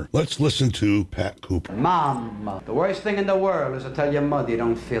Corner. Let's listen to Pat Cooper. Mom, the worst thing in the world is to tell your mother you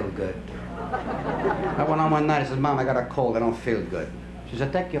don't feel good. I went on one night and said, Mom, I got a cold, I don't feel good. She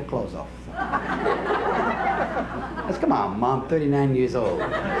said, take your clothes off. I said, come on, Mom, 39 years old.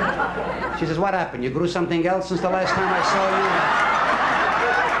 She says, what happened? You grew something else since the last time I saw you?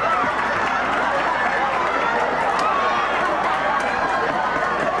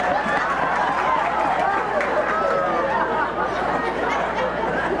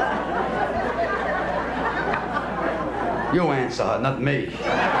 answer her, not me.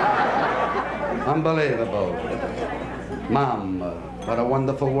 Unbelievable. Mom, what a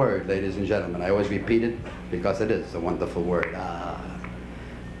wonderful word, ladies and gentlemen. I always repeat it because it is a wonderful word.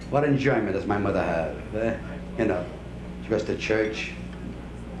 What enjoyment does my mother have? You know, she goes to church.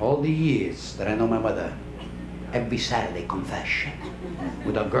 All the years that I know my mother, every Saturday confession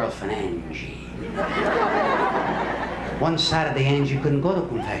with her girlfriend Angie. One Saturday Angie couldn't go to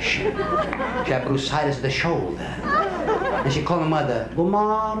confession. She had brucitis of the shoulder. And she called my mother, good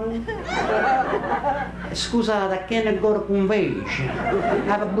morning. Scusate, I can't go to confession. I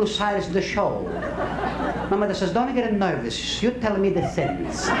have a brucitis of the shoulder. My mother says, don't get nervous. You're telling me the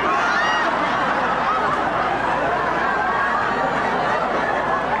sentence.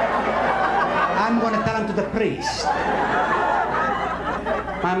 I'm going to tell him to the priest.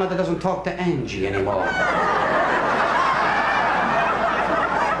 My mother doesn't talk to Angie anymore.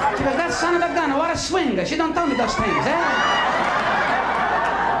 She goes, that son of a gun, what a swinger. She don't tell me those things, eh?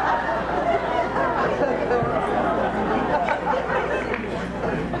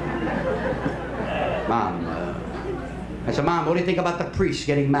 Mom, I said, Mom, what do you think about the priest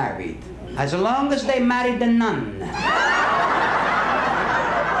getting married? As long as they married the nun.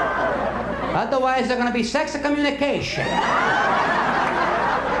 Otherwise, they're going to be sex and communication.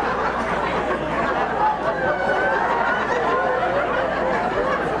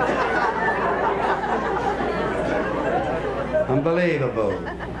 Unbelievable.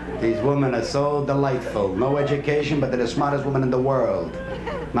 These women are so delightful. No education, but they're the smartest women in the world.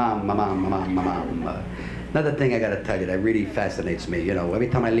 Mom. Another thing I gotta tell you that really fascinates me, you know, every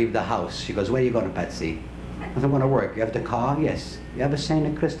time I leave the house, she goes, where are you going, Patsy? I said, I'm going to work. You have the car? Yes. You ever seen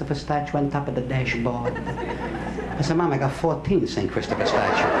the Christopher statue on top of the dashboard? I said, Mom, I got 14 St. Christopher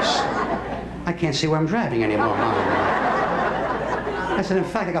statues. I can't see where I'm driving anymore, Mom. I said, in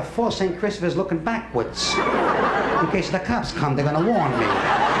fact, I got 4 St. Christophers looking backwards. In case the cops come, they're going to warn me.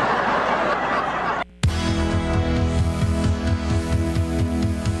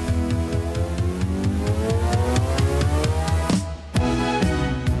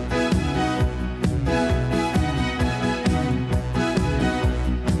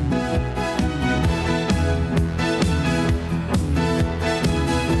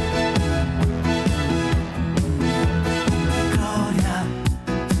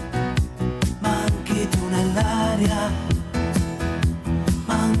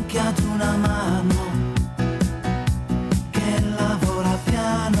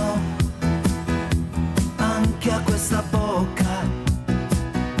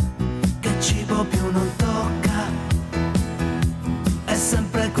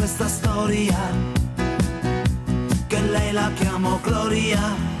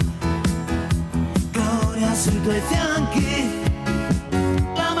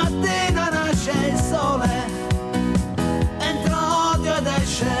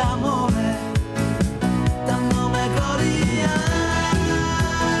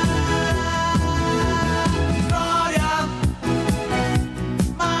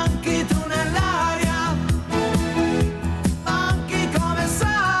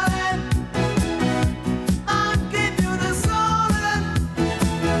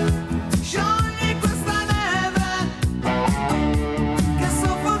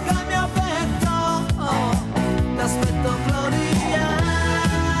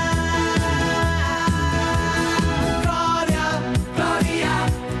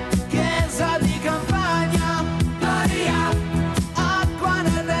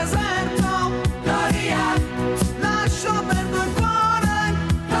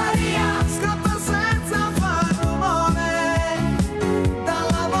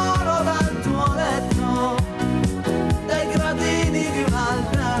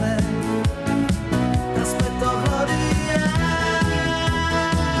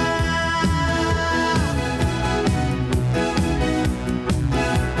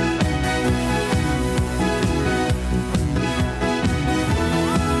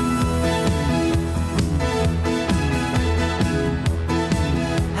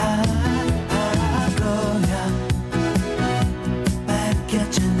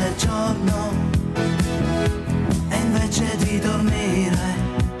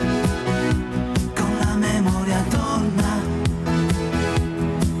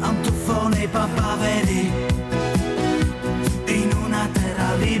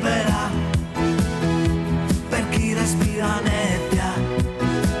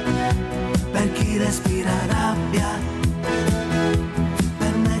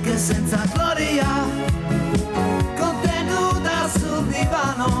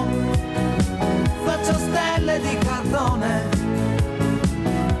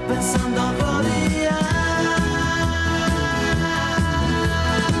 Pensando a Gloria.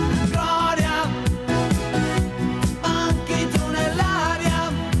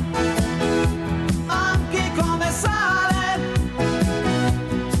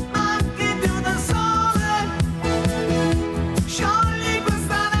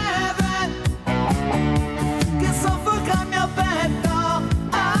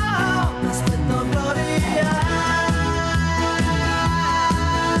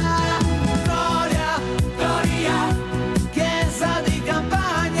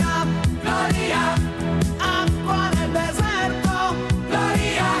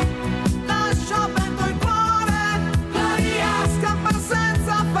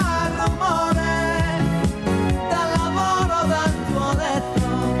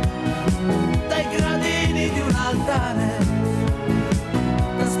 stare,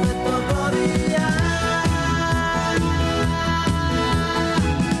 t'aspetto fuori.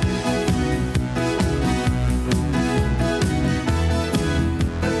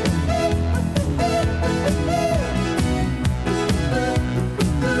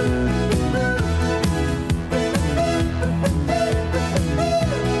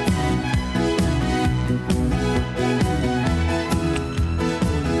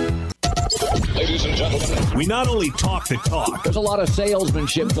 Ladies and gentlemen, we not only talk the talk. There's a lot of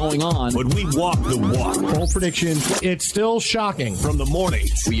salesmanship going on. But we walk the walk. Bold prediction. It's still shocking. From the morning.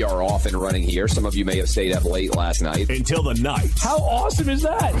 We are off and running here. Some of you may have stayed up late last night. Until the night. How awesome is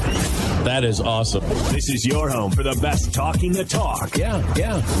that? That is awesome. This is your home for the best talking the talk. Yeah.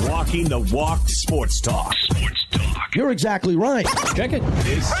 Walking the walk sports talk. Sports talk. You're exactly right. Check it.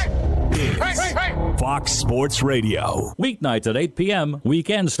 This is Fox Sports Radio. Weeknights at 8 p.m.,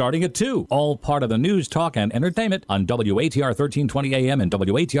 weekends starting at 2. All part of the news, talk, and entertainment on WATR 1320 AM and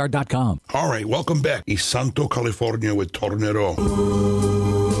WATR.com. All right, welcome back. I Santo, California with Tornerò.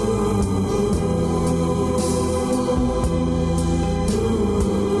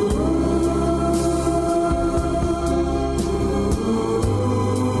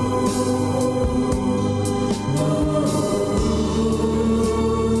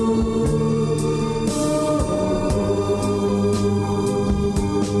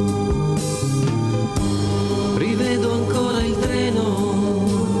 Rivedo ancora il treno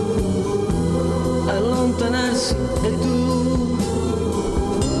allontanarsi e tu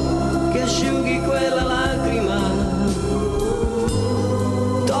che asciughi quella lacrima.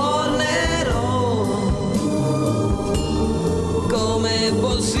 Tornerò, com'è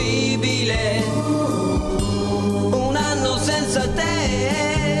possibile un anno senza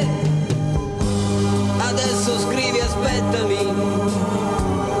te? Adesso scrivi aspettami,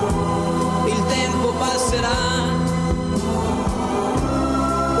 il tempo passerà.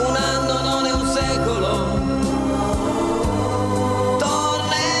 Un anno non è un secolo.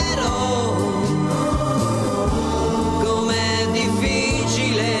 Tornerò, com'è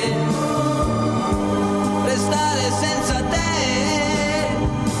difficile restare senza te.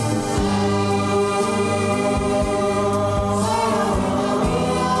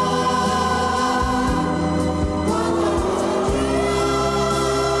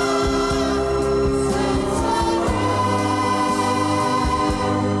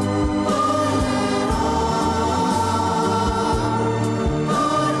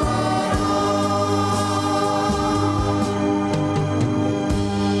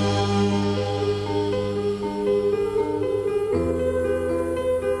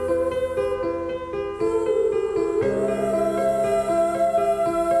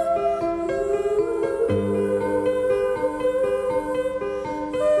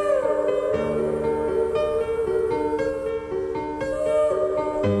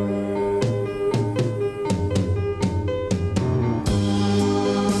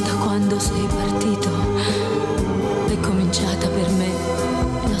 Da quando sei partito è cominciata per me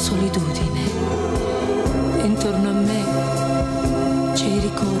la solitudine. Intorno a me c'è il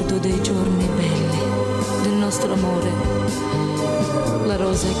ricordo dei giorni belli, del nostro amore. La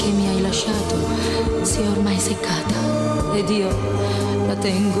rosa che mi hai lasciato si è ormai seccata ed io la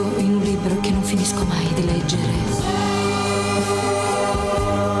tengo in un libro che non finisco mai di leggere.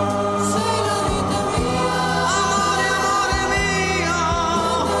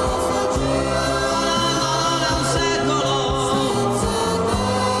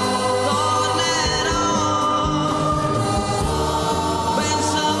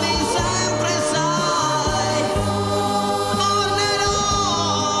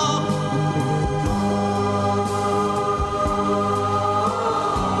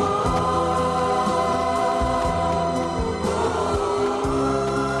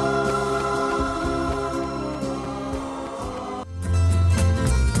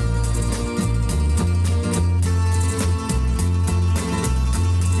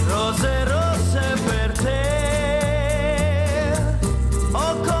 Rose rosse per te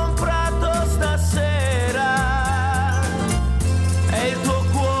ho comprato stasera e il tuo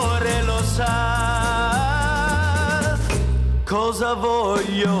cuore lo sa cosa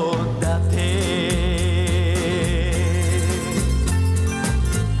voglio da te.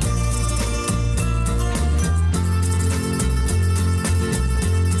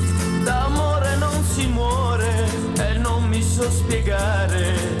 D'amore non si muore e non mi so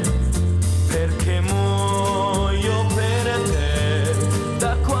spiegare perché muoio per te.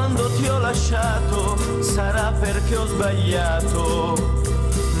 Da quando ti ho lasciato sarà perché ho sbagliato,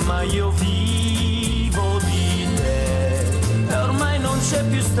 ma io vivo di te. E ormai non c'è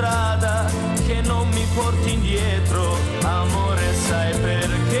più strada che che non mi porti indietro, amore, sai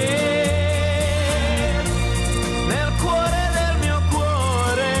perché? Nel cuore del mio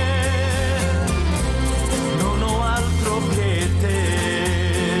cuore non ho altro che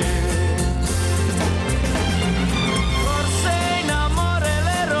te. Forse in amore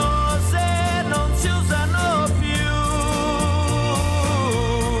le rose non si usano più,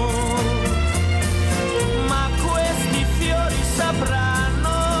 ma questi fiori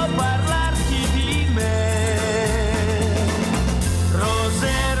sapranno parlarti di me.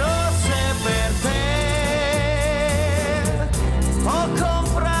 Rose rosse per te ho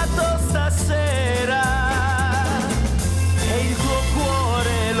comprato stasera e il tuo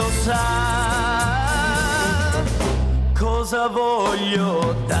cuore lo sa cosa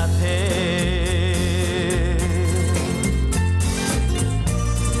voglio da te.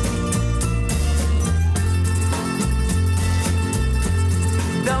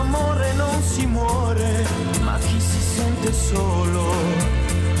 D'amore non si muore, ma chi si sente solo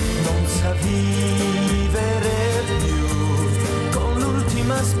non sa vivere più. Con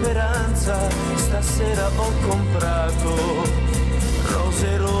l'ultima speranza stasera ho comprato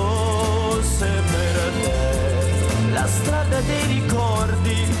rose rosse per te. La strada dei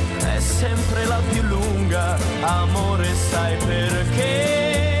ricordi è sempre la più lunga, amore, sai perché?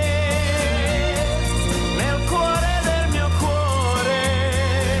 Nel cuore del mio cuore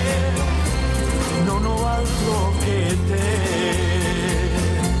non ho altro che te.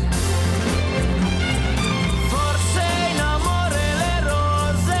 Forse in amore le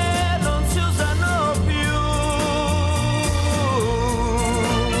rose non si usano più,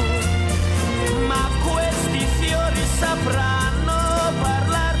 ma questi fiori sapranno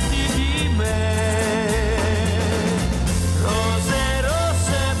parlarti di me. Rose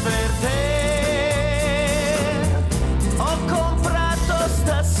rosse per te ho comprato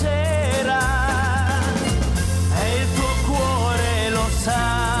stasera e il tuo cuore lo sa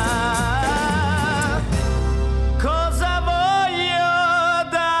cosa voglio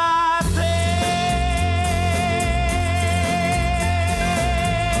da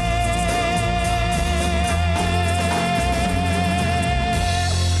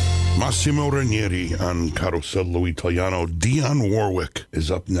Massimo Ranieri on Carosello Italiano. Dionne Warwick is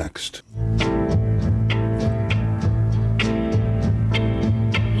up next.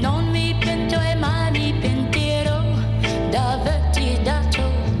 Non mi pento e mai mi pentirò d'averti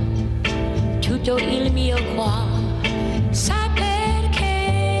dato tutto il mio cuore. Sai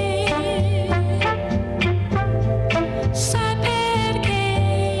perché? Sai perché?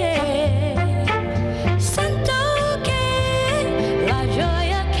 Sento che la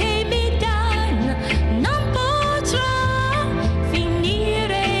gioia che mi danno non potrà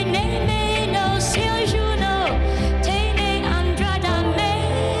finire nemmeno se un giorno te ne andrà da me.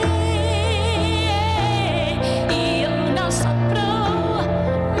 Io non saprò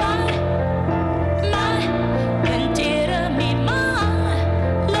mai, mai pentirmi, mai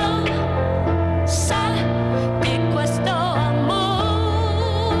lo sai di questo amore.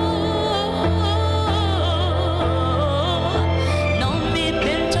 Non mi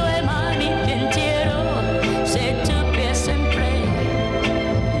pento e mai mi pentirò se tu per sempre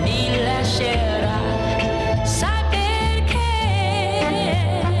mi lascerai. Sai perché?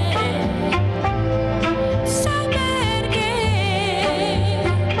 Sai perché?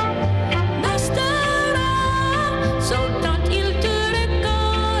 Basterà soltanto il tuo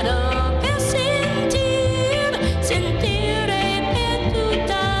ricordo per sentire per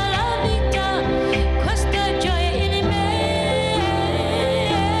tutta la vita questa gioia in me.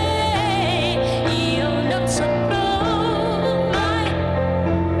 Io non saprò mai,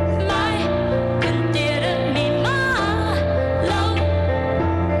 mai pentirmi, mai lo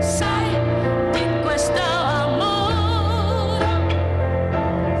sai di questo amore,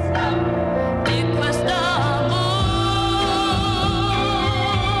 di questo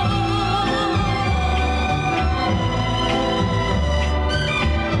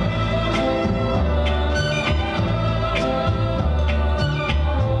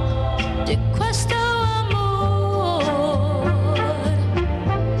di questo amore,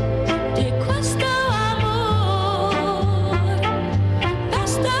 di questo amore.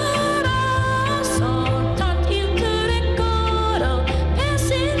 Basterà soltanto il tuo ricordo per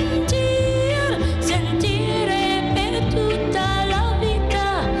sentire per tutta la vita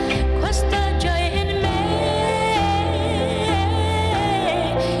questa gioia in me.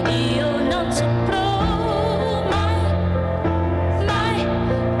 Io non saprò mai, mai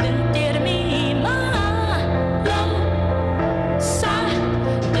pentirmi, mai lo sai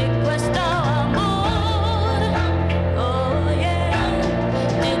di questo amore. Oh yeah,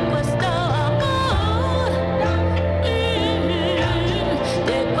 di questo amore.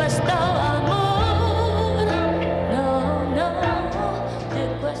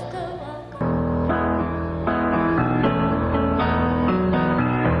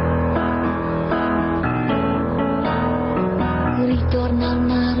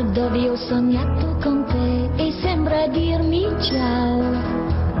 ricordi ho sognato con te e sembra dirmi ciao.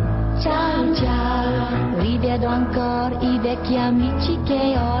 Ciao ciao, rivedo ancora i vecchi amici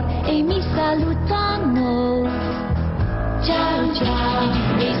che ho e mi salutano. Ciao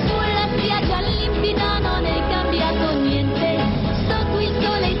ciao, e sulla spiaggia limpida non è cambiato niente. Sto qui, il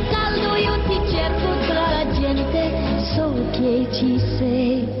sole è caldo, io ti cerco tra la gente. So che ci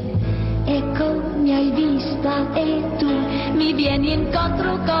sei, ecco mi hai vista e tu mi vieni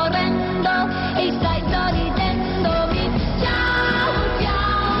incontro correndo e stai sorridendomi. Ciao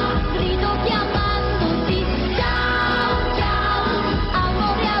ciao, grido chiamandoti. Ciao ciao,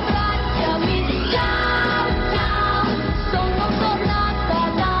 amore abbracciami. Ciao ciao, sono tornata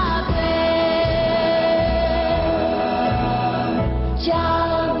da te.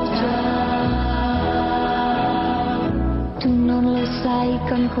 Ciao ciao, tu non lo sai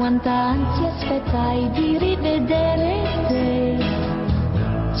con quanta ansia aspettai di rivedere te.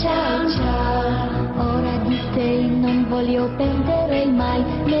 Ciao ciao, ora di te non voglio perdere mai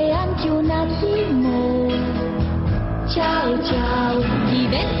neanche un attimo. Ciao ciao,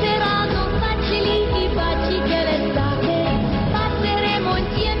 diventeranno facili i baci che l'estate. Passeremo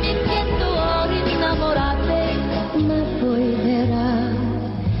insieme in 100 ore innamorate. Ma poi verrà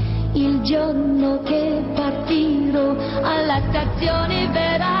il giorno che partirò, alla stazione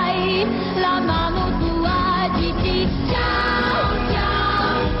vedrai la mano tua agiti. Ciao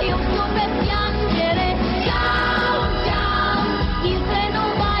ciao, io sto per piangere. Ciao ciao, il treno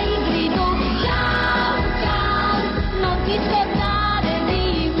va in grido. Ciao ciao, non ti scordare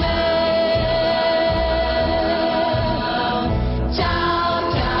di me. Ciao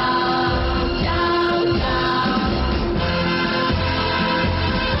ciao,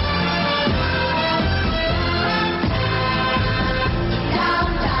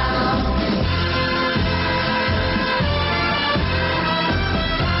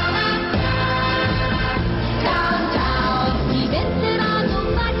 ciao ciao. Diventeranno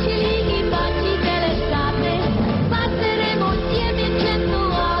facili i baci dell'estate. Passeremo insieme 100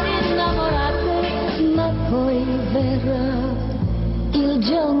 ore innamorate. Ma poi verrà il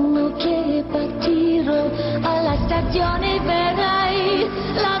giorno che partirò, alla stazione vedrai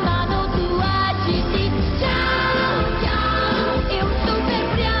la mano tua agiti. Ciao ciao, io sto per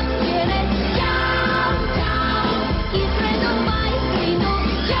piangere. Ciao ciao, il treno va in grido.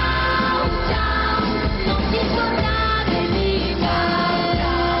 Ciao ciao, non ti scordare di me.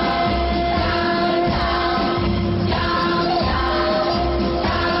 Ciao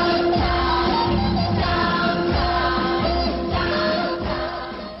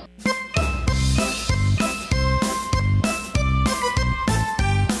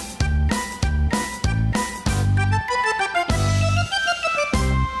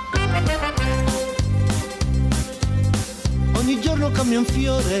Ogni giorno cambia un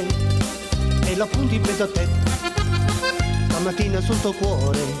fiore e lo appunti in mezzo a te. Stamattina sul tuo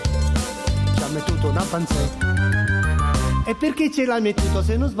cuore ci ha mettuto una panzetta. E perché ce l'hai mettuto?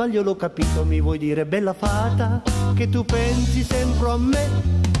 Se non sbaglio l'ho capito. Mi vuoi dire, bella fata, che tu pensi sempre a me?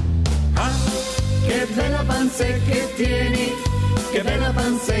 Ah, che bella panzetta che tieni, che bella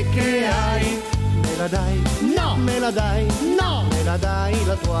panzetta che hai. Me la dai? No! Me la dai? No! Me la dai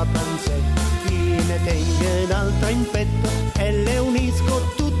la tua panzetta? Ne tengo un'altra in petto e le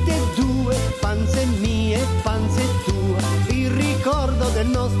unisco tutte e due, panze mie e panze tua, il ricordo del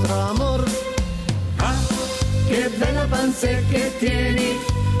nostro amor. Ah, che bella panze che tieni,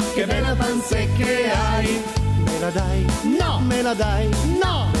 che bella panze che hai. Me la dai? No! Me la dai?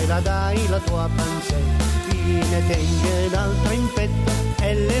 No! Me la dai la tua panzetta? Ne tengo un'altra in petto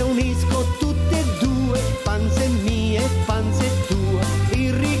e le unisco tutte e due, panze mie e panze tua,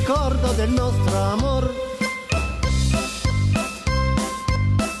 il ricordo del nostro amor.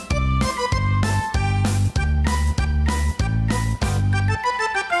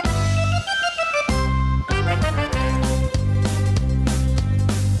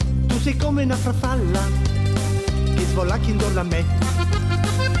 Tu sei come una farfalla che svolacchi intorno a me,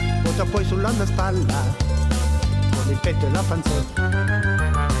 butta poi sulla mia spalla il petto e la panzetta.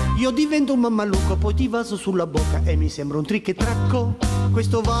 Io divento un mammalucco, poi ti vaso sulla bocca e mi sembra un trick e tracco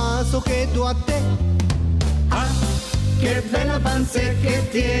questo vaso che do a te. Ah, che bella panzetta che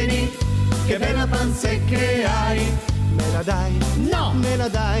tieni, che bella panzetta che hai. Me la dai? No! Me la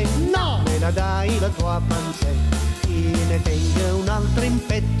dai? No! Me la dai la tua panzetta? Ne tengo un'altra in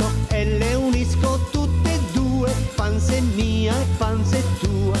petto e le unisco tutte e due, panze mia e panze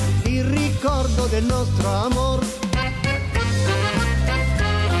tua, il ricordo del nostro amor.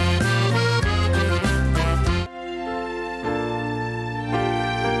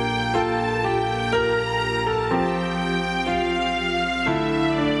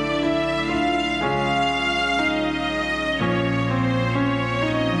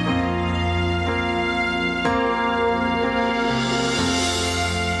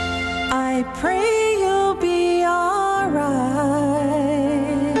 I pray you'll be our eyes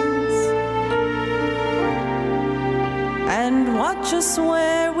and watch us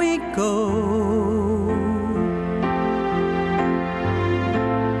where we go,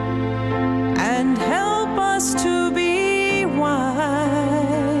 and help us to be wise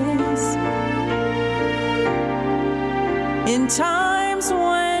in times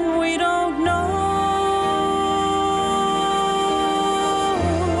when we don't know.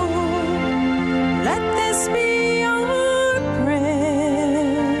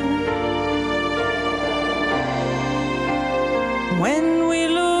 When we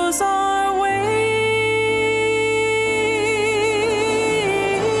lose our way,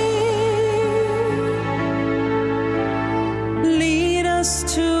 lead us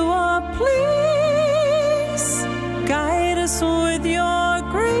to a place, guide us with your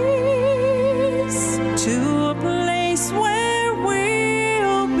grace, to a place where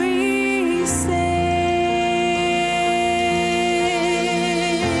we'll be safe.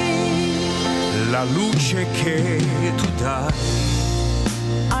 La luce che tu dai,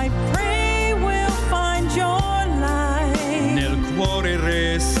 I pray we'll find your light nel cuore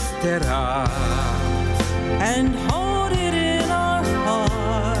resterà, and hold it in our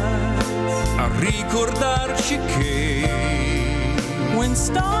hearts, a ricordarci che when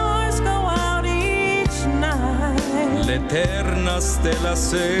stars go out each night, l'eterna stella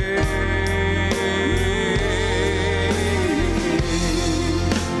sei.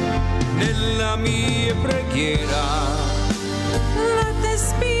 Nella mia preghiera, let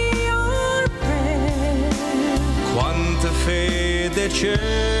this be our prayer. quanta fede c'è,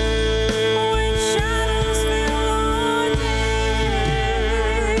 When shadows fill our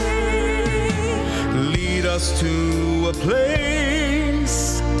day, lead us to a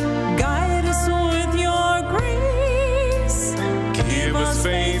place, guide us with your grace, give us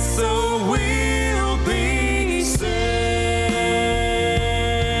faith so we'll be safe.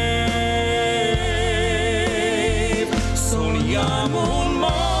 Sogniamo un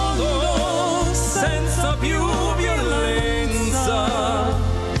mondo senza più violenza,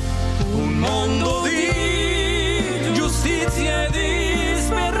 un mondo di giustizia e di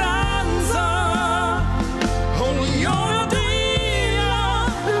speranza. Ognuno dia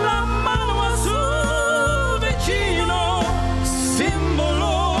la mano al suo vicino,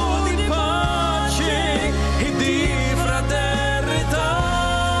 simbolo di pace e di fraternità.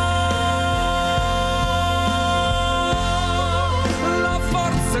 La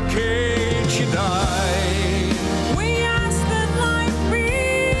forza che ci dai we ask that life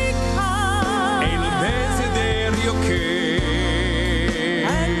be kind, e il desiderio che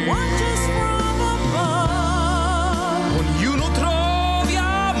and watch us from above. ognuno trovi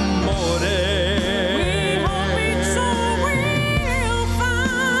amore We hope it's so we'll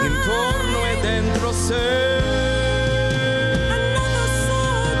find intorno e dentro sé. another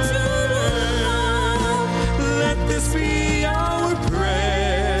soul to love. Let this be our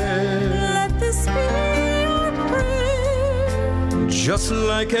prayer, Let this be our prayer, just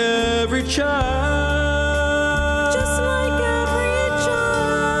like every child, just like every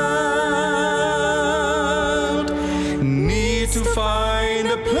child. need to find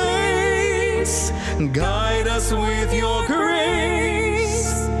a place, guide us with your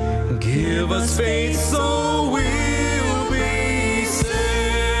grace, give us faith so we'll be safe.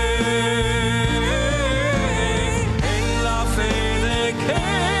 E la fede che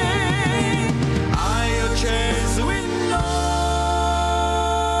hai acceso in noi,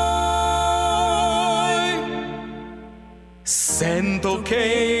 sento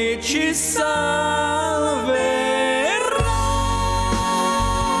che ci salverà.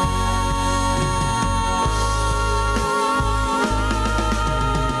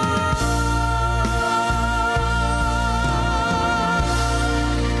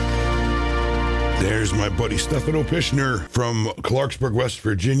 There's my buddy Stefano Pishner from Clarksburg, West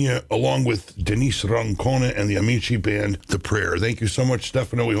Virginia, along with Denise Roncone and the Amici Band, The Prayer. Thank you so much,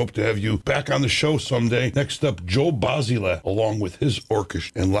 Stefano. We hope to have you back on the show someday. Next up, Joe Basile, along with his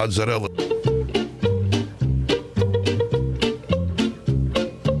orchestra, and Lazzarella.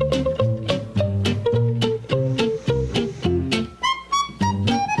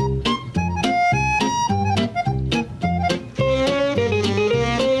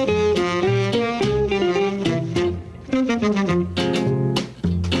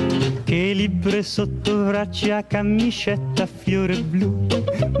 Che libre sotto braccia, camicetta, fiore blu.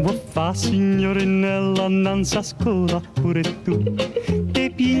 Vuoi fa signorinella, annanza a scuola pure tu.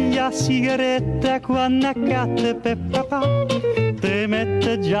 Te piglia sigaretta quando accatte per papà. Te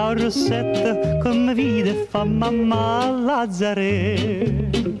mette già un rossetto come vide fa mamma a Lazzare.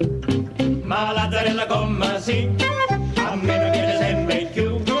 ma Lazzarella gomma sì, a me mi piace sempre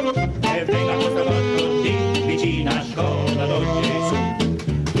più, e venga questo posto di vicina a scuola don Gesù.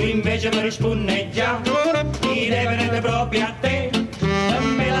 Tu invece mi risponde già, mi deve rendere proprio a te, e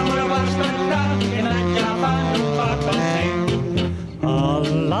me l'amore va a aspettare, che l'ha già fatto un po' con te. A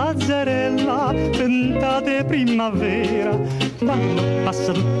Lazzarella, ventate primavera, quando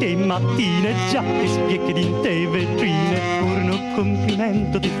passa tutte le mattine già ti spieghi di te vetrine, pur un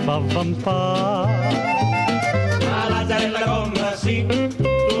complimento ti fa vampare. Ma Lazzarella gomma sì,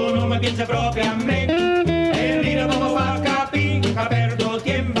 tu non mi piaci proprio a me, e ride come fa capire che perdo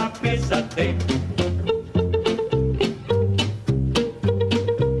tempo appeso a te.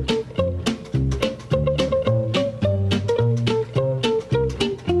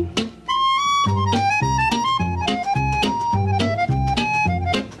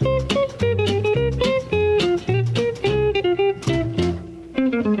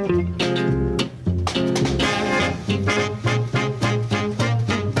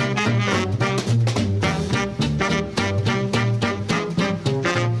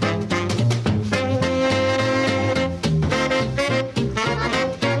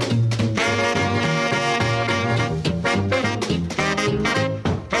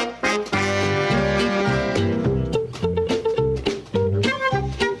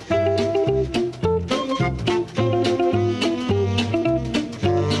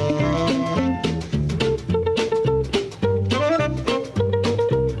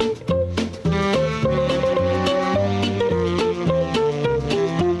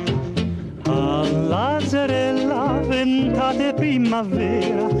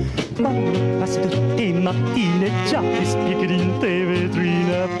 Primavera, quando passi tutte le mattine già ti spieghi in te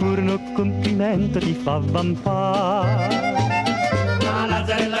vetrina, pur un complimento ti fa vampare. Ma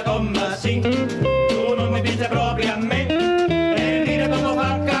Lazzarella gomma sì, tu non mi piaci proprio a me, e dire come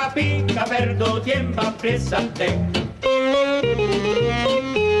fa capire che perdo tempo appresso a te.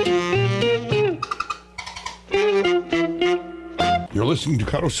 You're listening to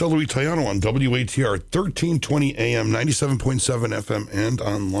Carosello Italiano on WATR 1320 AM, 97.7 FM, and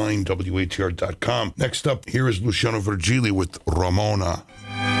online, WATR.com. Next up, here is Luciano Virgili with Ramona.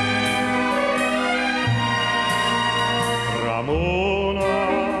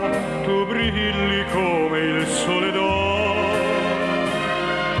 Ramona, tu brilli come il sole d'oro.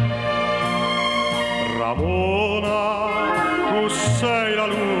 Ramona, tu sei la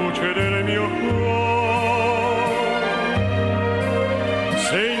luce del mio cuore.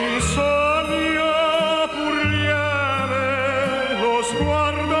 Se in sogno pur lieve lo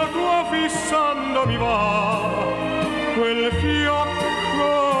sguardo tuo fissando mi va, quel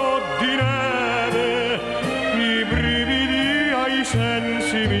fiocco di neve i brividi ai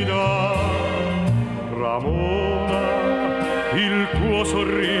sensi mi dà. Ramona, il tuo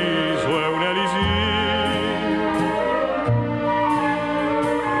sorriso è un'elisir.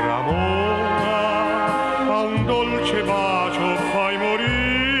 Ramona, a un dolce bacio fai morire.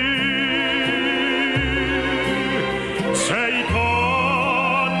 Sei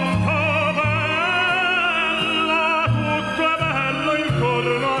tanto bella, tutto è bello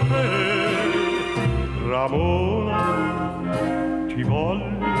intorno a te. Ramona, ti voglio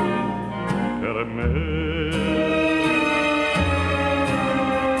per me.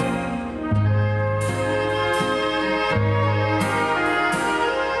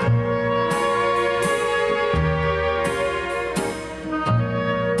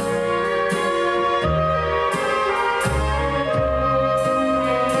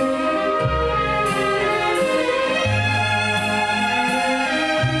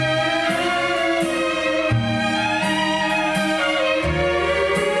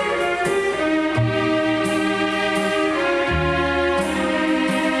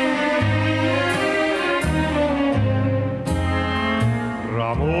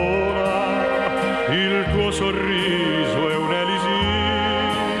 Sorriso è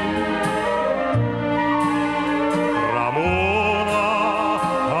un'elisir.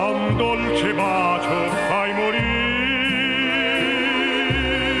 Ramona, a un dolce bacio fai morire.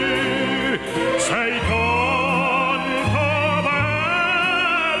 Sei tanto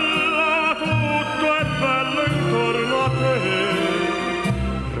bella, tutto è bello intorno a te.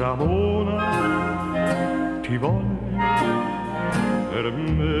 Ramona, ti voglio per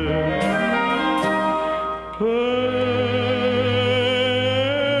me.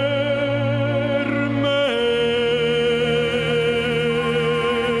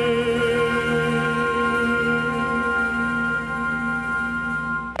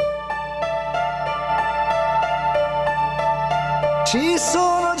 Ci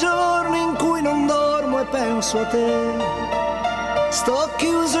sono giorni in cui non dormo e penso a te, Sto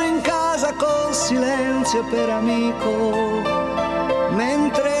chiuso in casa col silenzio per amico,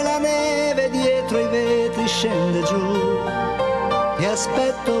 mentre la neve dietro i vetri scende giù. Ti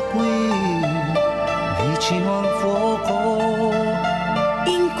aspetto qui, vicino al fuoco.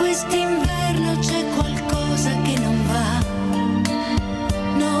 In quest'inverno c'è qualcosa che non va.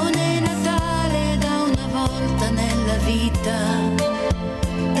 Non è Natale da una volta nella vita,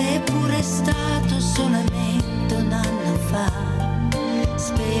 eppure è stato solamente un anno fa.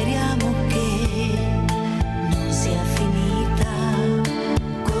 Speriamo che non sia finita.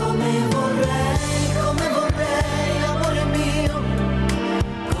 Come vorrei, amore mio,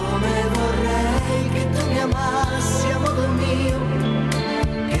 come vorrei che tu mi amassi a modo mio,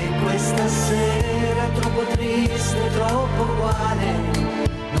 che questa sera troppo triste, troppo uguale,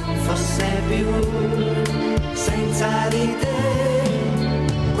 non fosse più senza di te.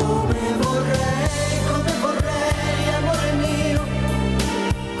 Come vorrei, amore mio,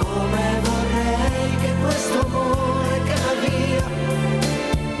 come vorrei che questo amore che va via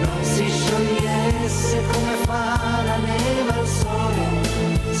non si sciogliesse come fa la neve al sole,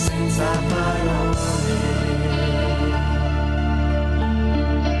 senza parole.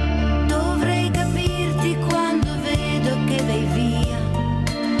 Dovrei capirti quando vedo che vai via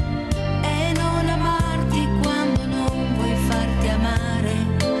e non amarti quando non vuoi farti amare,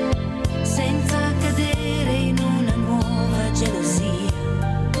 senza cadere in una nuova gelosia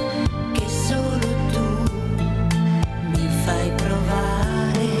che solo tu mi fai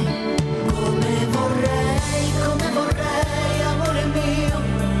provare. Come vorrei, amore mio,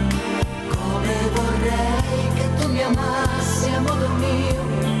 come vorrei che tu mi amassi a modo mio,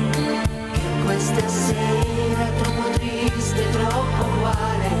 che questa sera troppo triste, troppo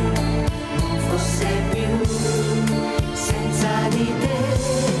uguale, non fosse più senza di te.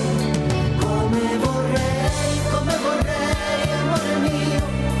 Come vorrei, amore mio,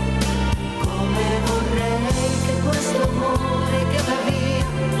 come vorrei che questo amore che va via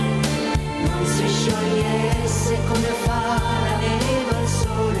non si sciogliesse come fa la neve al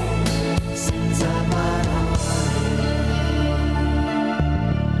sole, senza parole.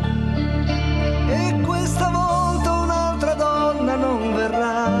 E questa volta un'altra donna non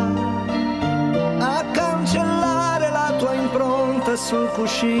verrà a cancellare la tua impronta sul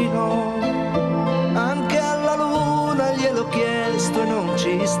cuscino. Anche alla luna gliel'ho chiesto e non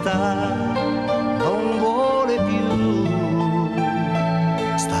ci sta, non vuole più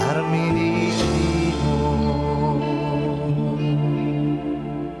starmi vicino.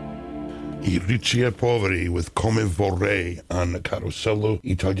 I ricci e poveri with Come Vorrei on Carosello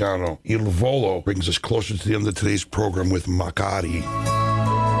Italiano. Il Volo brings us closer to the end of today's program with Macari.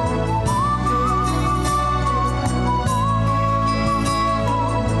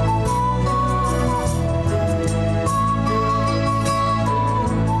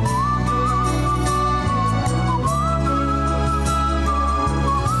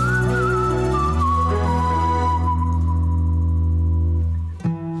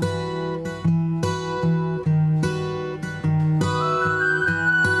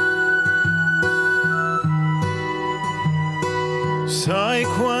 Sai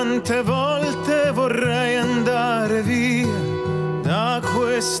quante volte vorrei andare via da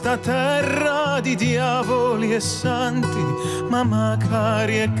questa terra di diavoli e santi, ma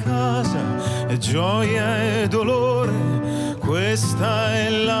magari è casa, è gioia e dolore, questa è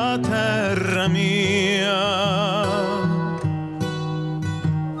la terra mia.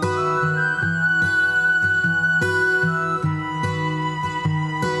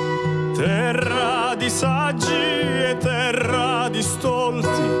 Terra di saggi e terra di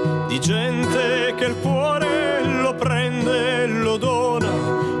stolti, di gente che il cuore lo prende e lo dona.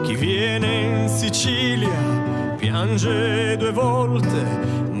 Chi viene in Sicilia piange 2 volte,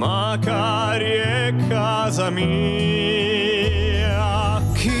 Macari è casa mia.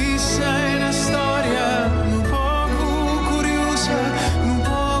 Chissà è una storia un poco curiosa, un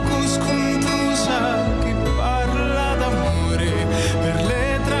poco scontusa, che parla d'amore per le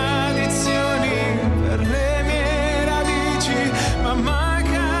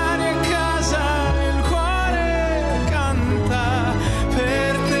Macari a casa, il cuore canta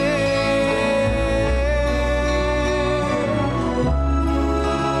per te.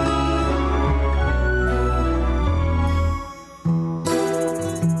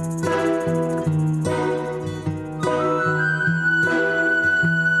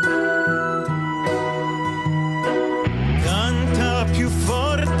 Canta più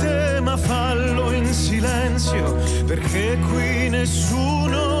forte ma fallo in silenzio, perché qui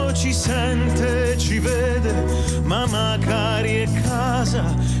nessuno ci sente, ci vede, ma Macari è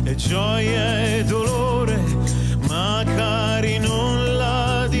casa, è gioia e dolore, Macari non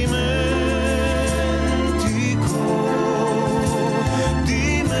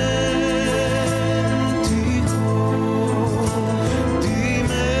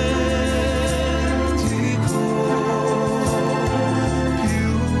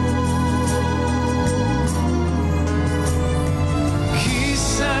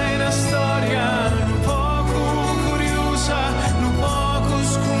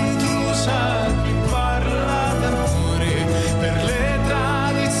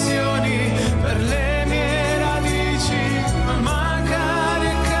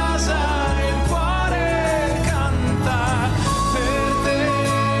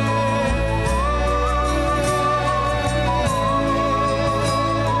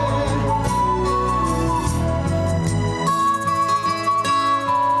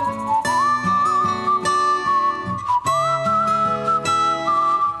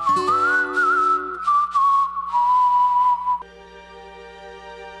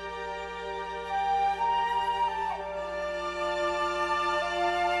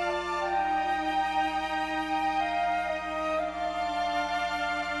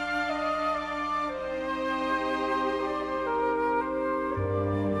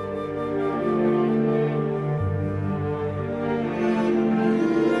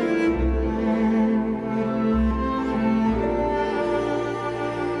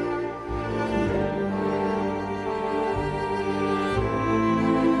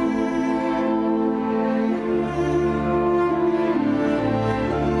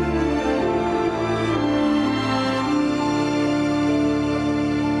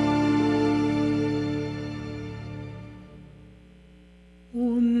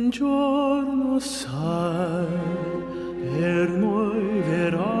giorno sai, per noi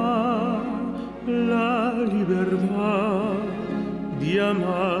verrà la libertà di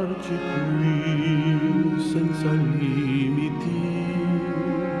amarci qui senza limiti.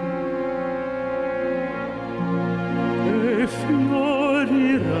 E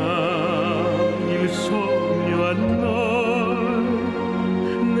fiorirà il sogno a noi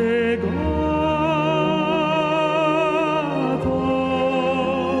negato,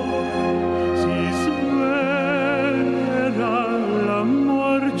 si svelerà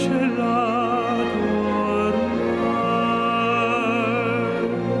l'amor celato ormai.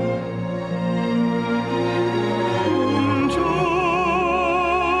 Un giorno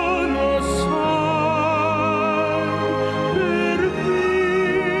sai, per vivere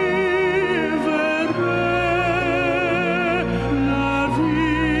la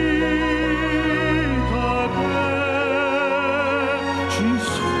vita che ci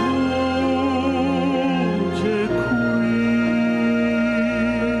sfugge qui.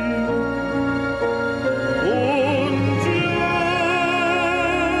 Un giorno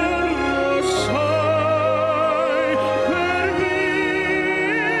sai, per vivere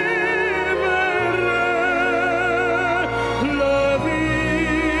la vita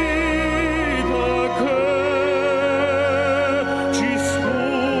che ci sfugge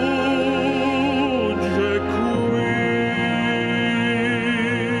qui.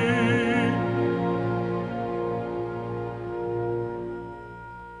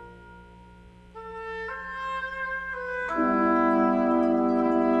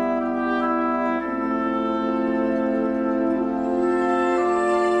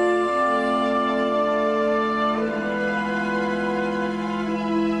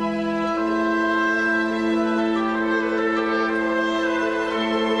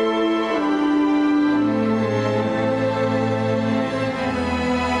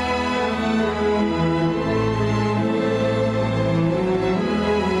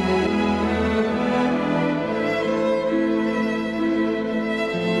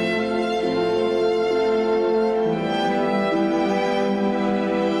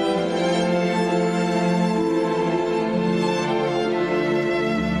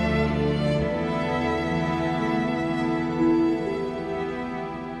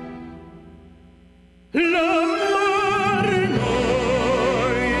 L'amore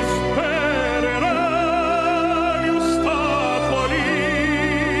noi spererà gli ostacoli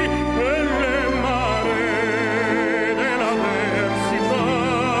e le maree dell'avversità,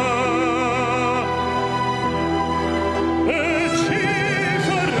 e ci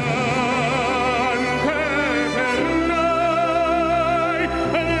sarà anche per noi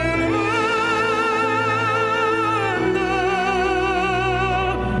nel mondo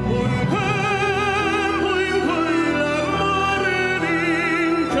un tempo in cui l'amore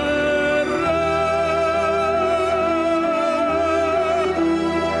vincerà,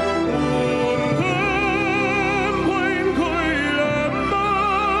 un tempo in cui l'amore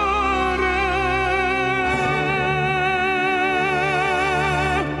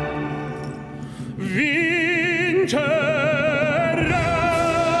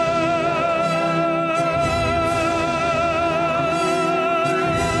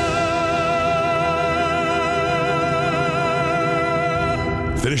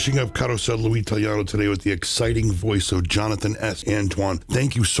Finishing up Carousel Louis Italiano today with the exciting voice of Jonathan S. Antoine.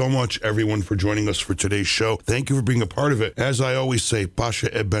 Thank you so much, everyone, for joining us for today's show. Thank you for being a part of it. As I always say,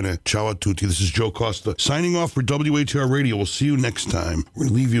 Pasha e bene. Ciao a tutti. This is Joe Costa signing off for WATR Radio. We'll see you next time. We're going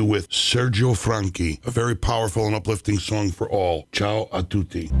to leave you with Sergio Franchi, a very powerful and uplifting song for all. Ciao a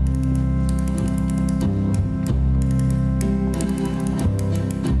tutti.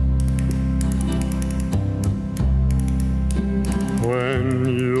 When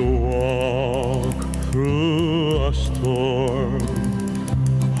you walk through a storm,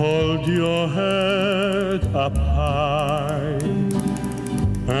 hold your head up high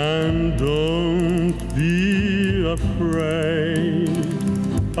and don't be afraid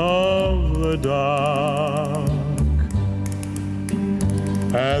of the dark.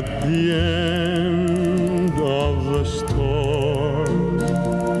 At the end of the storm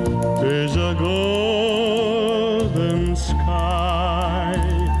is a golden sky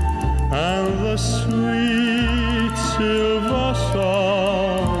and the sweet silver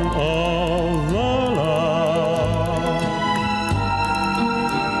song of the lark.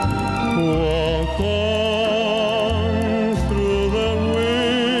 Walk on through the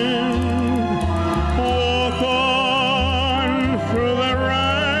wind,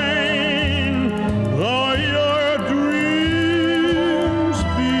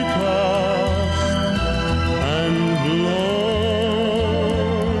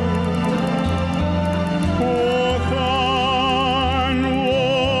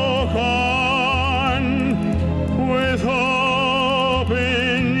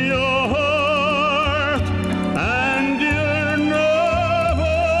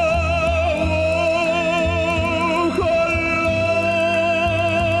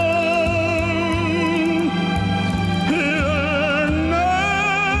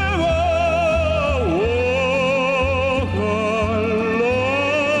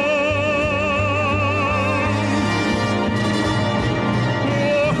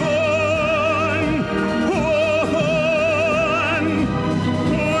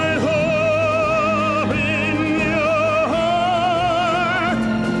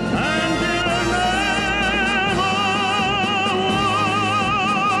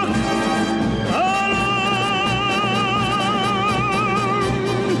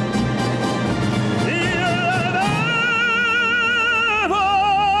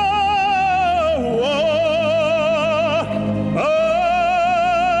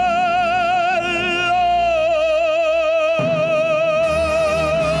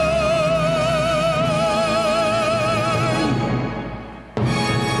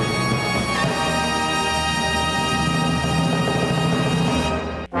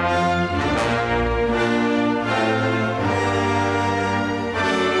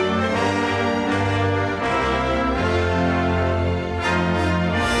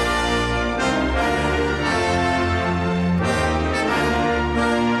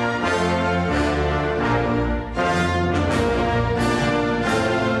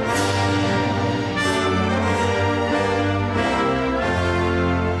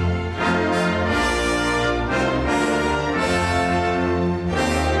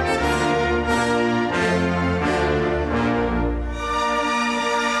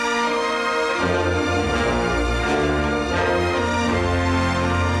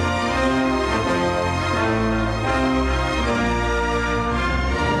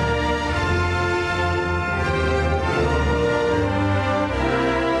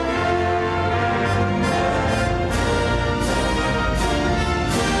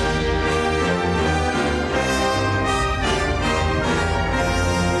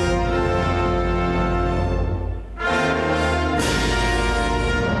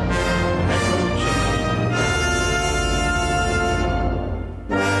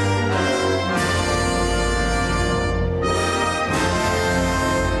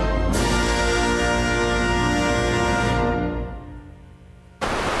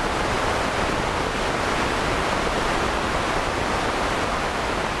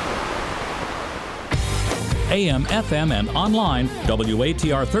 AM, FM, and online,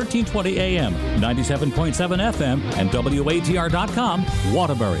 WATR 1320 AM, 97.7 FM, and WATR.com,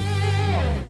 Waterbury.